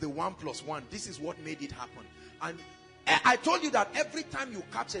this is the 1 + 1. This is what made it happen. And I told you that every time you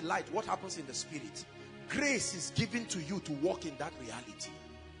catch a light, what happens in the spirit? Grace is given to you to walk in that reality.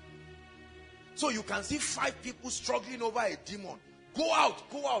 So you can see 5 people struggling over a demon. Go out,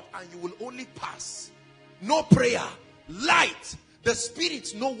 and you will only pass. No prayer, light. The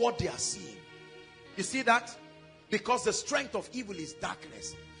spirits know what they are seeing. You see that? Because the strength of evil is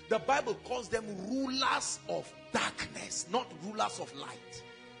darkness. The Bible calls them rulers of darkness, not rulers of light.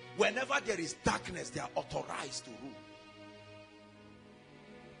 Whenever there is darkness, they are authorized to rule.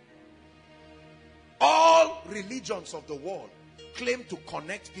 All religions of the world claim to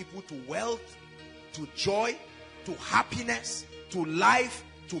connect people to wealth, to joy, to happiness, to life,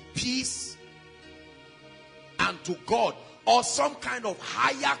 to peace, and to God, or some kind of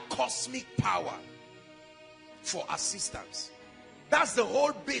higher cosmic power for assistance. That's the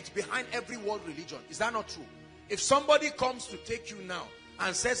whole bit behind every world religion. Is that not true? If somebody comes to take you now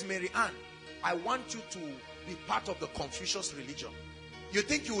and says, Mary Ann, I want you to be part of the Confucius religion, you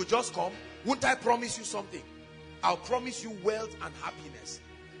think you will just come? Won't I promise you something? I'll promise you wealth and happiness.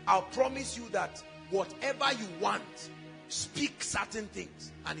 I'll promise you that whatever you want, speak certain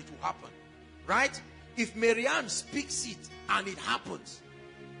things and it will happen. Right? If Mary Ann speaks it and it happens,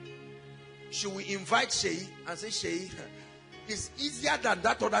 should we invite Shei and say, Shei, it's easier than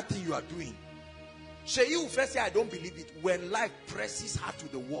that other thing you are doing? Shei will first say, I don't believe it. When life presses her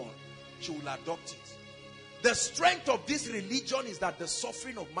to the wall, she will adopt it. The strength of this religion is that the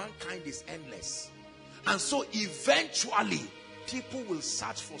suffering of mankind is endless. And so eventually, people will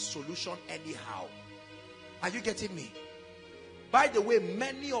search for solution anyhow. Are you getting me? By the way,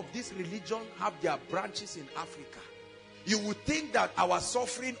 many of these religions have their branches in Africa. You would think that our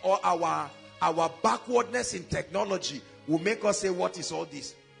suffering or our backwardness in technology will make us say, what is all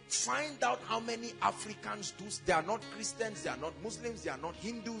this? Find out how many Africans do. They are not Christians, they are not Muslims, they are not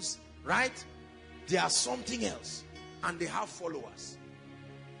Hindus, right? They are something else, and they have followers.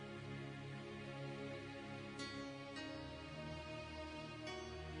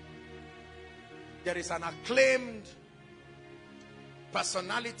 There is an acclaimed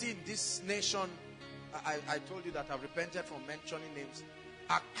personality in this nation. I told you that I've repented from mentioning names.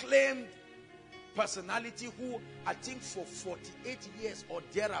 Acclaimed personality who, I think for 48 years or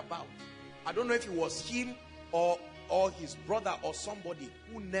thereabout, I don't know if it was him or his brother or somebody,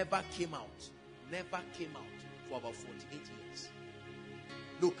 who never came out. Never came out for about 48 years.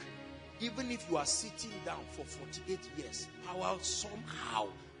 Look, even if you are sitting down for 48 years, power somehow,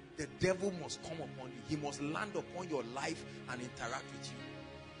 the devil must come upon you. He must land upon your life and interact with you.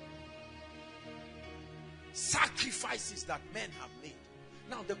 Sacrifices that men have made.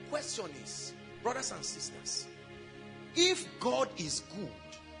 Now the question is, brothers and sisters, if God is good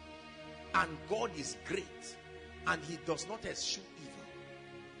and God is great and he does not eschew evil,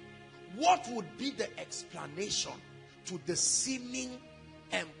 what would be the explanation to the seeming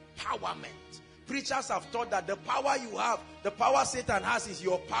empowerment? Preachers have taught that the power you have, the power Satan has, is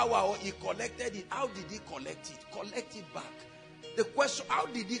your power, or he collected it. How did he collect it? Collect it back. The question, how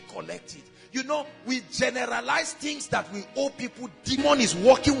did he collect it? You know, we generalize things that we owe people. Demon is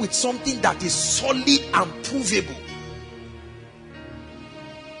working with something that is solid and provable.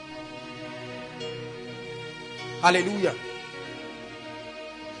 Hallelujah.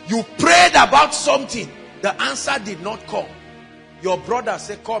 You prayed about something, the answer did not come. Your brother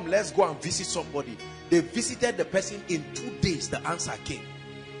said, come, let's go and visit somebody. They visited the person. In 2 days, the answer came.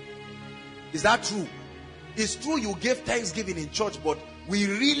 Is that true? It's true you gave thanksgiving in church, but we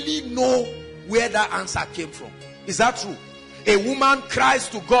really know where that answer came from. Is that true? A woman cries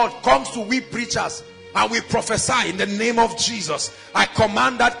to God, comes to we preachers, and we prophesy in the name of Jesus. I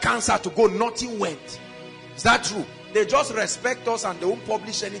command that cancer to go. Nothing went. Is that true? They just respect us and they won't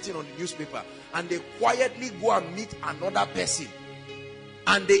publish anything on the newspaper. And they quietly go and meet another person.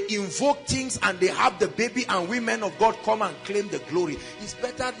 And they invoke things and they have the baby, and women of God come and claim the glory. It's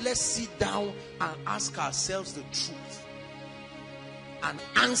better let's sit down and ask ourselves the truth and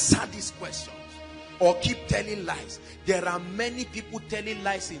answer these questions, or keep telling lies. There are many people telling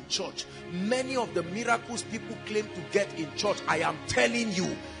lies in church. Many of the miracles people claim to get in church, I am telling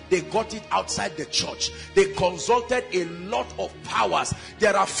you, they got it outside the church. They consulted a lot of powers.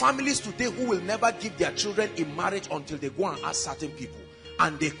 There are families today who will never give their children in marriage until they go and ask certain people.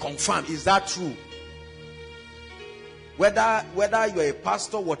 And they confirm. Is that true? Whether you're a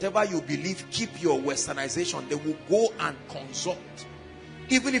pastor, whatever you believe, keep your westernization. They will go and consult.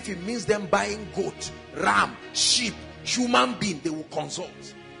 Even if it means them buying goat, ram, sheep, human being, they will consult.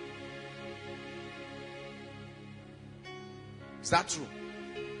 Is that true?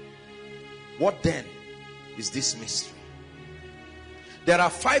 What then is this mystery? There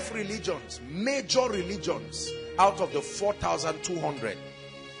are 5 religions, major religions, out of the 4,200.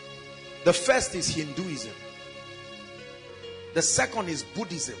 The first is Hinduism. The second is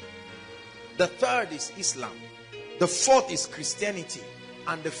Buddhism. The third is Islam. The fourth is Christianity.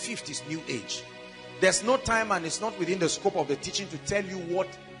 And the fifth is New Age. There's no time, and it's not within the scope of the teaching, to tell you what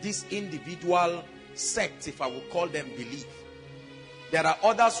these individual sects, if I will call them, believe. There are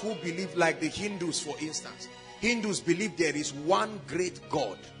others who believe, like the Hindus, for instance. Hindus believe there is one great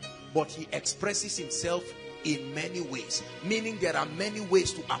God, but he expresses himself in many ways, meaning there are many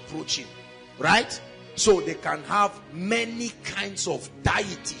ways to approach him, right? So they can have many kinds of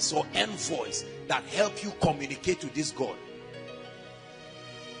deities or envoys that help you communicate to this God.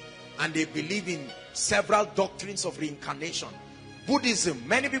 And they believe in several doctrines of reincarnation. Buddhism,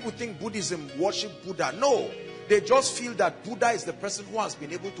 many people think Buddhism worship Buddha. No, they just feel that Buddha is the person who has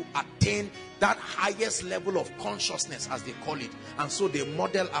been able to attain that highest level of consciousness, as they call it, and so they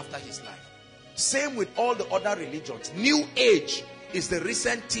model after his life. Same with all the other religions. New Age is the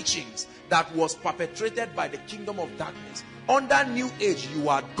recent teachings that was perpetrated by the kingdom of darkness. Under New Age, you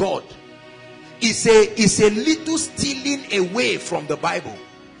are God. It's a little stealing away from the Bible.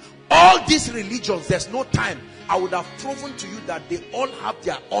 All these religions, there's no time. I would have proven to you that they all have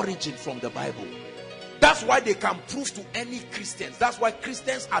their origin from the Bible. That's why they can prove to any Christians. That's why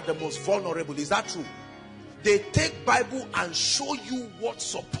Christians are the most vulnerable. Is that true? They take Bible and show you what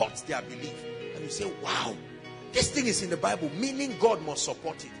supports their belief. And you say, wow, this thing is in the Bible, meaning God must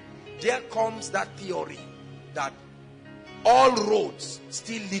support it. There comes that theory that all roads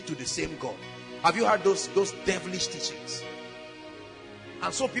still lead to the same God. Have you heard those devilish teachings?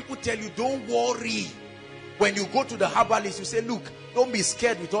 And so people tell you, don't worry. When you go to the herbalist, you say, look, don't be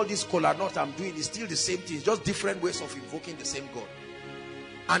scared with all this kola nut I'm doing. It's still the same thing. It's just different ways of invoking the same God.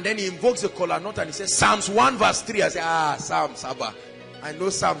 And then he invokes the kola nut and he says, Psalms 1 verse 3. I say, Psalms, Abba. I know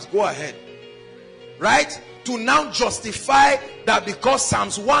Psalms. Go ahead. Right? To now justify that because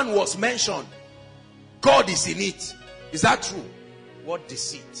Psalms 1 was mentioned, God is in it. Is that true? What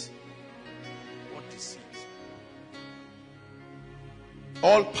deceit. What deceit.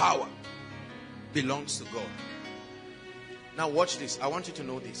 All power belongs to God. Now watch this. I want you to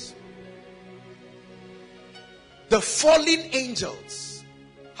know this. The fallen angels,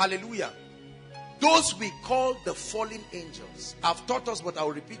 hallelujah, those we call the fallen angels. I've taught us, but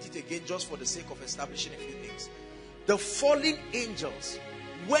I'll repeat it again just for the sake of establishing a few things. The fallen angels,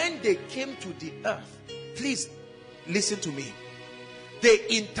 when they came to the earth, please listen to me, they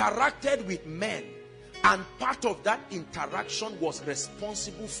interacted with men, and part of that interaction was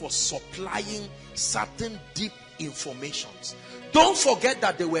responsible for supplying certain deep informations. Don't forget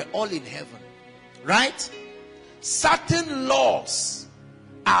that they were all in heaven, right? Certain laws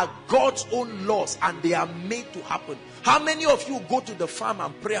are God's own laws, and they are made to happen. How many of you go to the farm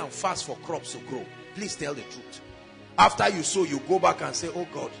and pray and fast for crops to grow? Please tell the truth. After you sow, you go back and say, oh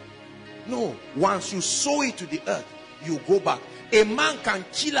God. No, once you sow it to the earth, you go back. A man can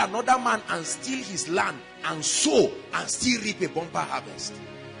kill another man and steal his land and sow and still reap a bumper harvest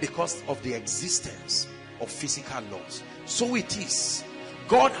because of the existence of physical laws. So it is.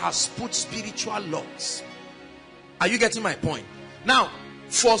 God has put spiritual laws. Are you getting my point? Now,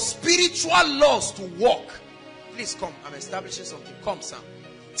 for spiritual laws to work, please come, I'm establishing something. Come, Sam.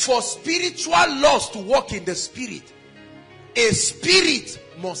 For spiritual laws to work in the spirit, a spirit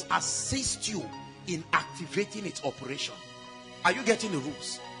must assist you in activating its operation. Are you getting the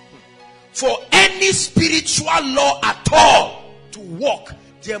rules? For any spiritual law at all to work,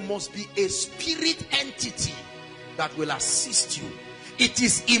 there must be a spirit entity that will assist you. It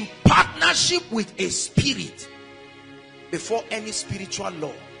is in partnership with a spirit before any spiritual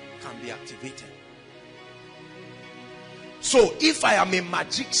law can be activated. So if I am a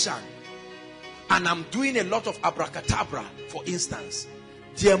magician and I'm doing a lot of abracadabra, for instance,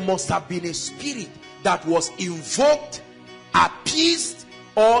 there must have been a spirit that was invoked, appeased,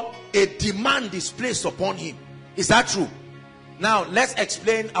 or a demand is placed upon him. Is that true? Now let's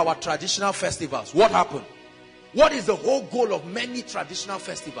explain our traditional festivals. What happened? What is the whole goal of many traditional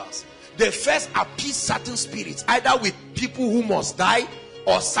festivals? They first appease certain spirits, either with people who must die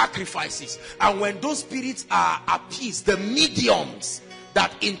or sacrifices. And when those spirits are appeased, the mediums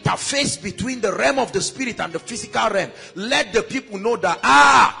that interface between the realm of the spirit and the physical realm, let the people know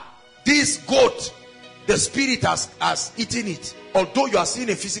that, this goat, the spirit has eaten it. Although you are seeing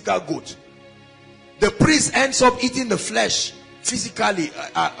a physical goat, the priest ends up eating the flesh physically.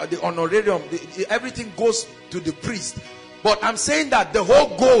 The honorarium, everything goes to the priest. But I'm saying that the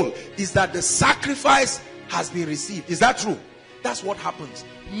whole goal is that the sacrifice has been received. Is that true? That's what happens.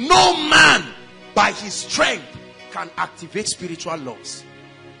 No man by his strength can activate spiritual laws.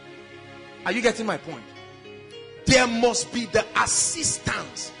 Are you getting my point? There must be the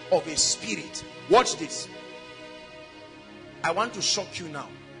assistance of a spirit. Watch this. I want to shock you now.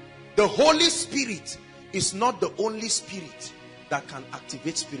 The Holy Spirit is not the only spirit that can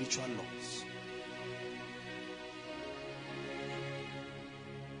activate spiritual laws.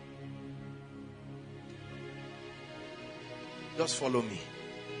 Just follow me.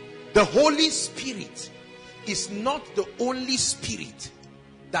 The Holy Spirit is not the only spirit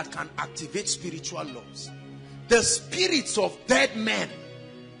that can activate spiritual laws. The spirits of dead men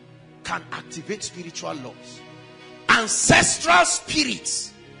can activate spiritual laws. Ancestral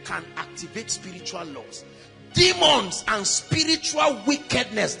spirits can activate spiritual laws. Demons and spiritual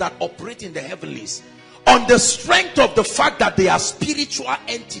wickedness that operate in the heavenlies, on the strength of the fact that they are spiritual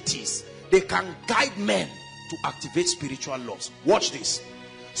entities, they can guide men to activate spiritual laws. Watch this.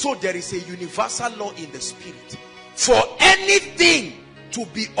 So there is a universal law in the spirit. For anything to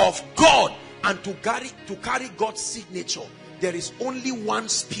be of God and to carry God's signature, there is only one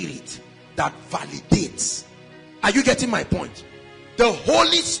spirit that validates. Are you getting my point? The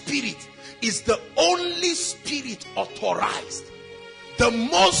Holy Spirit is the only spirit authorized, the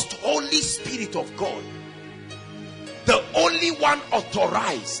most holy spirit of God, the only one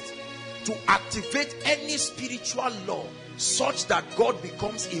authorized to activate any spiritual law such that God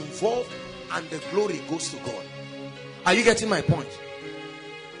becomes involved and the glory goes to God. Are you getting my point?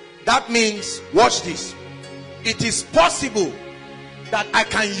 That means, watch this, it is possible that I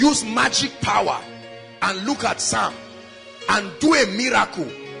can use magic power and look at Sam and do a miracle,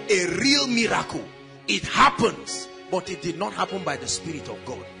 a real miracle. It happens, but it did not happen by the Spirit of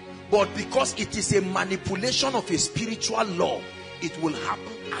God. But because it is a manipulation of a spiritual law, it will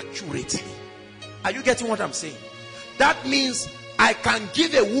happen accurately. Are you getting what I'm saying? That means I can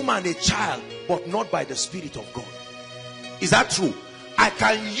give a woman a child, but not by the Spirit of God. Is that true? I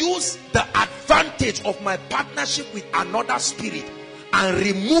can use the advantage of my partnership with another spirit and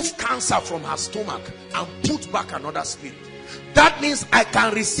remove cancer from her stomach and put back another spirit. That means I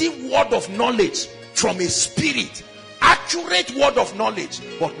can receive word of knowledge from a spirit, accurate word of knowledge,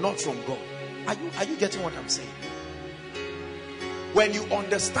 but not from God. Are you getting what I'm saying? When you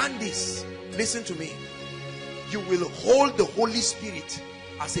understand this, listen to me, you will hold the Holy Spirit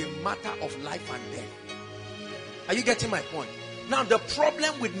as a matter of life and death. Are you getting my point? Now the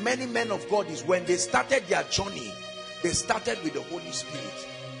problem with many men of God is when they started their journey, they started with the Holy Spirit,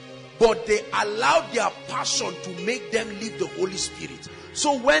 but they allowed their passion to make them leave the Holy Spirit.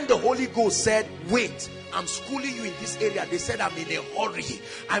 So when the Holy Ghost said, wait, I'm schooling you in this area, they said, I'm in a hurry,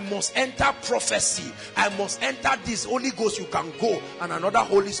 I must enter prophecy, I must enter this. Holy Ghost, you can go. And another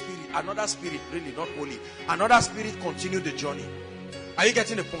Holy Spirit, another spirit, really not holy, another spirit continued the journey. Are you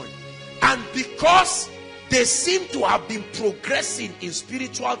getting the point? And because they seem to have been progressing in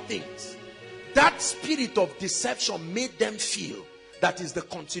spiritual things, that spirit of deception made them feel that is the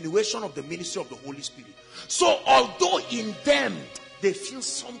continuation of the ministry of the Holy Spirit. So although in them they feel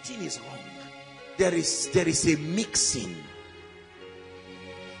something is wrong, there is a mixing.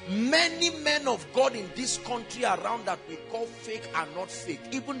 Many men of God in this country around that we call fake are not fake.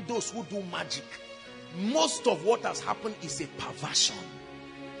 Even those who do magic, most of what has happened is a perversion.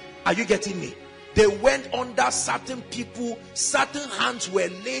 Are you getting me? They went under certain people, certain hands were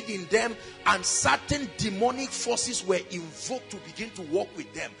laid in them, and certain demonic forces were invoked to begin to work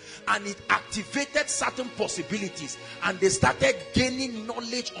with them. And it activated certain possibilities, and they started gaining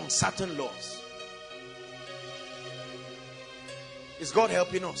knowledge on certain laws. Is God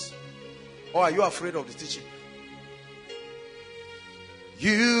helping us? Or are you afraid of the teaching?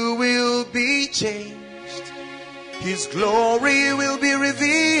 You will be changed. His glory will be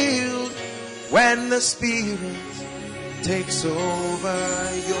revealed when the Spirit takes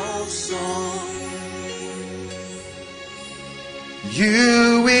over your soul.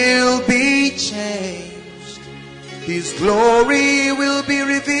 You will be changed. His glory will be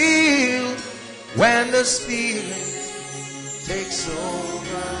revealed when the Spirit takes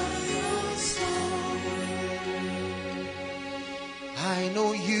over your soul. I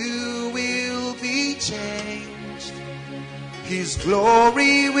know you will be changed. His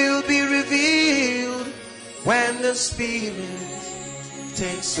glory will be revealed when the Spirit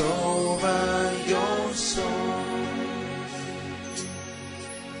takes over your soul.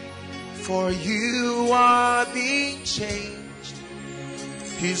 For you are being changed.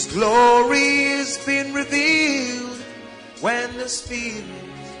 His glory is being revealed when the Spirit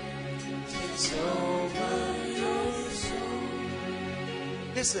takes over your soul.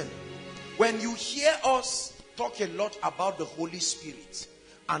 Listen, when you hear us talk a lot about the Holy Spirit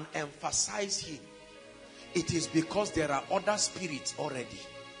and emphasize Him, it is because there are other spirits already.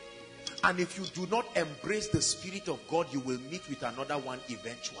 And if you do not embrace the Spirit of God, you will meet with another one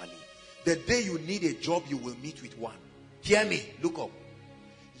eventually. The day you need a job, you will meet with one. Hear me, look up.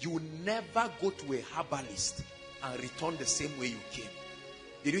 You never go to a herbalist and return the same way you came.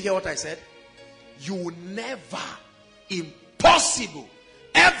 Did you hear what I said? You never, impossible.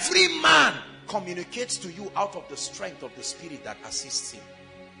 Every man communicates to you out of the strength of the Spirit that assists him.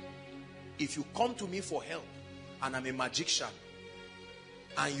 If you come to me for help and I'm a magician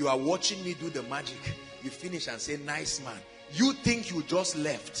and you are watching me do the magic, you finish and say, nice man. You think you just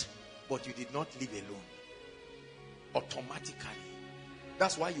left, but you did not leave alone. Automatically.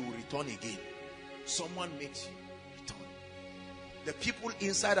 That's why you will return again. Someone makes you return. The people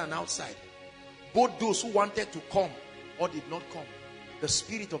inside and outside, both those who wanted to come or did not come, the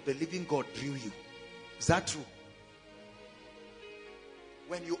Spirit of the living God drew you. Is that true?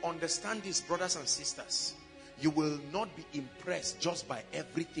 When you understand this, brothers and sisters, you will not be impressed just by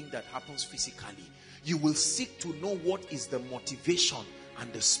everything that happens physically. You will seek to know what is the motivation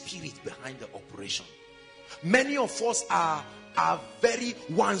and the spirit behind the operation. Many of us are very,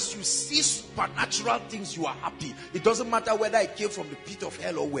 once you see supernatural things, you are happy. It doesn't matter whether it came from the pit of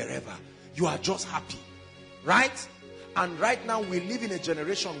hell or wherever. You are just happy. Right? And right now we live in a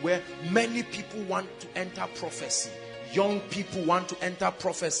generation where many people want to enter prophecy. Young people want to enter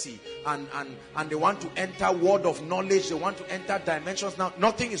prophecy and they want to enter word of knowledge. They want to enter dimensions. Now,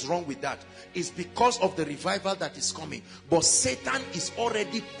 nothing is wrong with that. It's because of the revival that is coming. But Satan is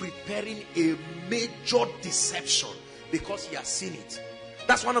already preparing a major deception because he has seen it.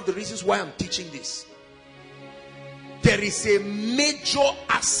 That's one of the reasons why I'm teaching this. There is a major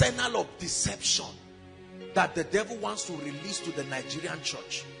arsenal of deception that the devil wants to release to the Nigerian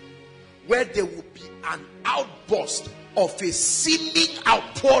church, where there will be an outburst of a seeming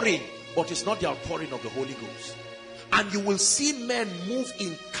outpouring, but it's not the outpouring of the Holy Ghost. And you will see men move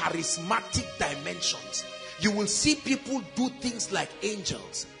in charismatic dimensions. You will see people do things like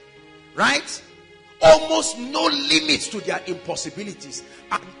angels, right? Almost no limits to their impossibilities,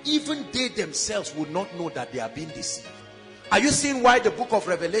 and even they themselves would not know that they are being deceived. Are you seeing why the book of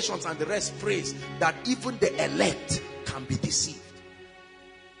Revelations and the rest prays that even the elect can be deceived?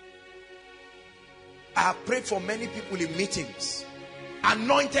 I have prayed for many people in meetings,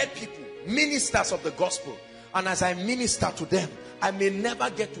 anointed people, ministers of the gospel, and as I minister to them, I may never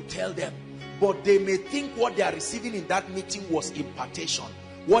get to tell them, but they may think what they are receiving in that meeting was impartation.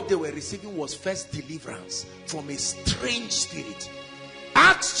 What they were receiving was first deliverance from a strange spirit.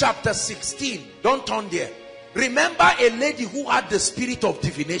 Acts chapter 16, don't turn there. Remember a lady who had the spirit of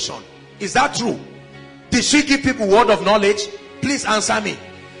divination. Is that true? Did she give people word of knowledge? Please answer me.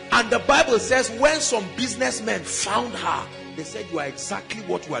 And the Bible says when some businessmen found her, they said, you are exactly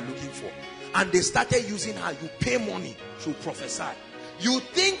what you are looking for. And they started using her. You pay money to prophesy. You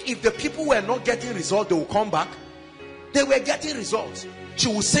think if the people were not getting results, they will come back? They were getting results. She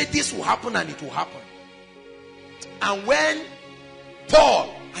will say this will happen and it will happen. And when Paul,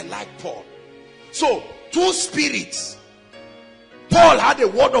 I like Paul. So, two spirits. Paul had a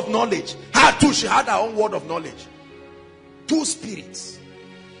word of knowledge. Her too, she had her own word of knowledge. Two spirits.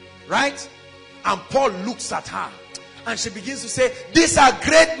 Right? And Paul looks at her And she begins to say, these are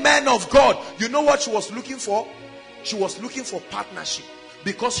great men of God. You know what she was looking for? She was looking for partnership.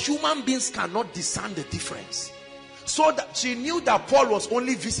 Because human beings cannot discern the difference. So that she knew that Paul was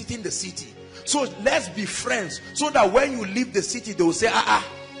only visiting the city. So let's be friends. So that when you leave the city, they will say,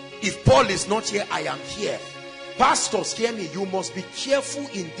 if Paul is not here, I am here. Pastors, hear me. You must be careful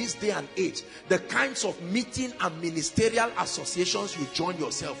in this day and age. The kinds of meeting and ministerial associations you join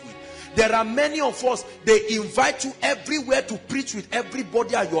yourself with. There are many of us, they invite you everywhere to preach with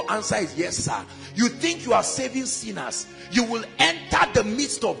everybody, and your answer is yes, sir. You think you are saving sinners. You will enter the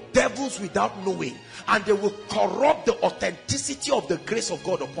midst of devils without knowing, and they will corrupt the authenticity of the grace of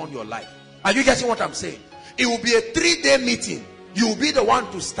God upon your life. Are you getting what I'm saying? It will be a 3-day meeting. You will be the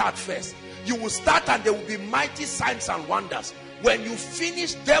one to start first. You will start and there will be mighty signs and wonders. When you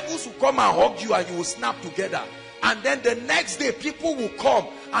finish, devils will come and hug you and you will snap together. And then the next day, people will come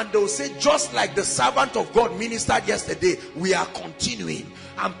and they will say, just like the servant of God ministered yesterday, we are continuing.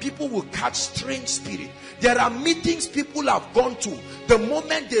 And people will catch strange spirit. There are meetings people have gone to. The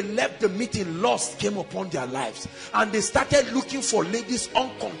moment they left the meeting, lust came upon their lives. And they started looking for ladies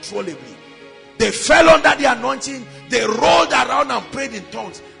uncontrollably. They fell under the anointing. They rolled around and prayed in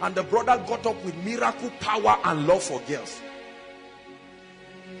tongues. And the brother got up with miracle power and love for girls.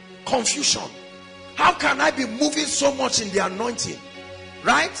 Confusion. How can I be moving so much in the anointing?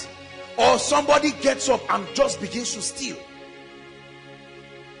 Right? Or somebody gets up and just begins to steal.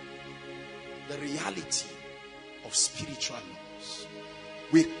 The reality of spiritual laws.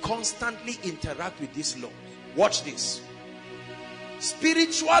 We constantly interact with these laws. Watch this.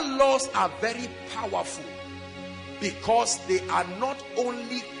 Spiritual laws are very powerful because they are not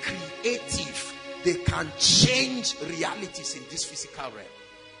only creative, they can change realities in this physical realm.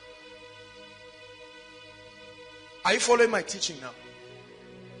 Are you following my teaching now?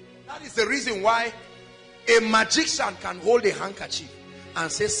 That is the reason why a magician can hold a handkerchief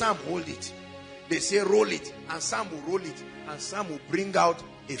and say, Sam, hold it. They say, roll it. And Sam will roll it. And Sam will bring out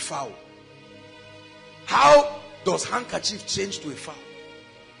a fowl. How does handkerchief change to a fowl?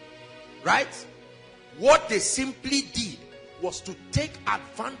 Right? What they simply did was to take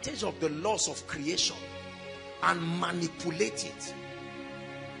advantage of the laws of creation and manipulate it.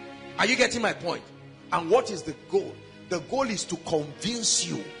 Are you getting my point? And what is the goal? The goal is to convince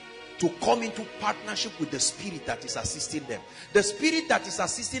you to come into partnership with the spirit that is assisting them. The spirit that is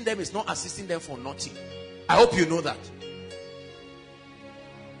assisting them is not assisting them for nothing. I hope you know that.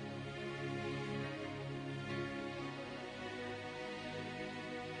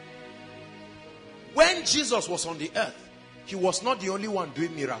 When Jesus was on the earth, he was not the only one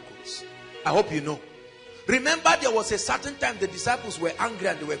doing miracles. I hope you know. Remember, there was a certain time the disciples were angry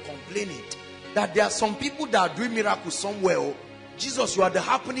and they were complaining that there are some people that are doing miracles somewhere. Oh, Jesus, you are the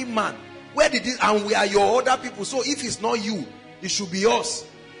happening man. Where did this? And we are your other people. So if it's not you, it should be us.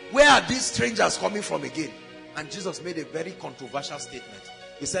 Where are these strangers coming from again? And Jesus made a very controversial statement.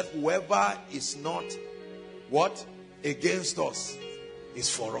 He said, whoever is not what? Against us is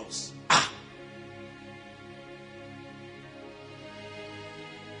for us.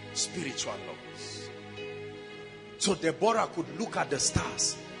 Spiritual laws. So Deborah could look at the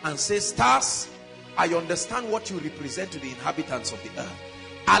stars and say, stars, I understand what you represent to the inhabitants of the earth.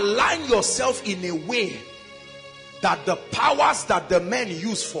 Align yourself in a way that the powers that the men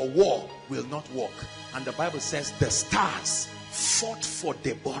use for war will not work. And the Bible says the stars fought for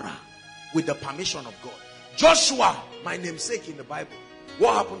Deborah with the permission of God. Joshua, my namesake in the Bible,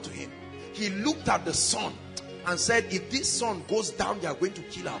 what happened to him? He looked at the sun and said, if this sun goes down, they are going to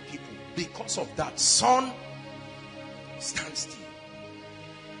kill our people. Because of that, sun, stand still.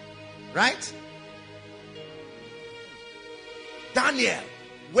 Right? Daniel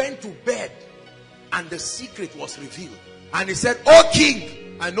went to bed and the secret was revealed. And he said, oh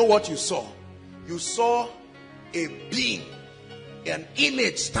king, I know what you saw. You saw a being, an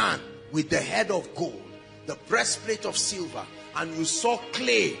image stand with the head of gold, the breastplate of silver, and you saw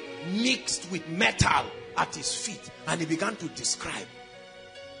clay mixed with metal at his feet. And he began to describe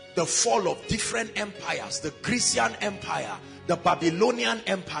the fall of different empires, the Grecian Empire, the Babylonian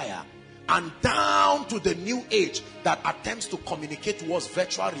Empire, and down to the new age that attempts to communicate to us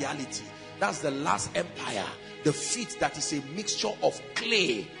virtual reality. That's the last empire, the feet that is a mixture of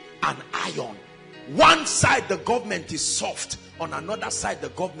clay and iron. One side the government is soft, on another side the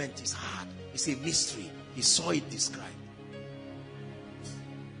government is hard. It's a mystery. He saw it described.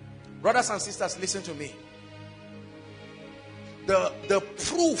 Brothers and sisters, listen to me. The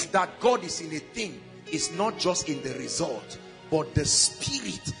proof that God is in a thing is not just in the result, but the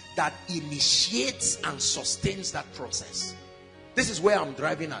spirit that initiates and sustains that process. This is where I'm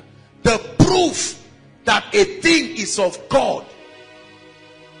driving at. The proof that a thing is of God,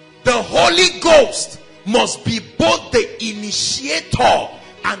 the Holy Ghost must be both the initiator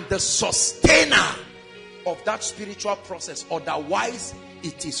and the sustainer of that spiritual process. Otherwise,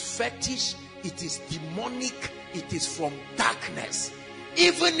 it is fetish, it is demonic, it is from darkness.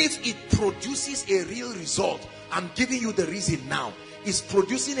 Even if it produces a real result, I'm giving you the reason now. It's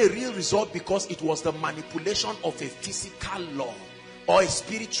producing a real result because it was the manipulation of a physical law or a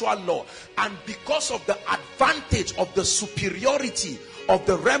spiritual law. And because of the advantage of the superiority of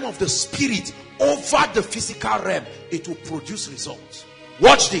the realm of the spirit over the physical realm, it will produce results.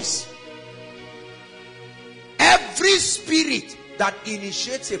 Watch this. Every spirit that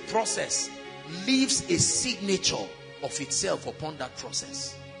initiates a process leaves a signature of itself upon that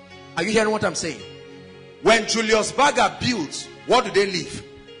process. Are you hearing what I'm saying? When Julius Berger builds, what do they leave?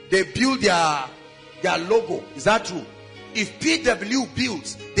 They build their logo. Is that true? If PW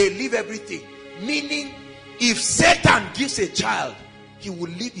builds, they leave everything. Meaning, if Satan gives a child, he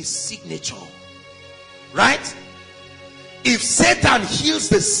will leave his signature. Right? If Satan heals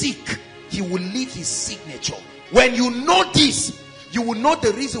the sick, he will leave his signature. When you know this, you will know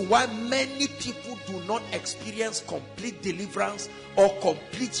the reason why many people do not experience complete deliverance or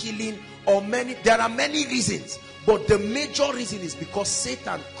complete healing, or there are many reasons, but the major reason is because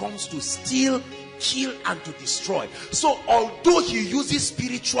Satan comes to steal, kill, and to destroy. So although he uses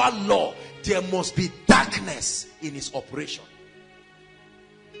spiritual law, there must be darkness in his operation.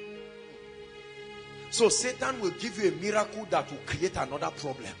 So Satan will give you a miracle that will create another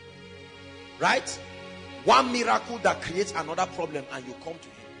problem. Right? One miracle that creates another problem, and you come to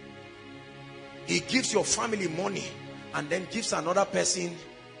him. He gives your family money and then gives another person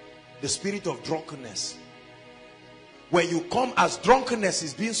the spirit of drunkenness. When you come, as drunkenness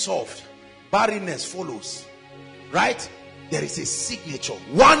is being solved, barrenness follows. Right? There is a signature.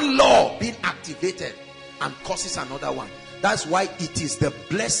 One law being activated and causes another one. That's why it is the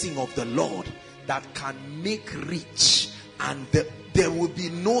blessing of the Lord that can make rich, and there will be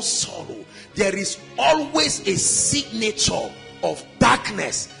no sorrow. There is always a signature of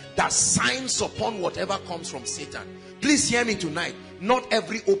darkness that signs upon whatever comes from Satan. Please hear me tonight. Not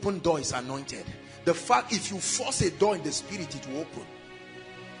every open door is anointed. The fact, if you force a door in the spirit, it will open.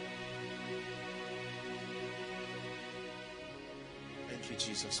 Thank you,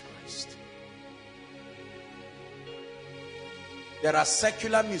 Jesus Christ. There are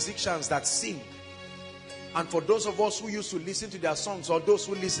secular musicians that sing. And for those of us who used to listen to their songs, or those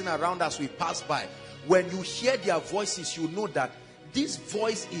who listen around as we pass by, when you hear their voices, you know that this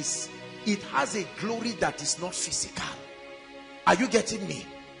voice it has a glory that is not physical. Are you getting me?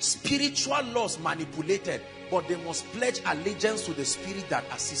 Spiritual laws manipulated, but they must pledge allegiance to the spirit that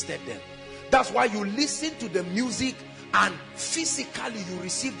assisted them. That's why you listen to the music and physically you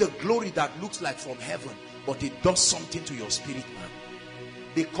receive the glory that looks like from heaven, but it does something to your spirit, man.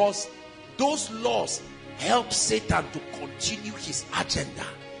 Because those laws help Satan to continue his agenda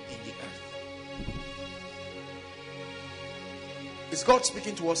in the earth. Is God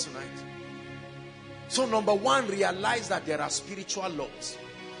speaking to us tonight? So number one, realize that there are spiritual laws.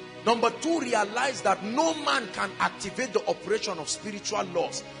 Number two, realize that no man can activate the operation of spiritual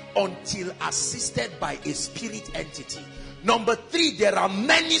laws until assisted by a spirit entity. Number three, there are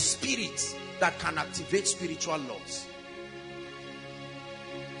many spirits that can activate spiritual laws.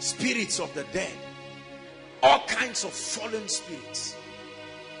 Spirits of the dead, all kinds of fallen spirits.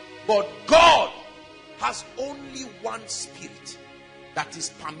 But God has only one spirit that is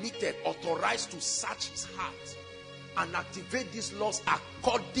permitted, authorized to search his heart and activate these laws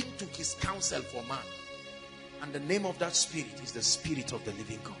according to his counsel for man. And the name of that spirit is the Spirit of the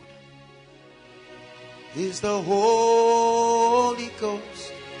living God. Is the Holy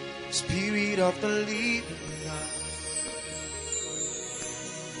Ghost, Spirit of the living God.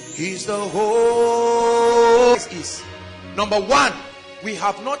 He's the Holy. Is number one, we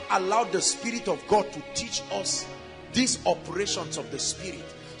have not allowed the Spirit of God to teach us these operations of the Spirit,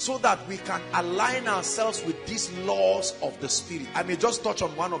 so that we can align ourselves with these laws of the Spirit. I may just touch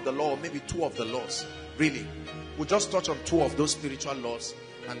on one of the laws, or maybe two of the laws. Really, we'll just touch on two of those spiritual laws,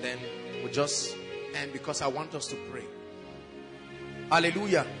 and then we'll just end, because I want us to pray.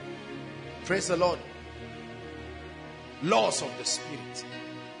 Hallelujah. Praise the Lord. Laws of the Spirit.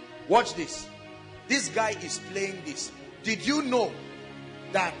 Watch this. This guy is playing this. Did you know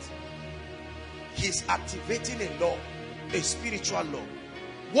that he's activating a law, a spiritual law?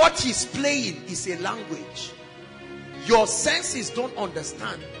 What he's playing is a language. Your senses don't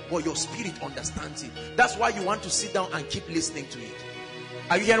understand, but your spirit understands it. That's why you want to sit down and keep listening to it.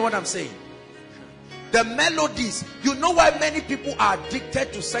 Are you hearing what I'm saying? The melodies. You know why many people are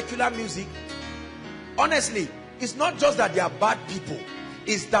addicted to secular music? Honestly, it's not just that they are bad people.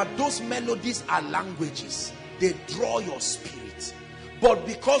 It's that those melodies are languages. They draw your spirit. But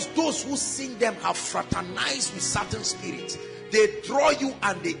because those who sing them have fraternized with certain spirits, they draw you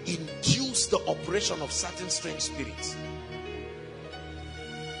and they induce the operation of certain strange spirits.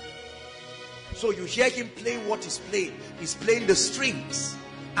 So you hear him playing what he's playing. He's playing the strings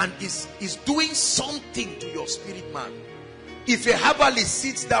and is doing something to your spirit man. If a herbalist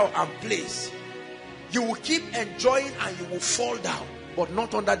sits down and plays, you will keep enjoying and you will fall down, but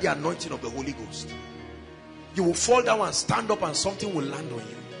not under the anointing of the Holy Ghost. You will fall down and stand up and something will land on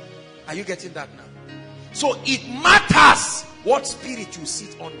you. Are you getting that now? So it matters what spirit you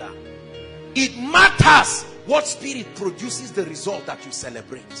sit under. It matters what spirit produces the result that you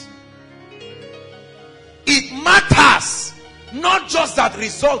celebrate. It matters not just that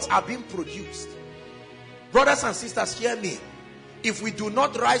results are being produced. Brothers and sisters, hear me. If we do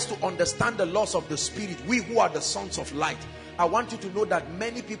not rise to understand the laws of the spirit, we who are the sons of light, I want you to know that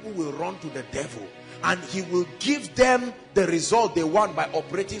many people will run to the devil and he will give them the result they want by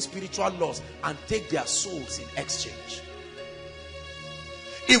operating spiritual laws and take their souls in exchange.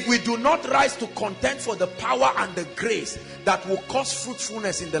 If we do not rise to contend for the power and the grace that will cause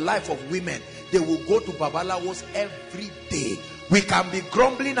fruitfulness in the life of women, they will go to Babalawos every day. We can be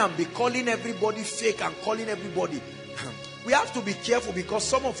grumbling and be calling everybody fake and calling everybody. We have to be careful because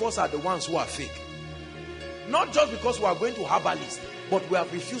some of us are the ones who are fake. Not just because we are going to herbalists, but we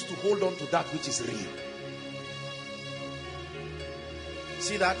have refused to hold on to that which is real.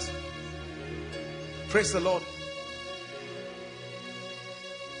 See that? Praise the Lord.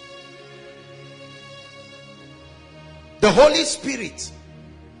 The Holy Spirit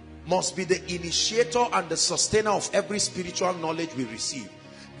must be the initiator and the sustainer of every spiritual knowledge we receive.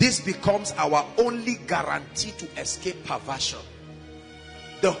 This becomes our only guarantee to escape perversion.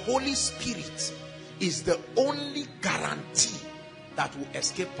 The Holy Spirit is the only guarantee that will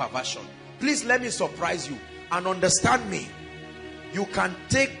escape perversion. Please let me surprise you and understand me. You can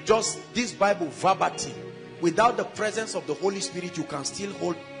take just this Bible verbatim. Without the presence of the Holy Spirit, you can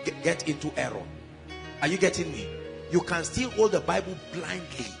still get into error. Are you getting me? You can still hold the Bible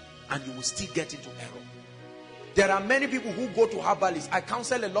blindly and you will still get into error. There are many people who go to herbalists. I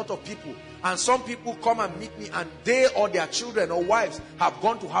counsel a lot of people, and some people come and meet me and they or their children or wives have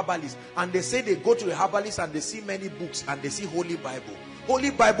gone to herbalists and they say they go to the herbalist and they see many books and they see Holy Bible. Holy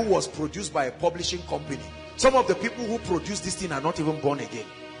Bible was produced by a publishing company. Some of the people who produce this thing are not even born again.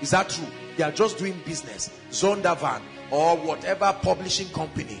 Is that true? They are just doing business. Zondervan or whatever publishing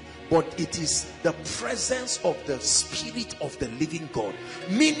company. But it is the presence of the Spirit of the living God.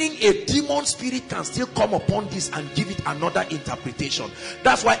 Meaning a demon spirit can still come upon this and give it another interpretation.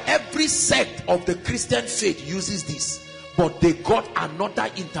 That's why every sect of the Christian faith uses this. But they got another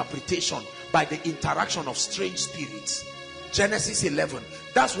interpretation by the interaction of strange spirits. Genesis 11.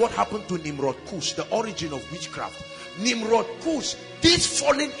 That's what happened to Nimrod Cush, the origin of witchcraft. Nimrod Cush, these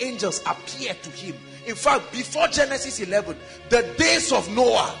fallen angels appeared to him. In fact, before Genesis 11, the days of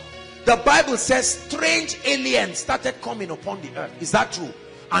Noah, the Bible says strange aliens started coming upon the earth. Is that true?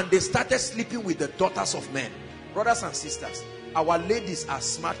 And they started sleeping with the daughters of men. Brothers and sisters, our ladies are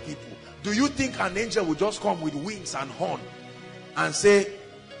smart people. Do you think an angel will just come with wings and horn and say,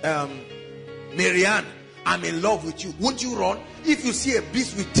 Marianne, I'm in love with you? Won't you run? If you see a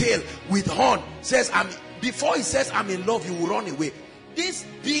beast with tail, with horn, says, before he says, I'm in love, you will run away. These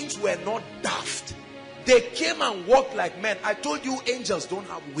beings were not daft. They came and walked like men. I told you angels don't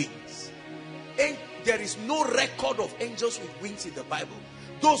have wings. And there is no record of angels with wings in the Bible.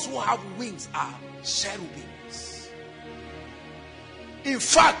 Those who have wings are cherubims. In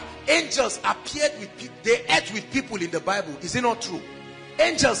fact, angels appeared with people. They ate with people in the Bible. Is it not true?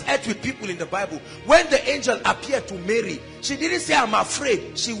 Angels ate with people in the Bible. When the angel appeared to Mary, she didn't say, I'm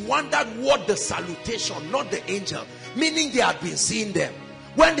afraid. She wondered what the salutation, not the angel. Meaning they had been seeing them.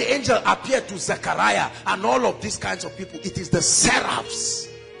 When the angel appeared to Zechariah and all of these kinds of people, it is the seraphs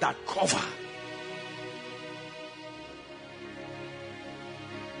that cover.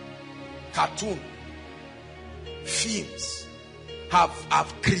 Cartoon, films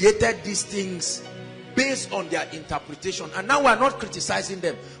have created these things based on their interpretation. And now we are not criticizing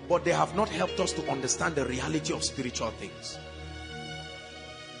them, but they have not helped us to understand the reality of spiritual things.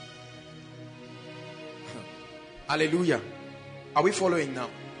 Hallelujah. Are we following now?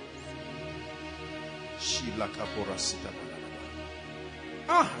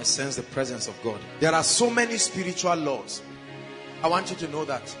 I sense the presence of God. There are so many spiritual laws. I want you to know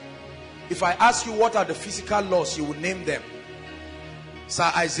that. If I ask you what are the physical laws, you will name them. Sir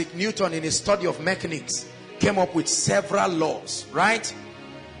Isaac Newton, in his study of mechanics, came up with several laws, right?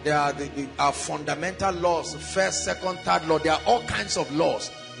 There are our fundamental laws, first, second, third law. There are all kinds of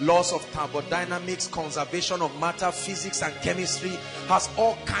laws. Laws of thermodynamics, conservation of matter, physics and chemistry has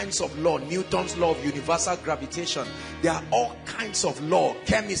all kinds of law. Newton's law of universal gravitation. There are all kinds of law.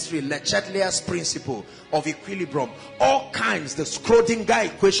 Chemistry, Le Chatelier's principle of equilibrium. All kinds, the Schrödinger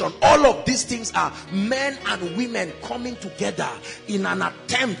equation. All of these things are men and women coming together in an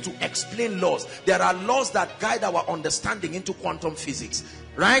attempt to explain laws. There are laws that guide our understanding into quantum physics.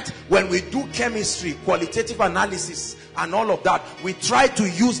 Right? When we do chemistry, qualitative analysis and all of that, we try to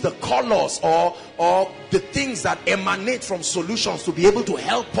use the colors or the things that emanate from solutions to be able to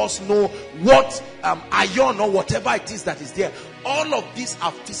help us know what ion or whatever it is that is there. All of these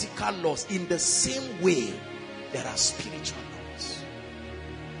are physical laws. In the same way, there are spiritual laws.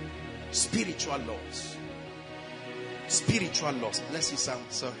 Spiritual laws. Spiritual laws. Bless you, Sam.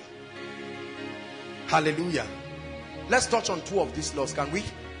 Sorry. Hallelujah. Let's touch on two of these laws, can we?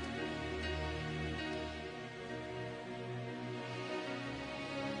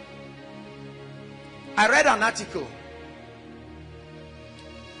 I read an article.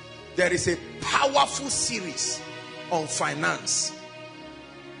 There is a powerful series on finance.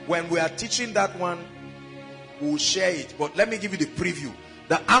 When we are teaching that one, we'll share it. But let me give you the preview.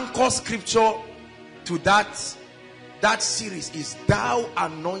 The anchor scripture to that series is, "Thou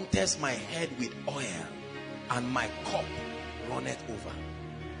anointest my head with oil, and my cup runneth over."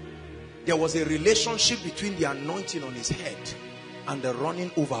 There was a relationship between the anointing on his head and the running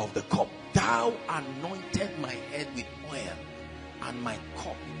over of the cup. Thou anointed my head with oil, and my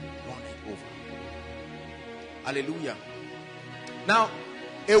cup runneth over. Hallelujah. Now,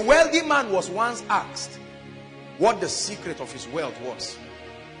 a wealthy man was once asked what the secret of his wealth was.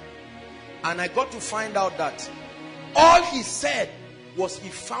 And I got to find out that all he said was he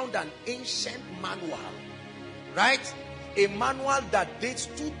found an ancient manual. Right? A manual that dates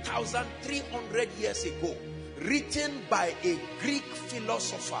 2,300 years ago, written by a Greek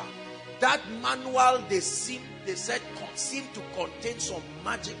philosopher. That manual, they said, seemed to contain some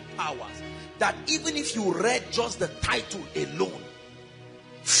magic powers that even if you read just the title alone,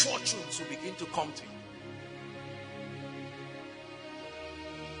 fortunes will begin to come to you.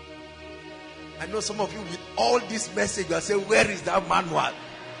 I know some of you with all this message will say, where is that manual?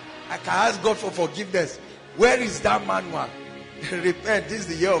 I can ask God for forgiveness. Where is that manual? Repent, this is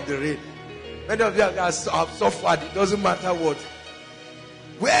the year of the rain. Many of you have suffered, it doesn't matter what.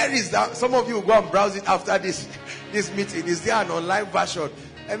 Where is that? Some of you will go and browse it after this meeting. Is there an online version?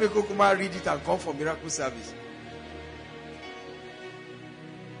 Let me go read it and come for miracle service.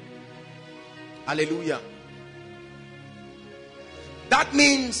 Hallelujah. That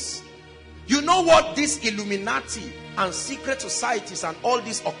means, you know what these Illuminati and secret societies and all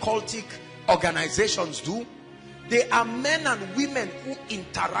these occultic organizations do? They are men and women who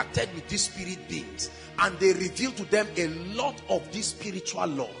interacted with these spirit beings, and they reveal to them a lot of these spiritual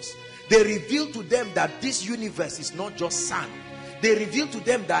laws. They reveal to them that this universe is not just sand. They reveal to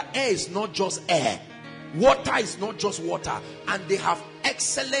them that air is not just air. Water is not just water. And they have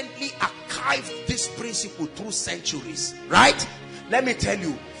excellently archived this principle through centuries. Right? Let me tell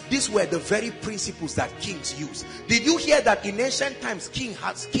you, these were the very principles that kings used. Did you hear that in ancient times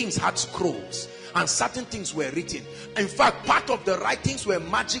kings had scrolls and certain things were written? In fact, part of the writings were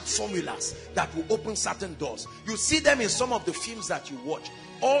magic formulas that will open certain doors. You see them in some of the films that you watch.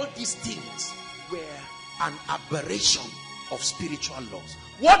 All these things were an aberration of spiritual laws.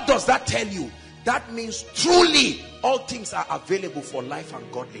 What does that tell you? That means truly all things are available for life and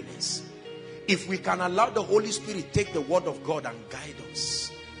godliness. If we can allow the Holy Spirit take the word of God and guide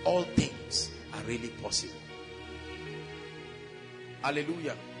us, all things are really possible.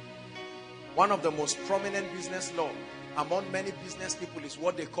 Hallelujah. One of the most prominent business law among many business people is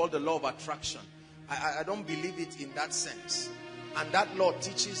what they call the law of attraction. I don't believe it in that sense. And that law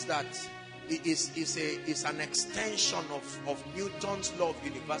teaches that it is an extension of Newton's law of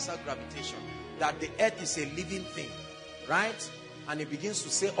universal gravitation. That the earth is a living thing. Right? And it begins to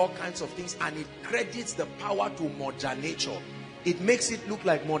say all kinds of things, and it credits the power to Mother Nature. It makes it look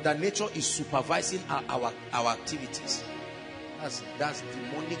like Mother Nature is supervising our activities. That's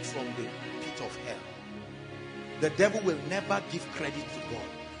demonic from the pit of hell. The devil will never give credit to God.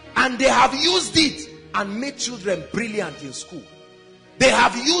 And they have used it and made children brilliant in school. They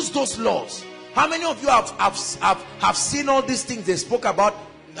have used those laws. How many of you have seen all these things they spoke about?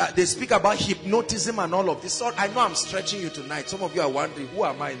 They speak about hypnotism and all of this. So I know I'm stretching you tonight. Some of you are wondering, who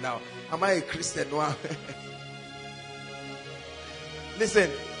am I now? Am I a Christian? Listen,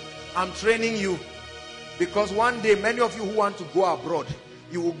 I'm training you because one day many of you who want to go abroad,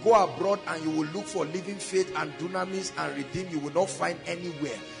 You will go abroad and you will look for Living Faith and Dunamis and Redeem. You will not find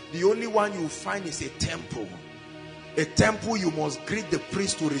anywhere. The only one you will find is a temple. A temple, you must greet the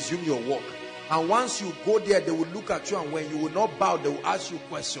priest to resume your work. And once you go there, they will look at you, and when you will not bow, they will ask you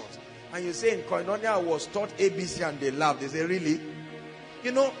questions. And you say, in Koinonia I was taught ABC, and they laugh. They say, really?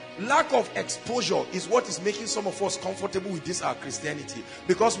 You know, lack of exposure is what is making some of us comfortable with this our Christianity.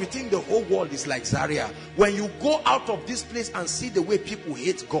 Because we think the whole world is like Zaria. When you go out of this place and see the way people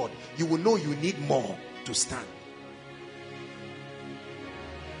hate God, you will know you need more to stand.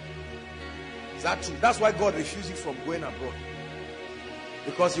 Is that true? That's why God refused you from going abroad.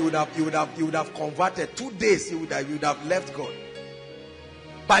 Because you would have converted 2 days, you would have left God.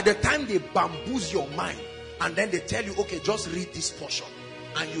 By the time they bamboozle your mind, and then they tell you, okay, just read this portion,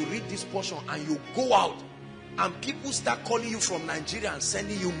 and you read this portion, and you go out, and people start calling you from Nigeria and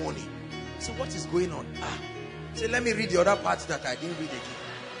sending you money. So what is going on? Say, let me read the other parts that I didn't read again.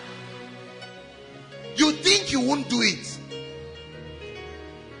 You think you won't do it.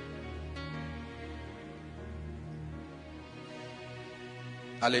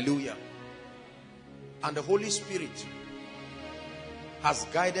 Hallelujah. And the Holy Spirit has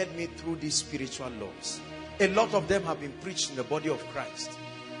guided me through these spiritual laws. A lot of them have been preached in the body of Christ.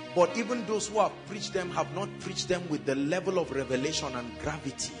 But even those who have preached them have not preached them with the level of revelation and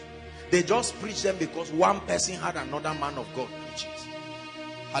gravity. They just preach them because one person had another man of God preach it.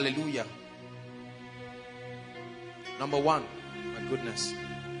 Hallelujah. Number one, my goodness.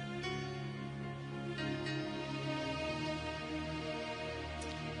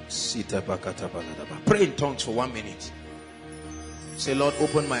 Pray in tongues for 1 minute. Say, Lord,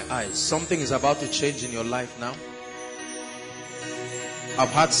 open my eyes. Something is about to change in your life now.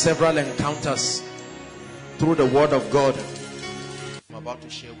 I've had several encounters through the word of God I'm about to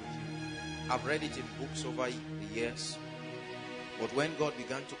share with you. I've read it in books over the years, but when God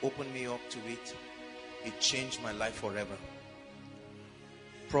began to open me up to it, it changed my life forever.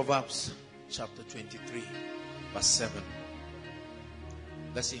 Proverbs chapter 23 verse 7.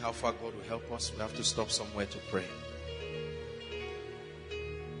 Let's see how far God will help us. We have to stop somewhere to pray.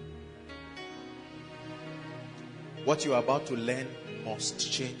 What you are about to learn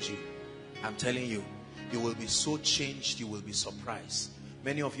must change you. I'm telling you, you will be so changed, you will be surprised.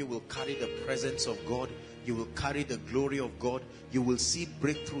 Many of you will carry the presence of God. You will carry the glory of God. You will see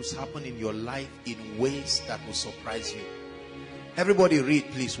breakthroughs happen in your life in ways that will surprise you. Everybody read,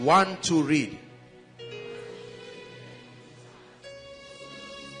 please. 1, 2, read.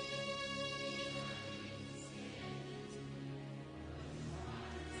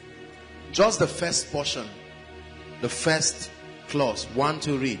 Just the first portion, the first clause. 1,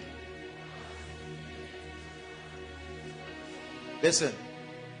 2, read. Listen.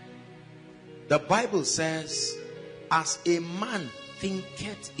 The Bible says, as a man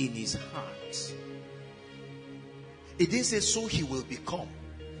thinketh in his heart. It didn't say so he will become.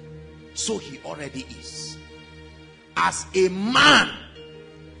 So he already is. As a man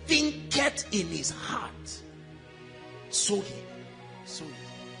thinketh in his heart, so he is.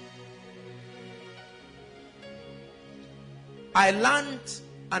 I learned,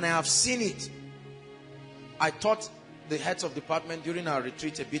 and I have seen it. I taught the heads of department during our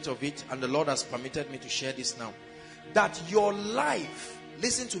retreat a bit of it, and the Lord has permitted me to share this now. That your life,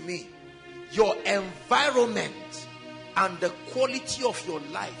 listen to me, your environment and the quality of your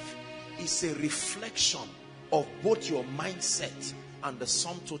life is a reflection of both your mindset and the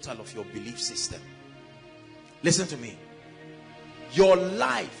sum total of your belief system. Listen to me. Your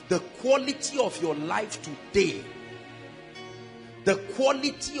life, the quality of your life today, the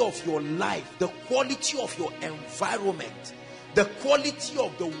quality of your life, the quality of your environment, the quality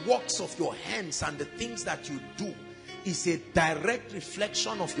of the works of your hands and the things that you do is a direct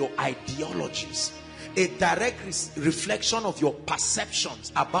reflection of your ideologies, a direct reflection of your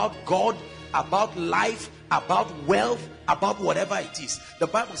perceptions about God, about life, about wealth, about whatever it is. The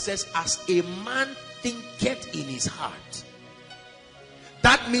Bible says, as a man thinketh in his heart.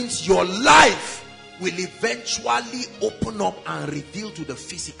 That means your life will eventually open up and reveal to the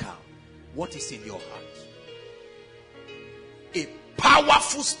physical what is in your heart. A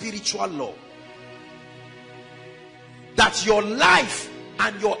powerful spiritual law. That your life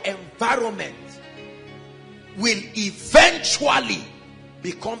and your environment will eventually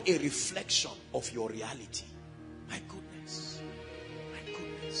become a reflection of your reality. My goodness. My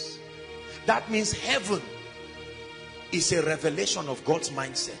goodness. That means heaven is a revelation of God's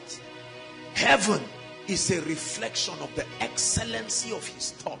mindset. Heaven is a reflection of the excellency of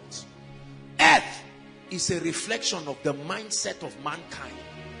his thoughts. Earth is a reflection of the mindset of mankind.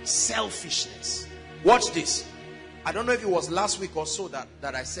 Selfishness. Watch this. I don't know if it was last week or so that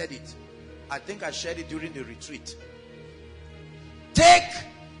I said it. I think I shared it during the retreat. Take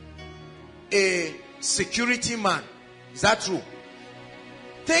a security man. Is that true?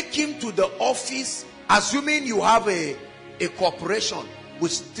 Take him to the office, assuming you have a corporation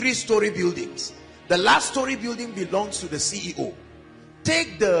with 3-story buildings. The last story building belongs to the CEO.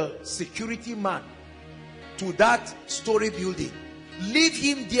 Take the security man to that story building. Leave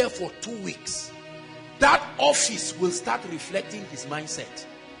him there for 2 weeks. That office will start reflecting his mindset.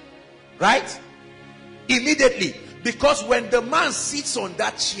 Right? Immediately. Because when the man sits on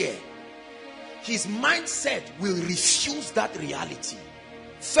that chair, his mindset will refuse that reality.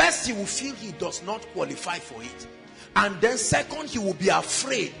 First, he will feel he does not qualify for it. And then second, he will be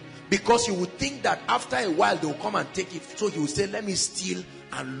afraid, because he will think that after a while they will come and take it. So he will say, let me steal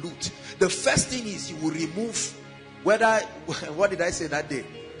and loot. The first thing is he will remove, what did I say that day?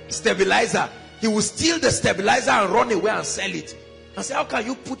 Stabilizer. He will steal the stabilizer and run away and sell it. And say, how can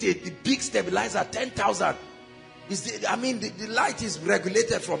you put a big stabilizer, 10,000? I mean, the light is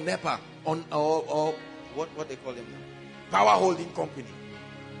regulated from NEPA on or what they call them now? Power holding company.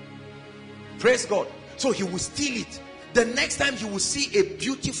 Praise God. So he will steal it. The next time he will see a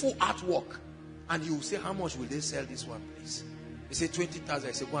beautiful artwork, and he will say, how much will they sell this one, please? They say 20,000.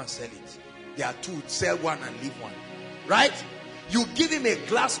 I say, go and sell it. There are two. Sell one and leave one. Right? You give him a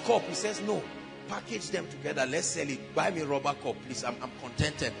glass cup. He says, no. Package them together. Let's sell it. Buy me a rubber cup, please. I'm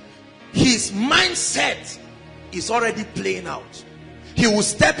contented. His mindset is already playing out. He will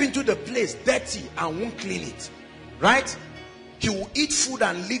step into the place dirty and won't clean it. Right? He will eat food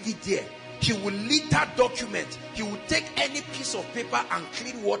and leave it there. He will litter document. He will take any piece of paper and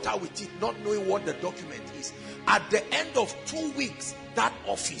clean water with it, not knowing what the document is. At the end of 2 weeks, that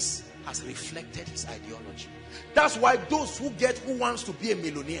office has reflected his ideology. That's why those who wants to be a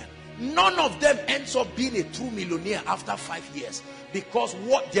millionaire, none of them ends up being a true millionaire after 5 years, because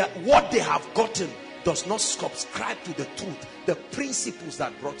what they have gotten does not subscribe to the truth, the principles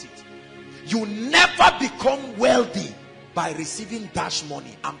that brought it. You never become wealthy by receiving dash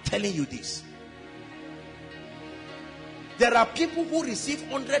money. I'm telling you this. There are people who receive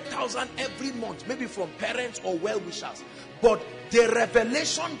 100,000 every month, maybe from parents or well-wishers, but the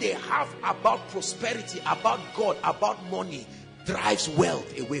revelation they have about prosperity, about God, about money, drives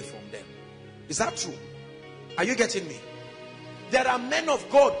wealth away from them. Is that true? Are you getting me? There are men of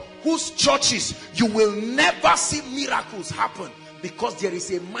God whose churches you will never see miracles happen, because there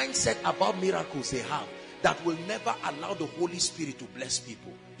is a mindset about miracles they have that will never allow the Holy Spirit to bless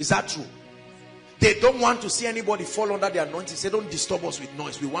people. Is that true? They don't want to see anybody fall under the anointing. Say, don't disturb us with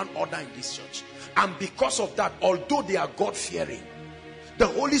noise. We want order in this church. And because of that, although they are God-fearing, the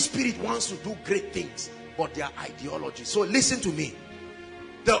Holy Spirit wants to do great things, but their ideology. So listen to me.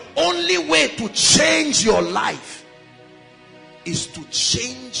 The only way to change your life is to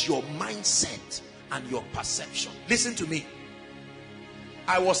change your mindset and your perception. Listen to me.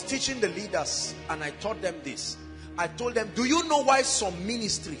 I was teaching the leaders and I taught them this. I told them, do you know why some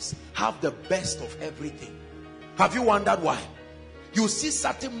ministries have the best of everything? Have you wondered why? You see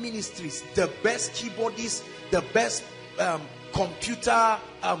certain ministries, the best keyboardists, the best computer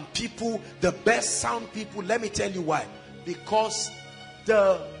people, the best sound people. Let me tell you why. Because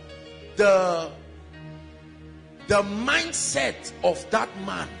the mindset of that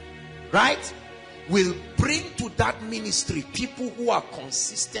man, right, will bring to that ministry people who are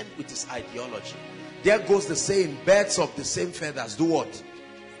consistent with his ideology. There goes the saying, birds of the same feathers do what?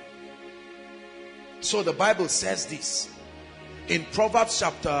 So the Bible says this in Proverbs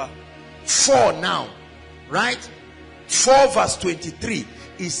chapter 4 now, right? 4 verse 23.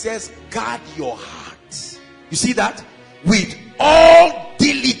 It says, guard your heart. You see that? With all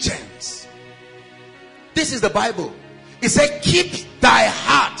diligence. This is the Bible. It said, keep thy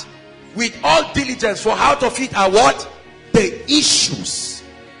heart with all diligence, for out of it are what? The issues.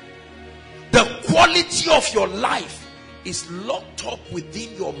 The quality of your life is locked up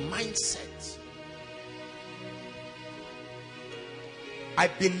within your mindset. I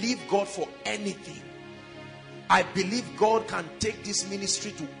believe God for anything. I believe God can take this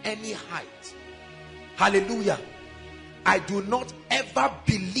ministry to any height. Hallelujah. I do not ever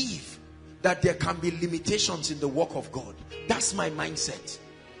believe that there can be limitations in the work of God. That's my mindset.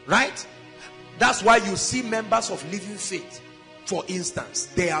 Right? That's why you see members of Living Faith, for instance,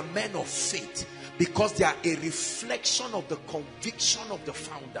 they are men of faith because they are a reflection of the conviction of the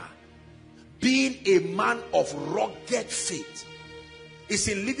founder. Being a man of rugged faith. It's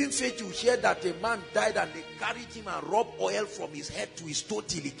in Living Faith you hear that a man died and they carried him and rubbed oil from his head to his toe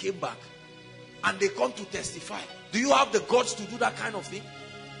till he came back. And they come to testify. Do you have the guts to do that kind of thing?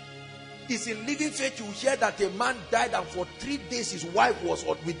 It's in Living Faith you hear that a man died and for 3 days his wife was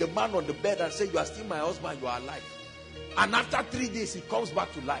with the man on the bed and said, you are still my husband, you are alive. And after 3 days he comes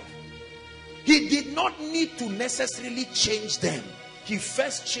back to life. He did not need to necessarily change them. He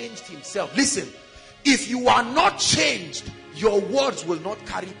first changed himself. Listen, if you are not changed, your words will not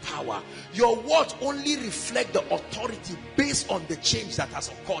carry power. Your words only reflect the authority based on the change that has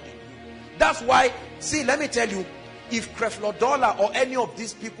occurred in you. That's why, see, let me tell you, if Creflo Dollar or any of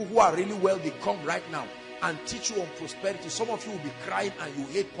these people who are really wealthy come right now and teach you on prosperity, some of you will be crying and you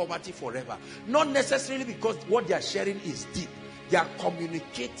hate poverty forever. Not necessarily because what they are sharing is deep. They are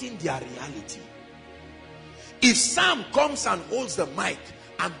communicating their reality. If Sam comes and holds the mic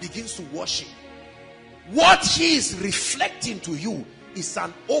and begins to worship, what he is reflecting to you is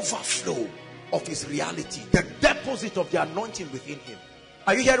an overflow of his reality, the deposit of the anointing within him.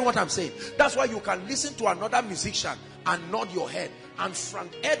 Are you hearing what I'm saying? That's why you can listen to another musician and nod your head. And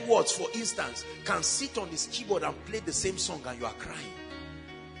Frank Edwards, for instance, can sit on his keyboard and play the same song and you are crying.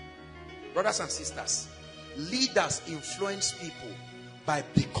 Brothers and sisters, leaders influence people by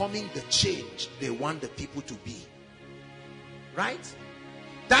becoming the change they want the people to be. Right?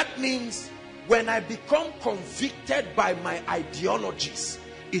 That means when I become convicted by my ideologies,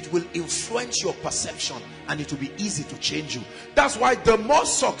 it will influence your perception and it will be easy to change you. That's why the more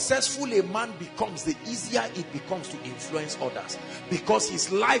successful a man becomes, the easier it becomes to influence others, because his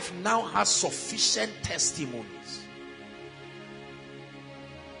life now has sufficient testimonies.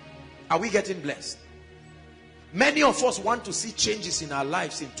 Are we getting blessed? Many of us want to see changes in our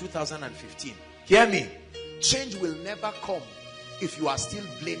lives in 2015. Hear me. Change will never come if you are still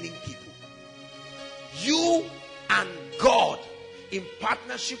blaming people. You and God, in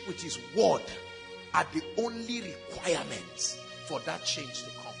partnership with his word, are the only requirements for that change to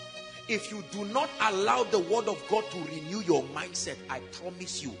come. If you do not allow the word of God to renew your mindset, I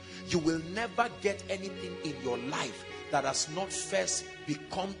promise you, you will never get anything in your life that has not first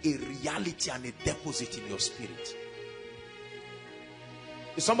become a reality and a deposit in your spirit.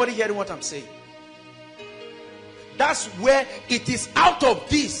 Is somebody hearing what I'm saying? That's where it is out of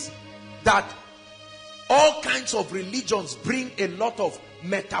this that all kinds of religions bring a lot of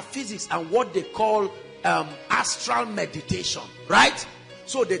metaphysics and what they call astral meditation, right?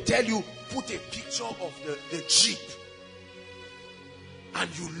 So they tell you, put a picture of the Jeep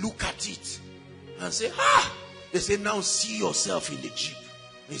and you look at it and say, ah, they say, now see yourself in the Jeep.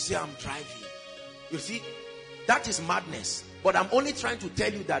 They say, I'm driving. You see, that is madness. But I'm only trying to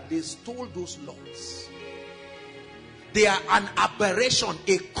tell you that they stole those laws. They are an aberration,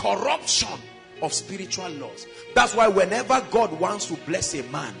 a corruption of spiritual laws. That's why whenever God wants to bless a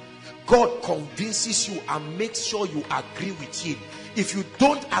man, God convinces you and makes sure you agree with him. If you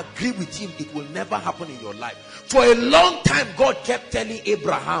don't agree with him, it will never happen in your life. For a long time, God kept telling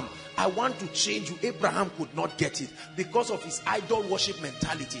Abraham, I want to change you. Abraham could not get it because of his idol worship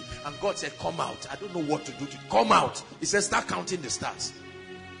mentality. And God said, come out. I don't know what to do to you. Come out. He said, start counting the stars.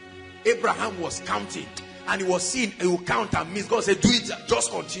 Abraham was counting. And he was seeing, he will count and miss. God said, do it,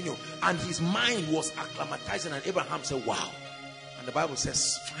 just continue. And his mind was acclimatizing. And Abraham said, wow. And the Bible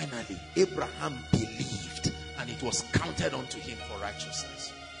says, finally, Abraham believed. And it was counted unto him for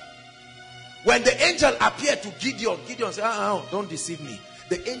righteousness. When the angel appeared to Gideon, Gideon said, don't deceive me.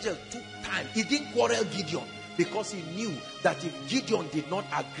 The angel took time. He didn't quarrel Gideon because he knew that if Gideon did not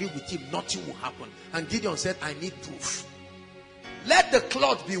agree with him, nothing will happen. And Gideon said, I need proof. Let the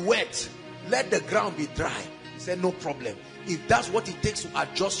cloth be wet. Let the ground be dry. He said, no problem. If that's what it takes to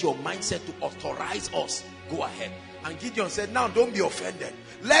adjust your mindset to authorize us, go ahead. And Gideon said, now don't be offended.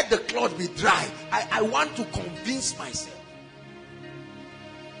 Let the cloth be dry. I want to convince myself.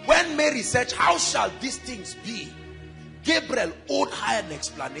 When Mary said, how shall these things be? Gabriel owed her an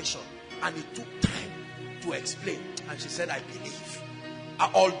explanation. And it took time to explain. And she said, I believe.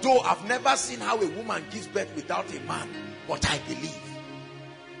 Although I've never seen how a woman gives birth without a man, but I believe.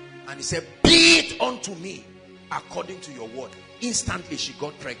 And he said, be it unto me according to your word. Instantly she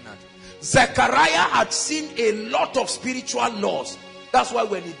got pregnant. Zechariah had seen a lot of spiritual laws. That's why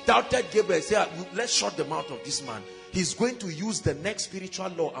when he doubted Gabriel, he said, let's shut the mouth of this man. He's going to use the next spiritual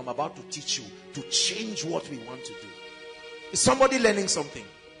law I'm about to teach you to change what we want to do. Is somebody learning something?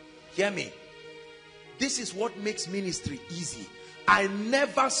 Hear me. This is what makes ministry easy. I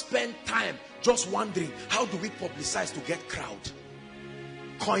never spend time just wondering, how do we publicize to get crowd?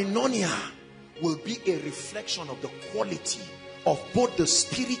 Koinonia will be a reflection of the quality of both the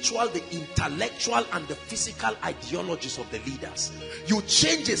spiritual, the intellectual, and the physical ideologies of the leaders. You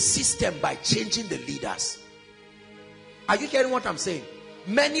change a system by changing the leaders. Are you hearing what I'm saying?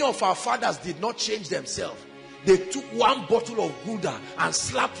 Many of our fathers did not change themselves. they took one bottle of Gouda and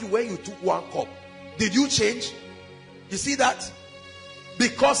slapped you when you took one cup. Did you change? You see that?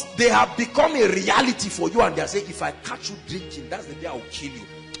 Because they have become a reality for you, and they are saying, if I catch you drinking, that's the day I will kill you.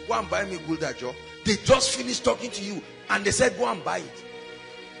 Go and buy me Gouda, Joe. They just finished talking to you and they said, go and buy it.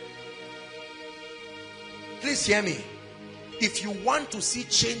 Please hear me. If you want to see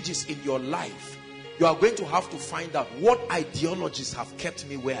changes in your life, you are going to have to find out what ideologies have kept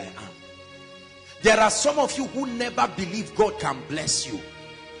me where I am. There are some of you who never believe God can bless you.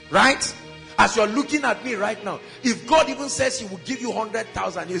 Right? As you're looking at me right now, if God even says he will give you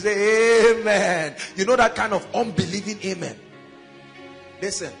 100,000, you say, amen. You know that kind of unbelieving amen.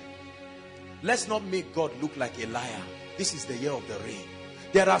 Listen, let's not make God look like a liar. This is the year of the rain.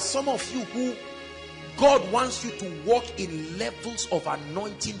 There are some of you who God wants you to walk in levels of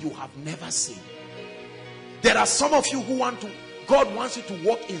anointing you have never seen. There are some of you who God wants you to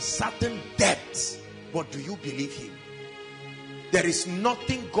walk in certain depths. But do you believe him? There is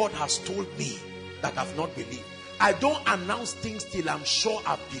nothing God has told me that I've not believed. I don't announce things till I'm sure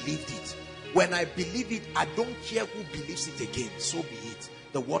I've believed it. When I believe it, I don't care who believes it again. So be it.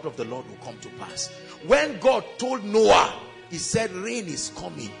 The word of the Lord will come to pass. When God told Noah, he said rain is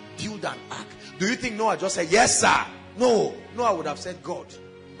coming, build an ark. Do you think Noah just said, yes sir? No. Noah would have said, God,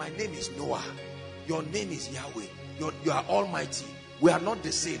 my name is Noah. Your name is Yahweh. You are almighty. We are not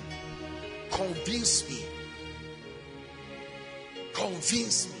the same. Convince me.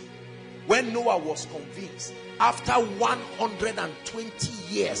 Convince me. When Noah was convinced, after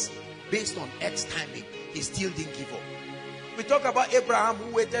 120 years, based on Earth's timing, he still didn't give up. We talk about Abraham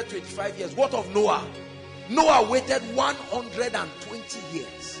who waited 25 years. What of Noah? Noah waited 120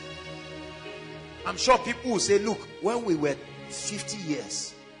 years. I'm sure people will say, look, when we were 50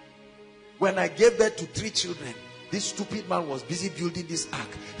 years, when I gave birth to 3 children, this stupid man was busy building this ark.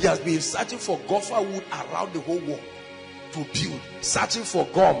 He has been searching for gopher wood around the whole world to build, searching for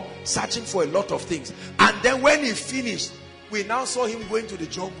gum, searching for a lot of things. And then when he finished, we now saw him going to the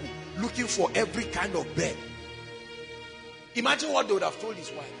jungle, looking for every kind of bird. Imagine what they would have told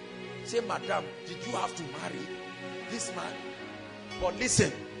his wife. Say, madam, did you have to marry this man? But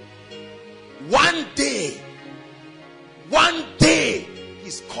listen, one day,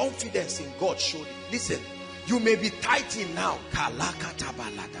 his confidence in God showed it. Listen, you may be tithing now.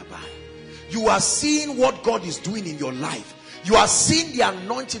 You are seeing what God is doing in your life. You are seeing the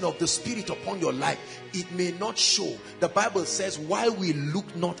anointing of the Spirit upon your life. It may not show. The Bible says, while we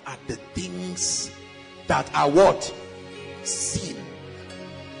look not at the things that are what? Seen.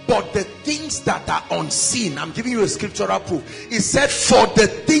 But the things that are unseen. I'm giving you a scriptural proof. It said, for the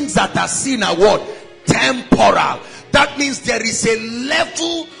things that are seen are what? Temporal. That means there is a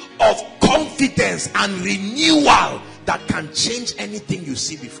level of confidence and renewal that can change anything you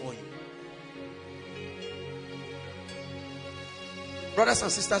see before you. Brothers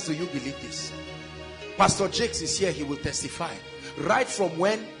and sisters, do you believe this? Pastor Jakes is here. He will testify. Right from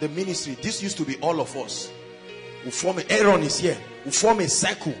when the ministry, this used to be all of us. We form Aaron is here. We form a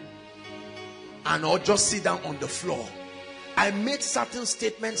circle and or just sit down on the floor. I made certain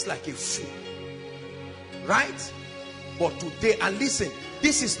statements like a fool. Right? But today, and listen,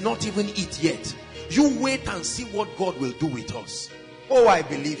 this is not even it yet. You wait and see what God will do with us. Oh, I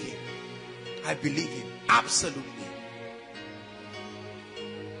believe him. I believe him. Absolutely.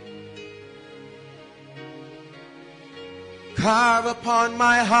 Carve upon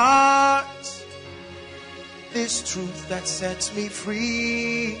my heart this truth that sets me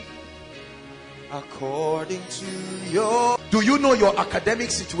free according to your... Do you know your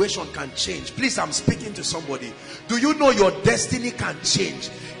academic situation can change? Please, I'm speaking to somebody. Do you know your destiny can change?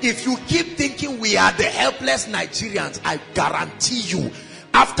 If you keep thinking we are the helpless Nigerians, I guarantee you,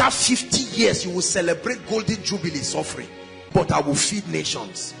 after 50 years, you will celebrate Golden Jubilee suffering. But I will feed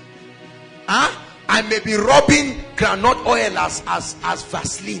nations. Huh? I may be rubbing groundnut oil as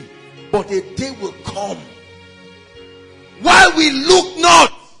Vaseline, but a day will come while we look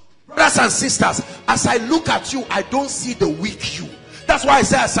not. Brothers and sisters, as I look at you, I don't see the weak you. That's why I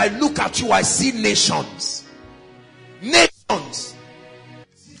say, as I look at you, I see nations. Nations.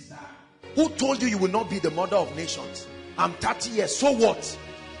 Sister, who told you you will not be the mother of nations? I'm 30 years. So what?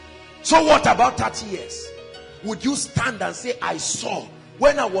 So what about 30 years? Would you stand and say, I saw?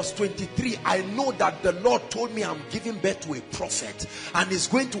 When I was 23, I know that the Lord told me I'm giving birth to a prophet and is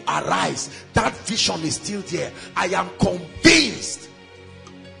going to arise. That vision is still there. I am convinced.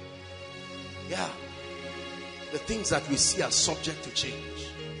 Yeah. The things that we see are subject to change.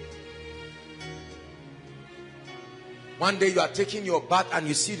 One day you are taking your bath and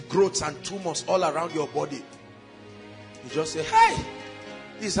you see growths and tumors all around your body. You just say, hey,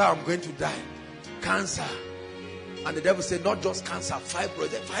 this is how I'm going to die. Cancer. And the devil said, not just cancer, fibroid.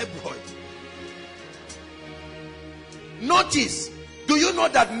 Fibroid. Notice, do you know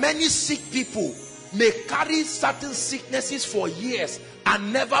that many sick people may carry certain sicknesses for years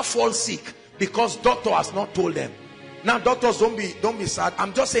and never fall sick because doctor has not told them? Now, doctors, don't be sad.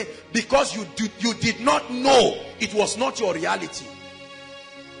 I'm just saying, because you did not know, it was not your reality.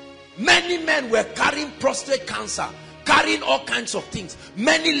 Many men were carrying prostate cancer, carrying all kinds of things.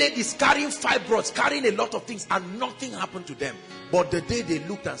 Many ladies carrying fibroids, carrying a lot of things, and nothing happened to them. But the day they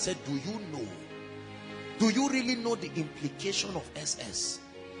looked and said, do you know? Do you really know the implication of SS?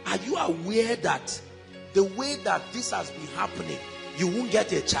 Are you aware that the way that this has been happening, you won't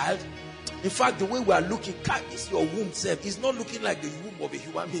get a child? In fact, the way we are looking, is your womb self. It's not looking like the womb of a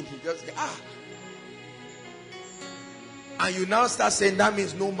human being. You just say, ah. And you now start saying that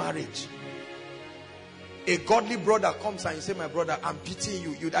means no marriage. A godly brother comes and you say, my brother, I'm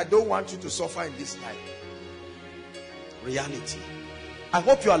pitying you. I don't want you to suffer in this life. Reality. I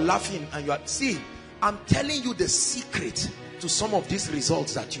hope you are laughing and you are, see, I'm telling you the secret to some of these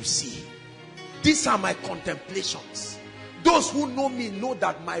results that you see. These are my contemplations. Those who know me know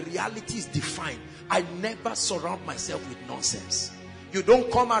that my reality is defined. I never surround myself with nonsense. You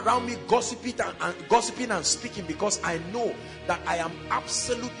don't come around me gossiping and speaking, because I know that I am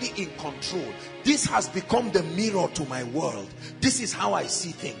absolutely in control. This has become the mirror to my world. This is how I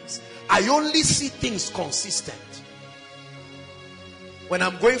see things. I only see things consistent. When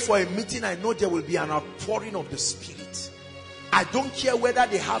I'm going for a meeting, I know there will be an outpouring of the Spirit. I don't care whether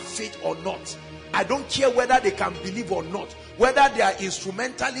they have faith or not. I don't care whether they can believe or not. Whether they are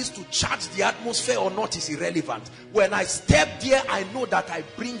instrumentalists to charge the atmosphere or not is irrelevant. When I step there, I know that I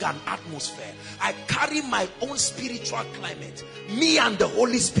bring an atmosphere. I carry my own spiritual climate. Me and the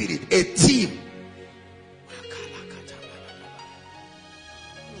Holy Spirit, a team.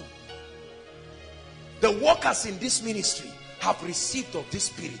 The workers in this ministry have received of this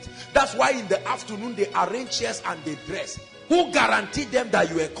Spirit. That's why in the afternoon they arrange chairs and they dress. Who guaranteed them that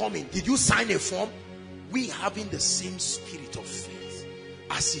you were coming? Did you sign a form? We having the same spirit of faith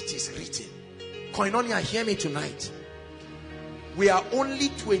as it is written. Koinonia, hear me tonight. We are only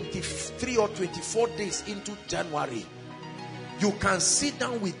 23 or 24 days into January. You can sit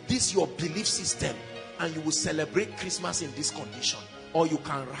down with this, your belief system, and you will celebrate Christmas in this condition. Or you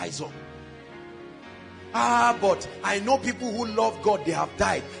can rise up. Ah, but I know people who love God, they have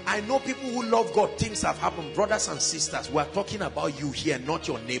died. I know people who love God, things have happened. Brothers and sisters, we are talking about you here, not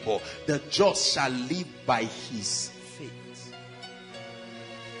your neighbor. The just shall live by his faith.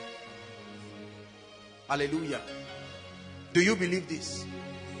 Hallelujah. Do you believe this?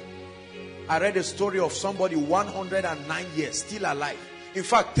 I read a story of somebody 109 years, still alive. In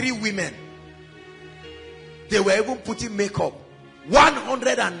fact, 3 women. They were even putting makeup.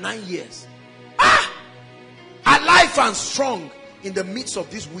 109 years. Ah! Alive and strong in the midst of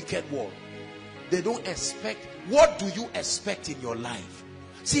this wicked world. They don't expect. What do you expect in your life?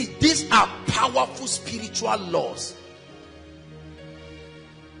 See, these are powerful spiritual laws.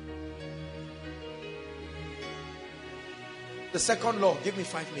 The second law, give me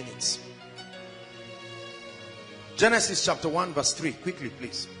 5 minutes. Genesis chapter 1 verse 3, quickly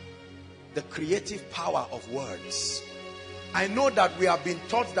please. The creative power of words. I know that we have been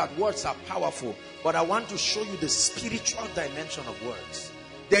taught that words are powerful, but I want to show you the spiritual dimension of words.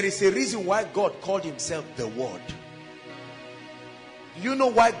 There is a reason why God called himself the Word. Do you know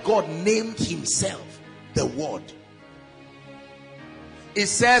why God named himself the Word? It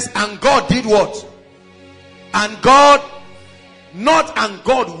says, and God did what? And God, not and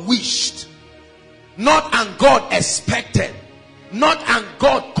God wished, not and God expected, not and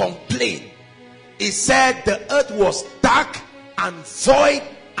God complained. It said the earth was dark and void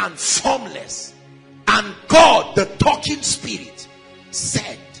and formless. And God, the talking spirit,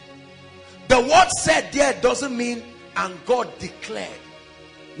 said. The word said there doesn't mean and God declared.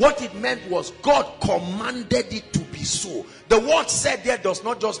 What it meant was God commanded it to be so. The word said there does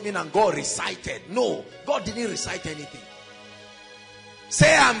not just mean and God recited. No, God didn't recite anything.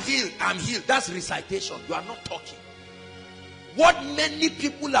 Say I'm healed, I'm healed. That's recitation. You are not talking. What many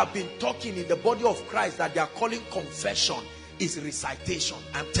people have been talking in the body of Christ that they are calling confession is recitation.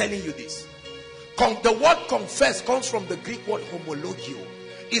 I'm telling you this. The word confess comes from the Greek word homologio.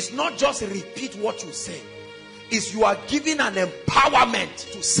 It's not just repeat what you say. It's you are given an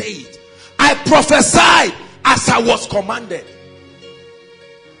empowerment to say it. I prophesied as I was commanded.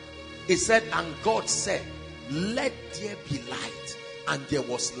 It said, and God said, let there be light. And there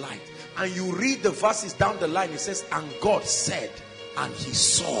was light. And you read the verses down the line, it says, and God said, and he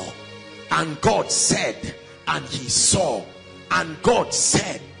saw. And God said, and he saw. And God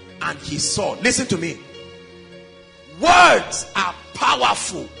said, and he saw. Listen to me. Words are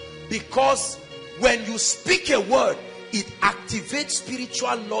powerful because when you speak a word, it activates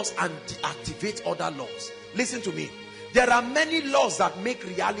spiritual laws and deactivates other laws. Listen to me. There are many laws that make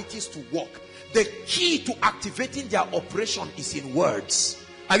realities to work. The key to activating their operation is in words.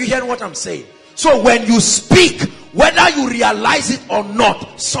 Are you hearing what I'm saying? So when you speak, whether you realize it or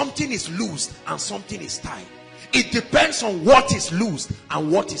not, something is loosed and something is tied. It depends on what is loosed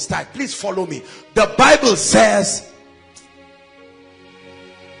and what is tied. Please follow me. The Bible says,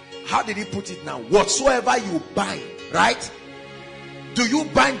 how did he put it now? Whatsoever you bind, right? Do you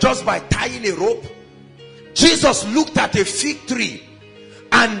bind just by tying a rope? Jesus looked at a fig tree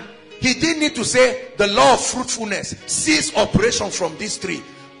and he didn't need to say the law of fruitfulness, cease operation from this tree.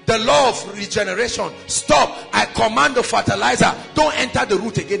 The law of regeneration, stop. I command the fertilizer, don't enter the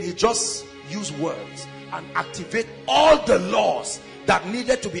root again. He just used words and activate all the laws that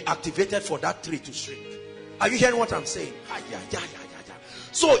needed to be activated for that tree to shrink. Are you hearing what I'm saying?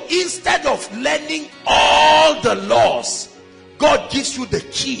 So instead of learning all the laws, God gives you the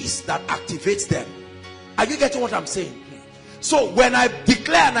keys that activates them. Are you getting what I'm saying? So when I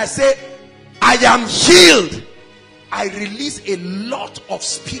declare and I say, I am healed, I release a lot of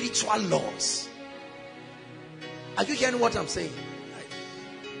spiritual laws. Are you hearing what I'm saying?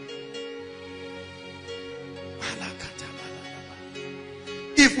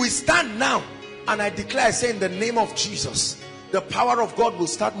 If we stand now and I declare, I say in the name of Jesus, the power of God will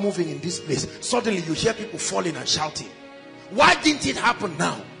start moving in this place. Suddenly you hear people falling and shouting. Why didn't it happen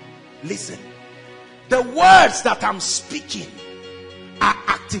now? Listen. The words that I'm speaking are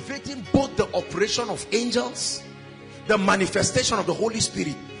activating both the operation of angels, the manifestation of the Holy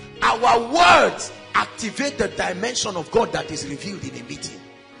Spirit. Our words activate the dimension of God that is revealed in a meeting.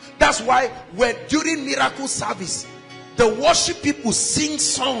 That's why when during miracle service, the worship people sing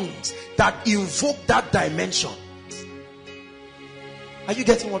songs that invoke that dimension. Are you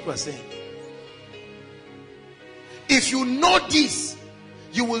getting what we're saying? If you know this,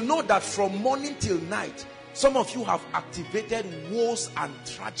 you will know that from morning till night, some of you have activated woes and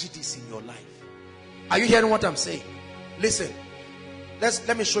tragedies in your life. Are you hearing what I'm saying? Listen,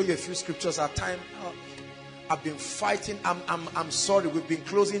 let me show you a few scriptures. Our time, I've been fighting. I'm sorry, we've been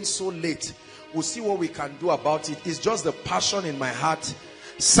closing so late. We'll see what we can do about it. It's just the passion in my heart.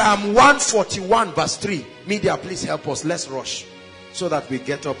 Psalm 141 verse 3. Media, please help us. Let's rush so that we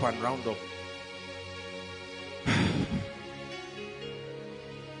get up and round up.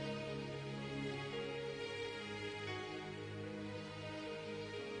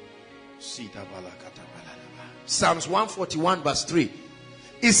 Psalms 141 verse 3.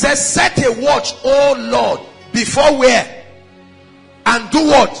 It says, set a watch, O Lord, before where? And do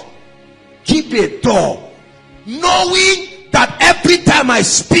what? Keep a door. Knowing that every time I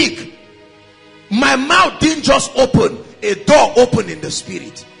speak, my mouth didn't just open, a door opened in the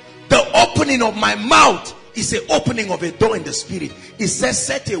spirit. The opening of my mouth is an opening of a door in the spirit. It says,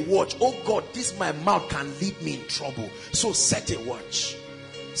 set a watch. Oh God, this my mouth can lead me in trouble. So set a watch.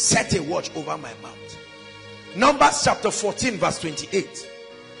 Set a watch over my mouth. Numbers chapter 14 verse 28.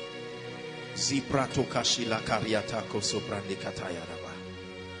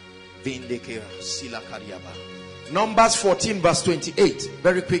 Numbers 14 verse 28.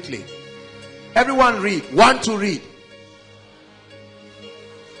 Very quickly. Everyone read. One to read.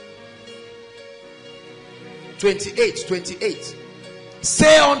 28.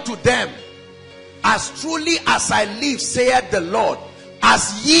 Say unto them, as truly as I live, saith the Lord,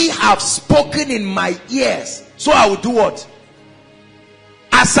 as ye have spoken in my ears, so I will do what?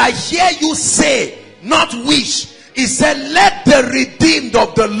 As I hear you say, not wish. He said, let the redeemed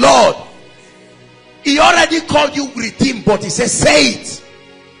of the Lord. He already called you redeemed, but he says, say it.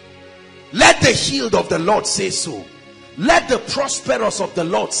 Let the healed of the Lord say so. Let the prosperous of the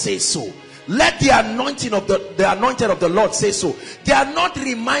Lord say so. Let the anointing of the anointed of the Lord say so. They are not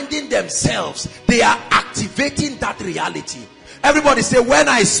reminding themselves, they are activating that reality. Everybody say, when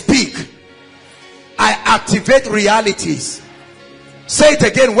I speak, I activate realities. Say it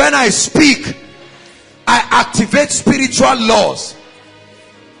again. When I speak, I activate spiritual laws.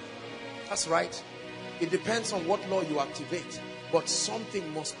 That's right. It depends on what law you activate, but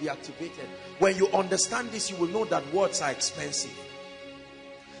something must be activated. When you understand this, you will know that words are expensive.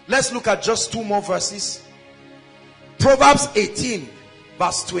 Let's look at just two more verses. Proverbs 18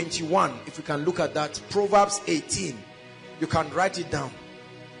 verse 21. If we can look at that. Proverbs 18. You can write it down.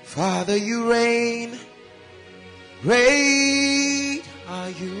 Father, you reign. Great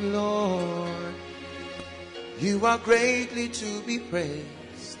are you, Lord. You are greatly to be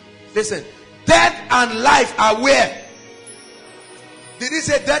praised. Listen. Death and life are where? Did he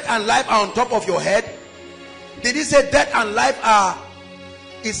say death and life are on top of your head? Did he say death and life are?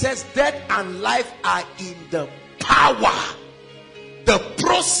 It says death and life are in the power, the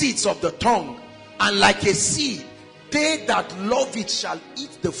proceeds of the tongue, and like a seed, they that love it shall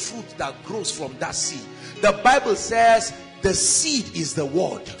eat the fruit that grows from that seed. The Bible says the seed is the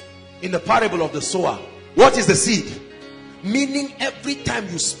word. In the parable of the sower, what is the seed? Meaning every time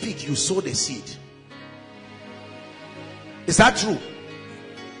you speak, you sow the seed. Is that true?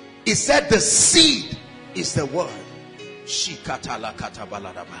 It said the seed is the word. So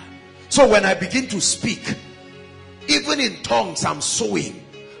when I begin to speak, even in tongues, I'm sowing.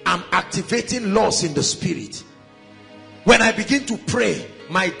 I'm activating laws in the spirit. When I begin to pray,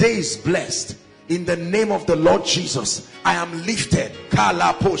 my day is blessed. In the name of the Lord Jesus, I am lifted.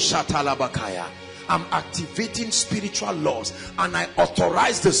 I'm activating spiritual laws, and I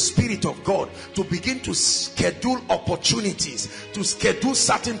authorize the Spirit of God to begin to schedule opportunities, to schedule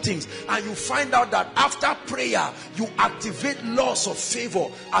certain things. And you find out that after prayer, you activate laws of favor.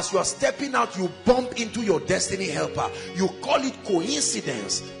 As you are stepping out, you bump into your destiny helper. You call it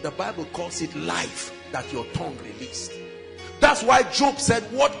coincidence. The Bible calls it life that your tongue released. That's why Job said,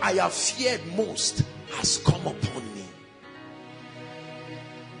 what I have feared most has come upon me.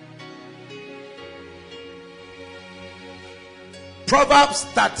 Proverbs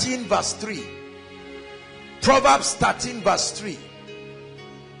 13 verse 3. Proverbs 13 verse 3.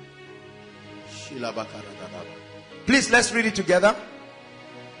 Please, let's read it together.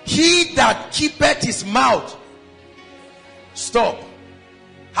 He that keepeth his mouth. Stop.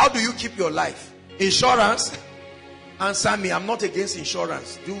 How do you keep your life? Insurance? Answer me. I'm not against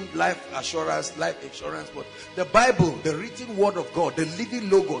insurance. Do life assurance, life insurance. But the Bible, the written word of God, the living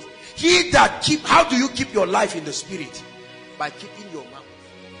logos. He that keep. How do you keep your life in the spirit? By keeping your mouth.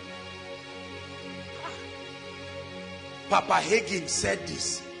 Papa Hagin said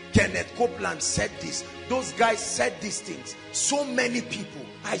this. Kenneth Copeland said this. Those guys said these things. So many people.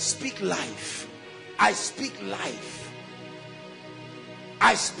 I speak life. I speak life.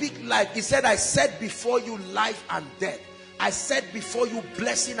 I speak life. He said, I set before you life and death. I set before you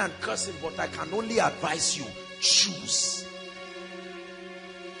blessing and cursing, but I can only advise you, choose.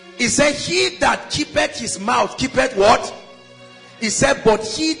 He said, he that keepeth his mouth, keepeth what? He said, but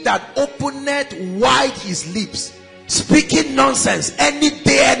he that openeth wide his lips, speaking nonsense any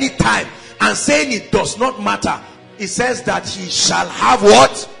day, any time, and saying it does not matter, he says that he shall have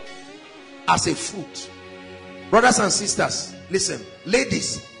what? As a fruit. Brothers and sisters, listen.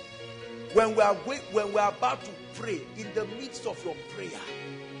 Ladies, when we are about to pray, in the midst of your prayer,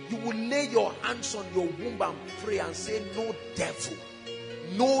 you will lay your hands on your womb and pray and say, no devil,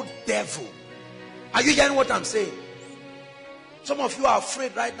 no devil. Are you hearing what I'm saying? Some of you are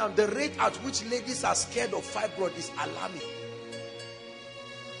afraid right now. The rate at which ladies are scared of fibroid is alarming.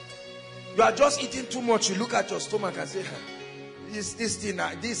 You are just eating too much. You look at your stomach and say, this thing,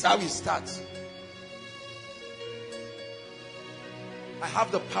 this is how it starts. I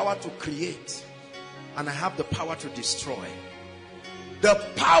have the power to create, and I have the power to destroy. The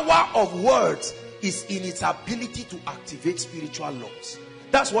power of words is in its ability to activate spiritual laws.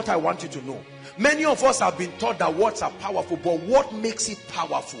 That's what I want you to know. Many of us have been taught that words are powerful, but what makes it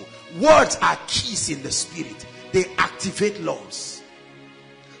powerful? Words are keys in the spirit. They activate laws.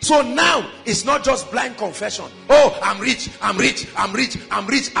 So now, it's not just blind confession. Oh, I'm rich, I'm rich, I'm rich, I'm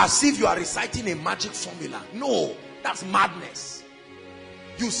rich. As if you are reciting a magic formula. No, that's madness.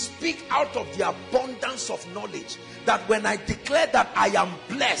 You speak out of the abundance of knowledge, that when I declare that I am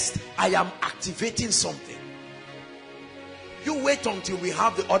blessed, I am activating something. You wait until we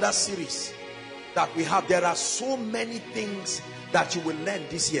have the other series that we have. There are so many things that you will learn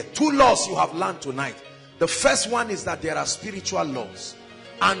this year. 2 laws you have learned tonight. The first one is that there are spiritual laws,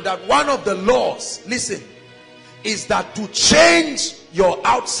 and that one of the laws, listen, is that to change your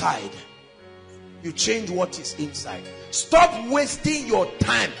outside, you change what is inside. Stop wasting your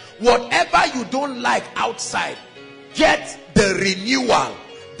time. Whatever you don't like outside, get the renewal,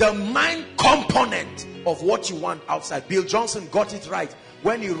 the mind component of what you want outside. Bill Johnson got it right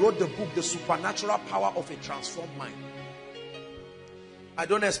when he wrote the book, The Supernatural Power of a Transformed Mind. I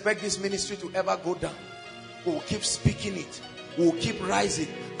don't expect this ministry to ever go down. We will keep speaking it. We will keep rising.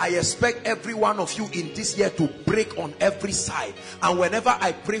 I expect every one of you in this year to break on every side. And whenever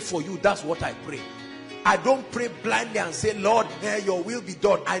I pray for you, that's what I pray. I don't pray blindly and say, Lord, your will be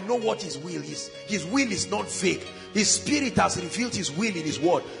done. I know what his will is. His will is not fake. His spirit has revealed his will in his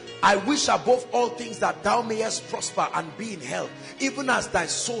word. I wish above all things that thou mayest prosper and be in health, even as thy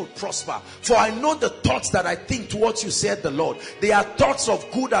soul prosper. For I know the thoughts that I think towards you, said the Lord. They are thoughts of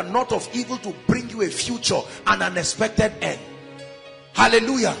good and not of evil, to bring you a future and an expected end.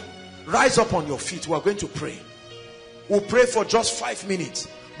 Hallelujah. Rise up on your feet. We are going to pray. We'll pray for just 5 minutes.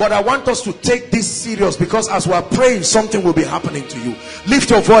 But I want us to take this serious, because as we are praying, something will be happening to you. Lift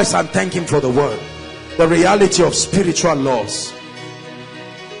your voice and thank him for the word. The reality of spiritual laws.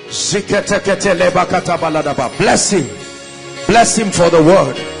 Bless him. Bless him for the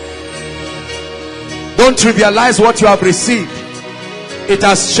word. Don't trivialize what you have received. It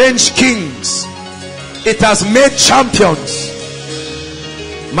has changed kings. It has made champions.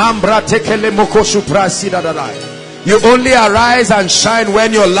 You only arise and shine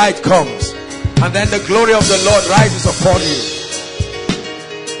when your light comes, and then the glory of the Lord rises upon you.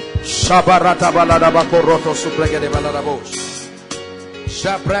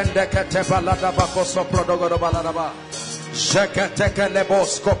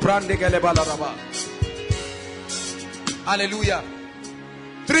 Hallelujah.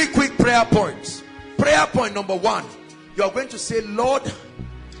 3 quick prayer points. Prayer point number 1, you are going to say, Lord,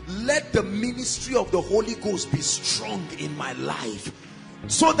 let the ministry of the Holy Ghost be strong in my life,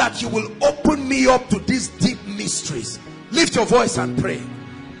 so that you will open me up to these deep mysteries. Lift your voice and pray.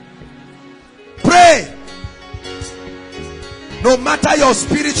 Pray. No matter your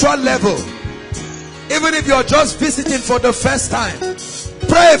spiritual level, even if you're just visiting for the first time,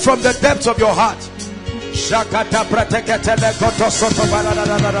 pray from the depths of your heart.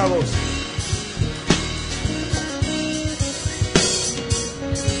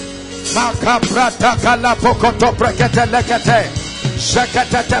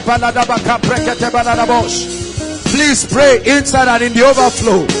 Please pray inside and in the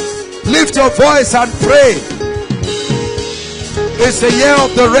overflow. Lift your voice and pray. It's the year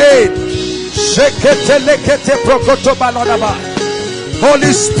of the rain.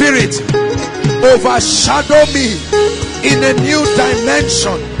 Holy Spirit, overshadow me in a new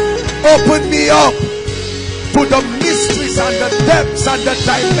dimension. Open me up to the mysteries and the depths and the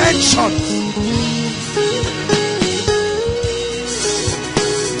dimensions.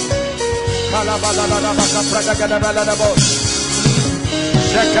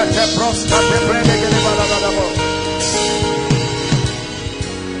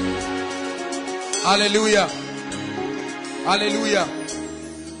 Hallelujah. Hallelujah.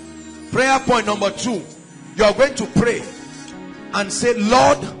 Prayer point number 2, you are going to pray and say,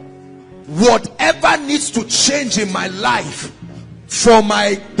 Lord, whatever needs to change in my life for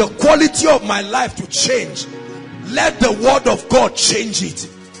the quality of my life to change, let the word of God change it.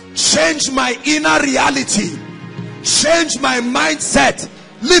 Change my inner reality. Change my mindset.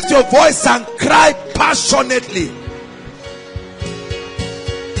 Lift your voice and cry passionately.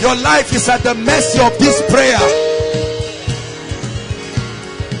 Your life is at the mercy of this prayer.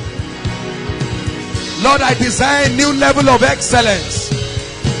 Lord, I desire a new level of excellence,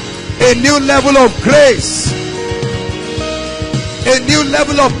 a new level of grace, a new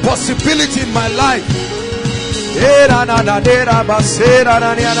level of possibility in my life.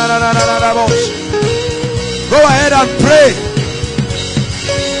 Go ahead and pray.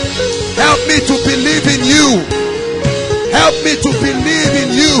 Help me to believe in you. Help me to believe in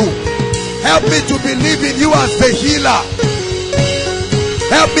you. Help me to believe in you as the healer.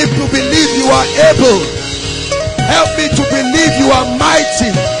 Help me to believe you are able. Help me to believe you are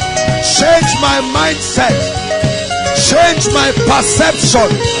mighty. Change my mindset. Change my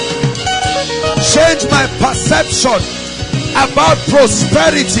perception. Change my perception about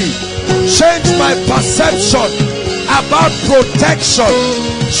prosperity. Change my perception about protection.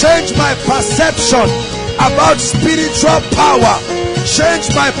 Change my perception about spiritual power.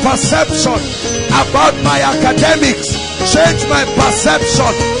 Change my perception about my academics. Change my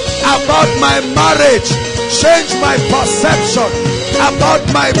perception about my marriage. Change my perception about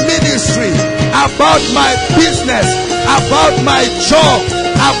my ministry, about my business, about my job,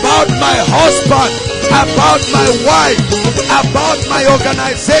 about my husband, about my wife, about my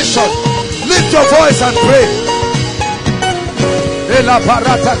organization. Lift your voice and pray.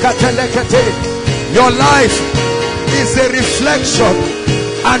 Your life is a reflection,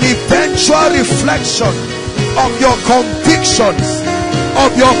 an eventual reflection of your convictions,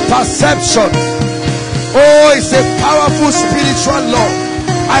 of your perception. Oh, it's a powerful spiritual law.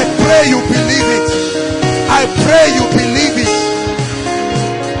 I pray you believe it. I pray you believe it.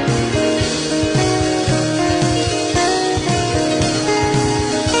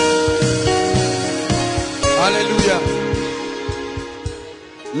 Hallelujah.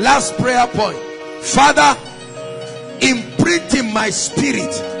 Last prayer point. Father, imprint in my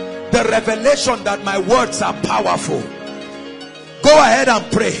spirit the revelation that my words are powerful. Go ahead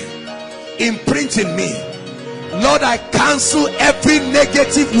and pray. Imprint in me. Lord, I cancel every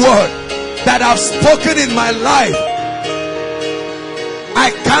negative word that I've spoken in my life. I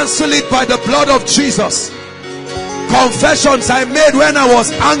cancel it by the blood of Jesus. Confessions I made when I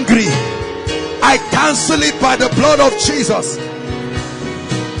was angry, I cancel it by the blood of Jesus.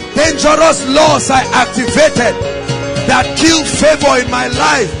 Dangerous laws I activated that killed favor in my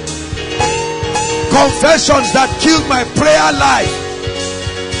life. Confessions that killed my prayer life.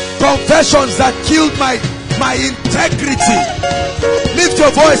 Confessions that killed my integrity. Lift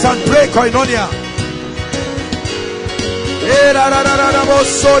your voice and pray, Koinonia.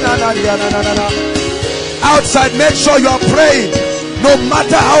 Outside, make sure you are praying. No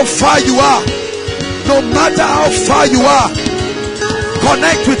matter how far you are, no matter how far you are,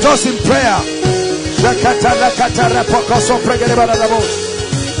 connect with us in prayer.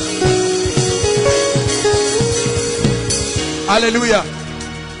 Hallelujah.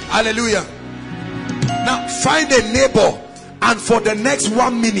 Hallelujah. Now find a neighbor, and for the next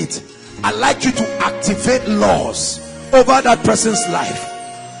 1 minute, I'd like you to activate laws over that person's life.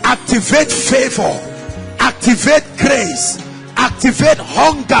 Activate favor, activate grace, activate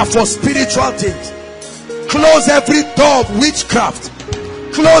hunger for spiritual things. Close every door of witchcraft,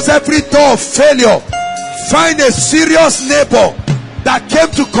 close every door of failure. Find a serious neighbor that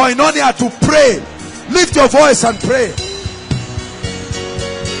came to Koinonia to pray. Lift your voice and pray.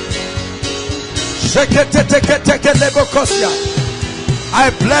 I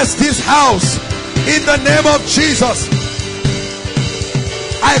bless this house in the name of Jesus.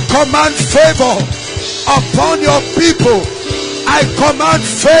 I command favor upon your people. I command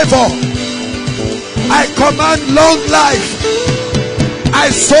favor. I command long life.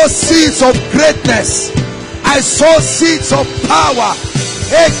 I sow seeds of greatness. I sow seeds of power.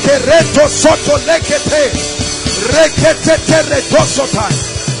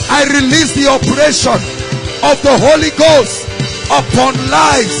 I release the operation of the Holy Ghost upon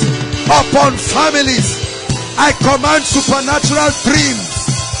lives, upon families. I command supernatural dreams.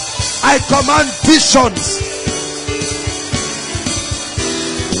 I command visions.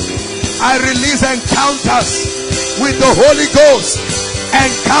 I release encounters with the Holy Ghost,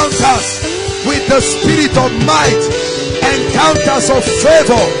 encounters with the Spirit of might, encounters of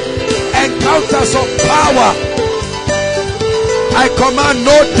favor, encounters of power. I command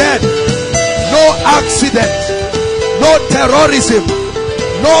no death, no accident, no terrorism,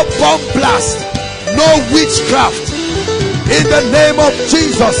 no bomb blast, no witchcraft. In the name of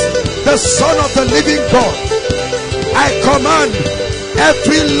Jesus, the Son of the living God, I command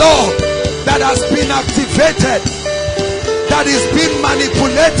every law that has been activated, that is being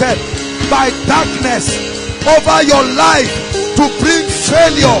manipulated by darkness over your life to bring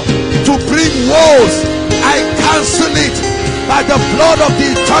failure, to bring woes, I cancel it by the blood of the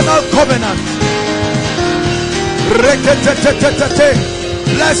eternal covenant.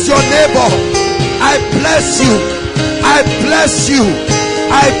 Bless your neighbor. I bless you. I bless you.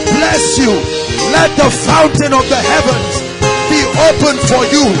 I bless you. Let the fountain of the heavens be open for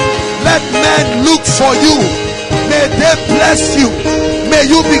you. Let men look for you. May they bless you. May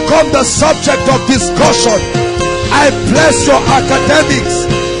you become the subject of discussion. I bless your academics.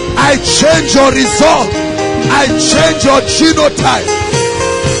 I change your result. I change your genotype.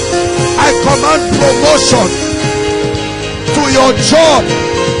 I command promotion to your job,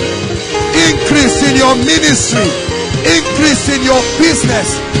 increase in your ministry, increase in your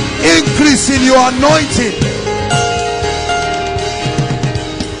business, increase in your anointing.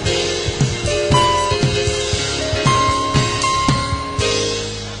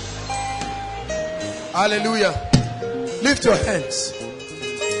 Hallelujah. Lift your hands.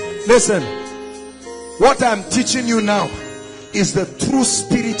 Listen, what I'm teaching you now is the true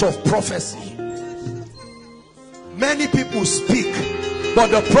spirit of prophecy. Many people speak,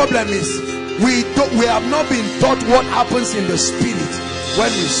 but the problem is we have not been taught what happens in the spirit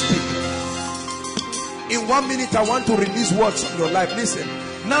when we speak. In 1 minute, I want to release words on your life. Listen,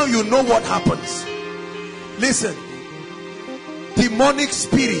 now you know what happens. Listen, demonic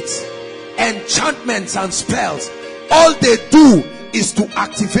spirits, enchantments and spells, all they do is to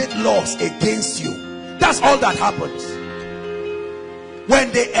activate laws against you. That's all that happens.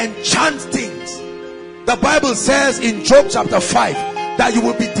 When they enchant things, the Bible says in Job chapter 5 that you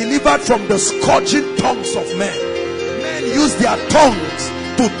will be delivered from the scourging tongues of men. Men use their tongues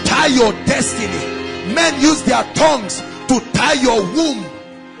to tie your destiny. Men use their tongues to tie your womb.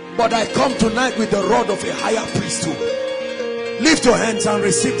 But I come tonight with the rod of a higher priesthood. Lift your hands and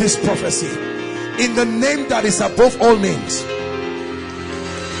receive this prophecy. In the name that is above all names,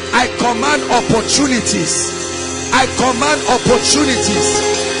 I command opportunities. I command opportunities.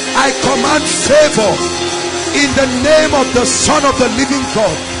 I command favor. In the name of the Son of the living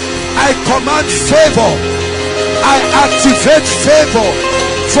God, I command favor. I activate favor.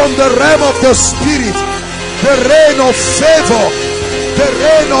 from the realm of the spirit, the rain of favor, the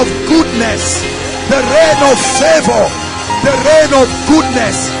rain of goodness, the rain of favor, the rain of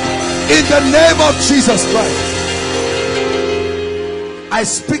goodness, in the name of Jesus Christ. I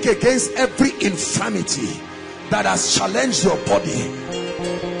speak against every infirmity that has challenged your body.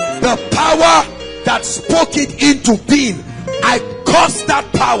 The power that spoke it into being, I curse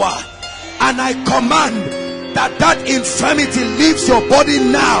that power and I command that that infirmity leaves your body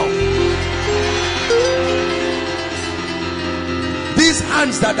now. These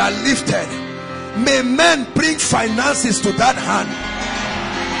hands that are lifted, may men bring finances to that hand.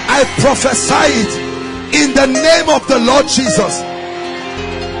 I prophesy it in the name of the Lord Jesus,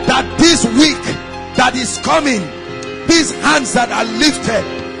 that this week that is coming, these hands that are lifted,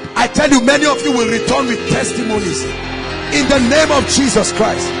 I tell you, many of you will return with testimonies in the name of Jesus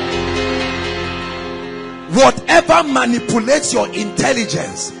Christ. Whatever manipulates your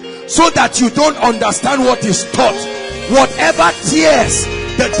intelligence so that you don't understand what is taught, whatever tears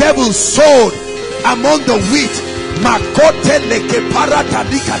the devil sowed among the wheat, in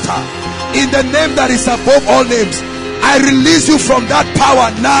the name that is above all names, I release you from that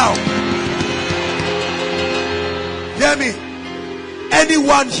power now. Hear me.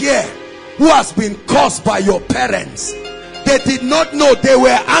 Anyone here who has been cursed by your parents, they did not know, they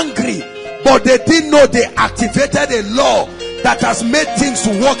were angry, but they didn't know they activated a law that has made things to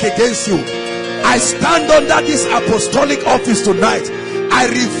work against you. I stand under this apostolic office tonight. I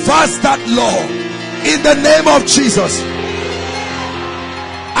reverse that law in the name of Jesus.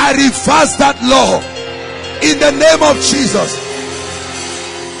 I reverse that law in the name of Jesus.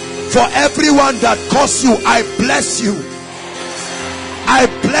 For everyone that caused you, I bless you. I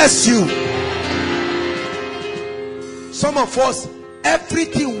bless you. Some of us,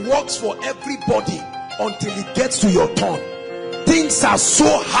 everything works for everybody until it gets to your turn. Things are so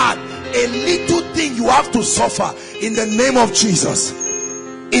hard. A little thing you have to suffer. In the name of Jesus,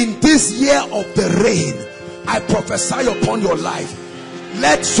 in this year of the rain, I prophesy upon your life,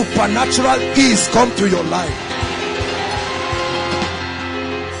 let supernatural ease come to your life.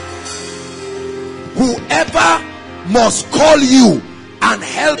 Whoever must call you and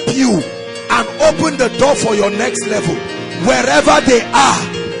help you and open the door for your next level, wherever they are,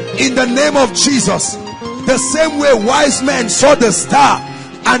 in the name of Jesus, the same way wise men saw the star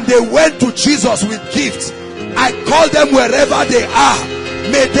and they went to Jesus with gifts, I call them wherever they are,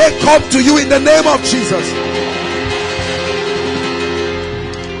 may they come to you in the name of Jesus.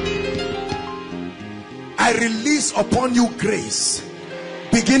 I release upon you grace.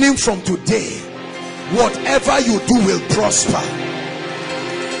 Beginning from today, whatever you do will prosper.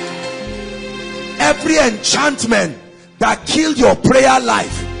 Every enchantment that killed your prayer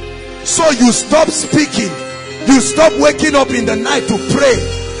life, so you stop speaking, you stop waking up in the night to pray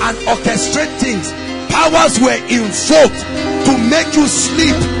and orchestrate things, powers were invoked to make you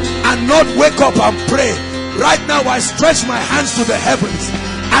sleep and not wake up and pray. Right now I stretch my hands to the heavens,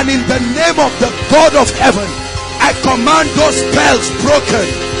 and in the name of the God of heaven, I command those spells broken.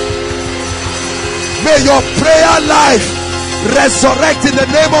 May your prayer life resurrect in the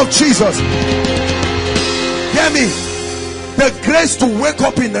name of Jesus. Hear me. The grace to wake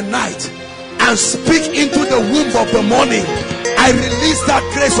up in the night and speak into the womb of the morning, I release that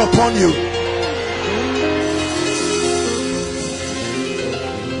grace upon you.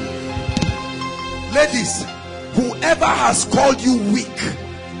 Ladies, whoever has called you weak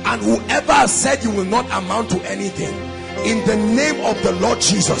and whoever has said you will not amount to anything, in the name of the Lord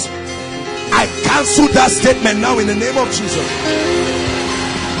Jesus, I cancel that statement now in the name of Jesus.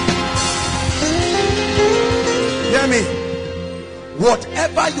 Hear me.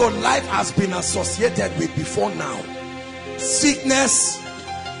 Whatever your life has been associated with before now, sickness,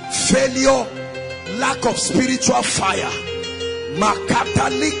 failure, lack of spiritual fire, in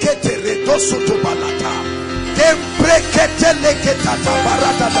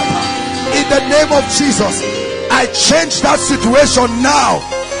the name of Jesus, I change that situation now.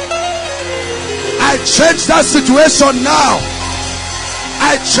 I change that situation now.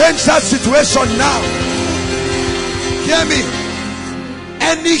 I change that situation now. Hear me.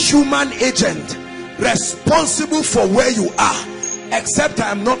 Any human agent responsible for where you are, except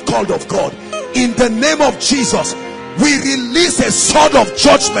I am not called of God, in the name of Jesus, we release a sword of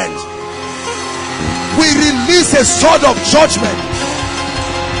judgment. We release a sword of judgment.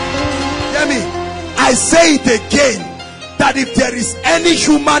 Hear me. I say it again, that if there is any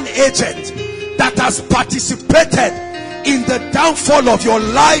human agent that has participated in the downfall of your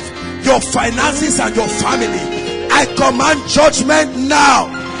life, your finances and your family, I command judgment now.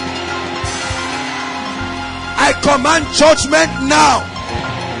 I command judgment now.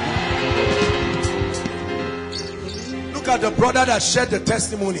 Look at the brother that shared the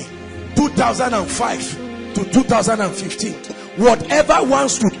testimony. 2005 to 2015. Whatever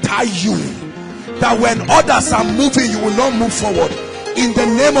wants to tie you, that when others are moving, you will not move forward. In the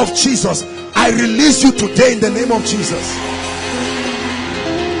name of Jesus, I release you today in the name of Jesus.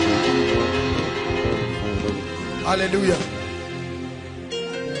 Hallelujah.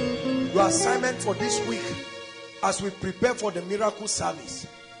 Your assignment for this week, as we prepare for the miracle service,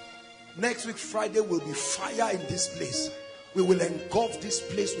 next week Friday will be fire in this place. We will engulf this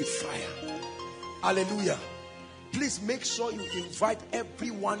place with fire. Hallelujah. Please make sure you invite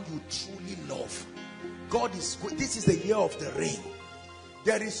everyone you truly love. God is good. This is the year of the rain.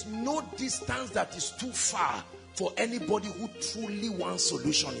 There is no distance that is too far for anybody who truly wants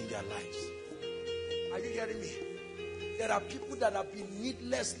solution in their lives. Are you hearing me? There are people that have been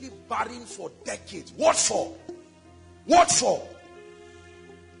needlessly barren for decades. What for? What for?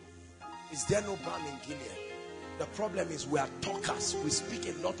 Is there no balm in Gilead? The problem is we are talkers. We speak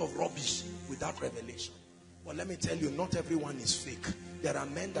a lot of rubbish without revelation. But let me tell you, not everyone is fake. There are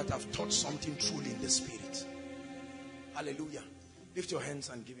men that have taught something truly in the spirit. Hallelujah. Lift your hands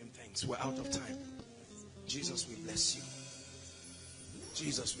and give him thanks. We're out of time. Jesus, we bless you.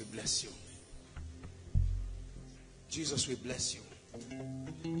 Jesus, we bless you. Jesus, we bless you.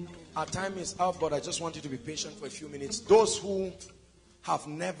 Our time is up, but I just want you to be patient for a few minutes. Those who have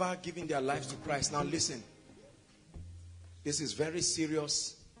never given their lives to Christ, now listen. This is very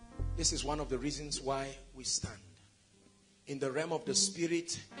serious. This is one of the reasons why we stand. In the realm of the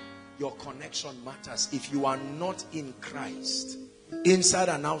spirit, your connection matters. If you are not in Christ, inside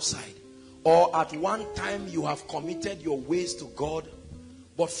and outside, or at one time you have committed your ways to God,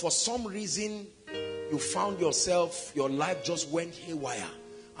 but for some reason you found yourself, your life just went haywire,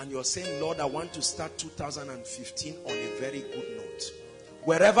 and you're saying, Lord, I want to start 2015 on a very good note.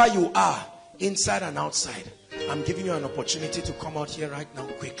 Wherever you are, inside and outside, I'm giving you an opportunity to come out here right now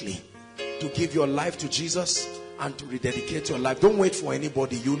quickly, to give your life to Jesus and to rededicate your life. Don't wait for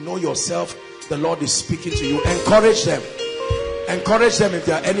anybody. You know yourself. The Lord is speaking to you. Encourage them. Encourage them if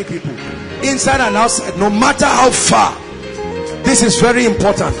there are any people. Inside and outside, no matter how far. This is very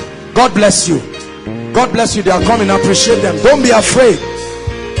important. God bless you. God bless you. They are coming. Appreciate them. Don't be afraid.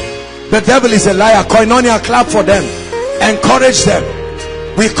 The devil is a liar. Koinonia, clap for them. Encourage them.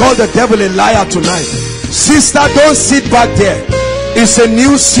 We call the devil a liar tonight. Sister, don't sit back there. It's a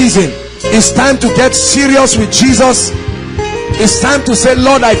new season. It's time to get serious with Jesus. It's time to say,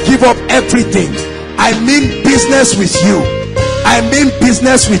 Lord, I give up everything. I mean business with you. I mean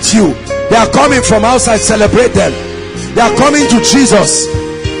business with you. They are coming from outside. Celebrate them. They are coming to Jesus.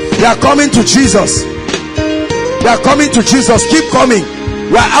 They are coming to Jesus. They are coming to Jesus. Keep coming.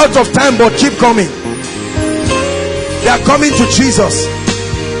 We are out of time, but keep coming. They are coming to Jesus.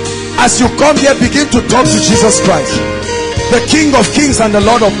 As you come here, begin to talk to Jesus Christ, the King of Kings and the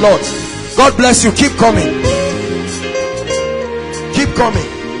Lord of Lords. God bless you. Keep coming. Keep coming.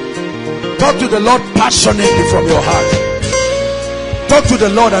 Talk to the Lord passionately from your heart. Talk to the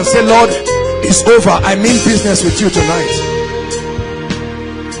Lord and say, Lord, it's over. I mean business with you tonight.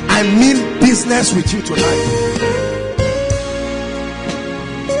 I mean business with you tonight.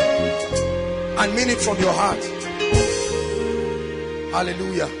 I mean it from your heart.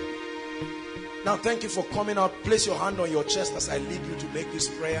 Hallelujah. Now thank you for coming out. Place your hand on your chest as I lead you to make this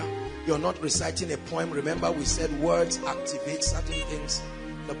prayer. You're not reciting a poem. Remember, we said words activate certain things.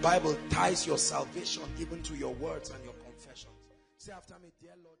 The Bible ties your salvation even to your words and your confessions. Say after me,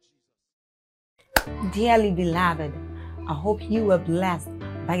 dear Lord Jesus. Dearly beloved, I hope you were blessed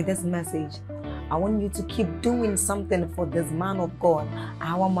by this message. I want you to keep doing something for this man of God,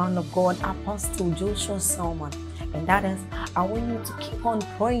 our man of God, Apostle Joshua Selman. And that is, I want you to keep on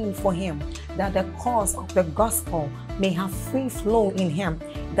praying for him, that the cause of the gospel may have free flow in him,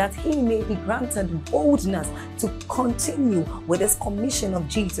 that he may be granted boldness to continue with this commission of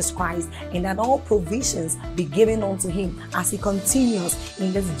Jesus Christ, and that all provisions be given unto him as he continues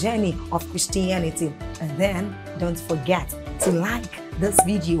in this journey of Christianity. And then don't forget to like this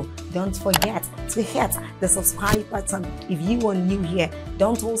video. Don't forget to hit the subscribe button if you are new here.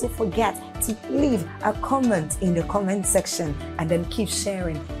 Don't also forget to leave a comment in the comment section, and then keep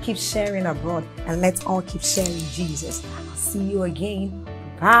sharing abroad, and let's all keep sharing Jesus. I'll see you again.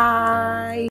 Bye.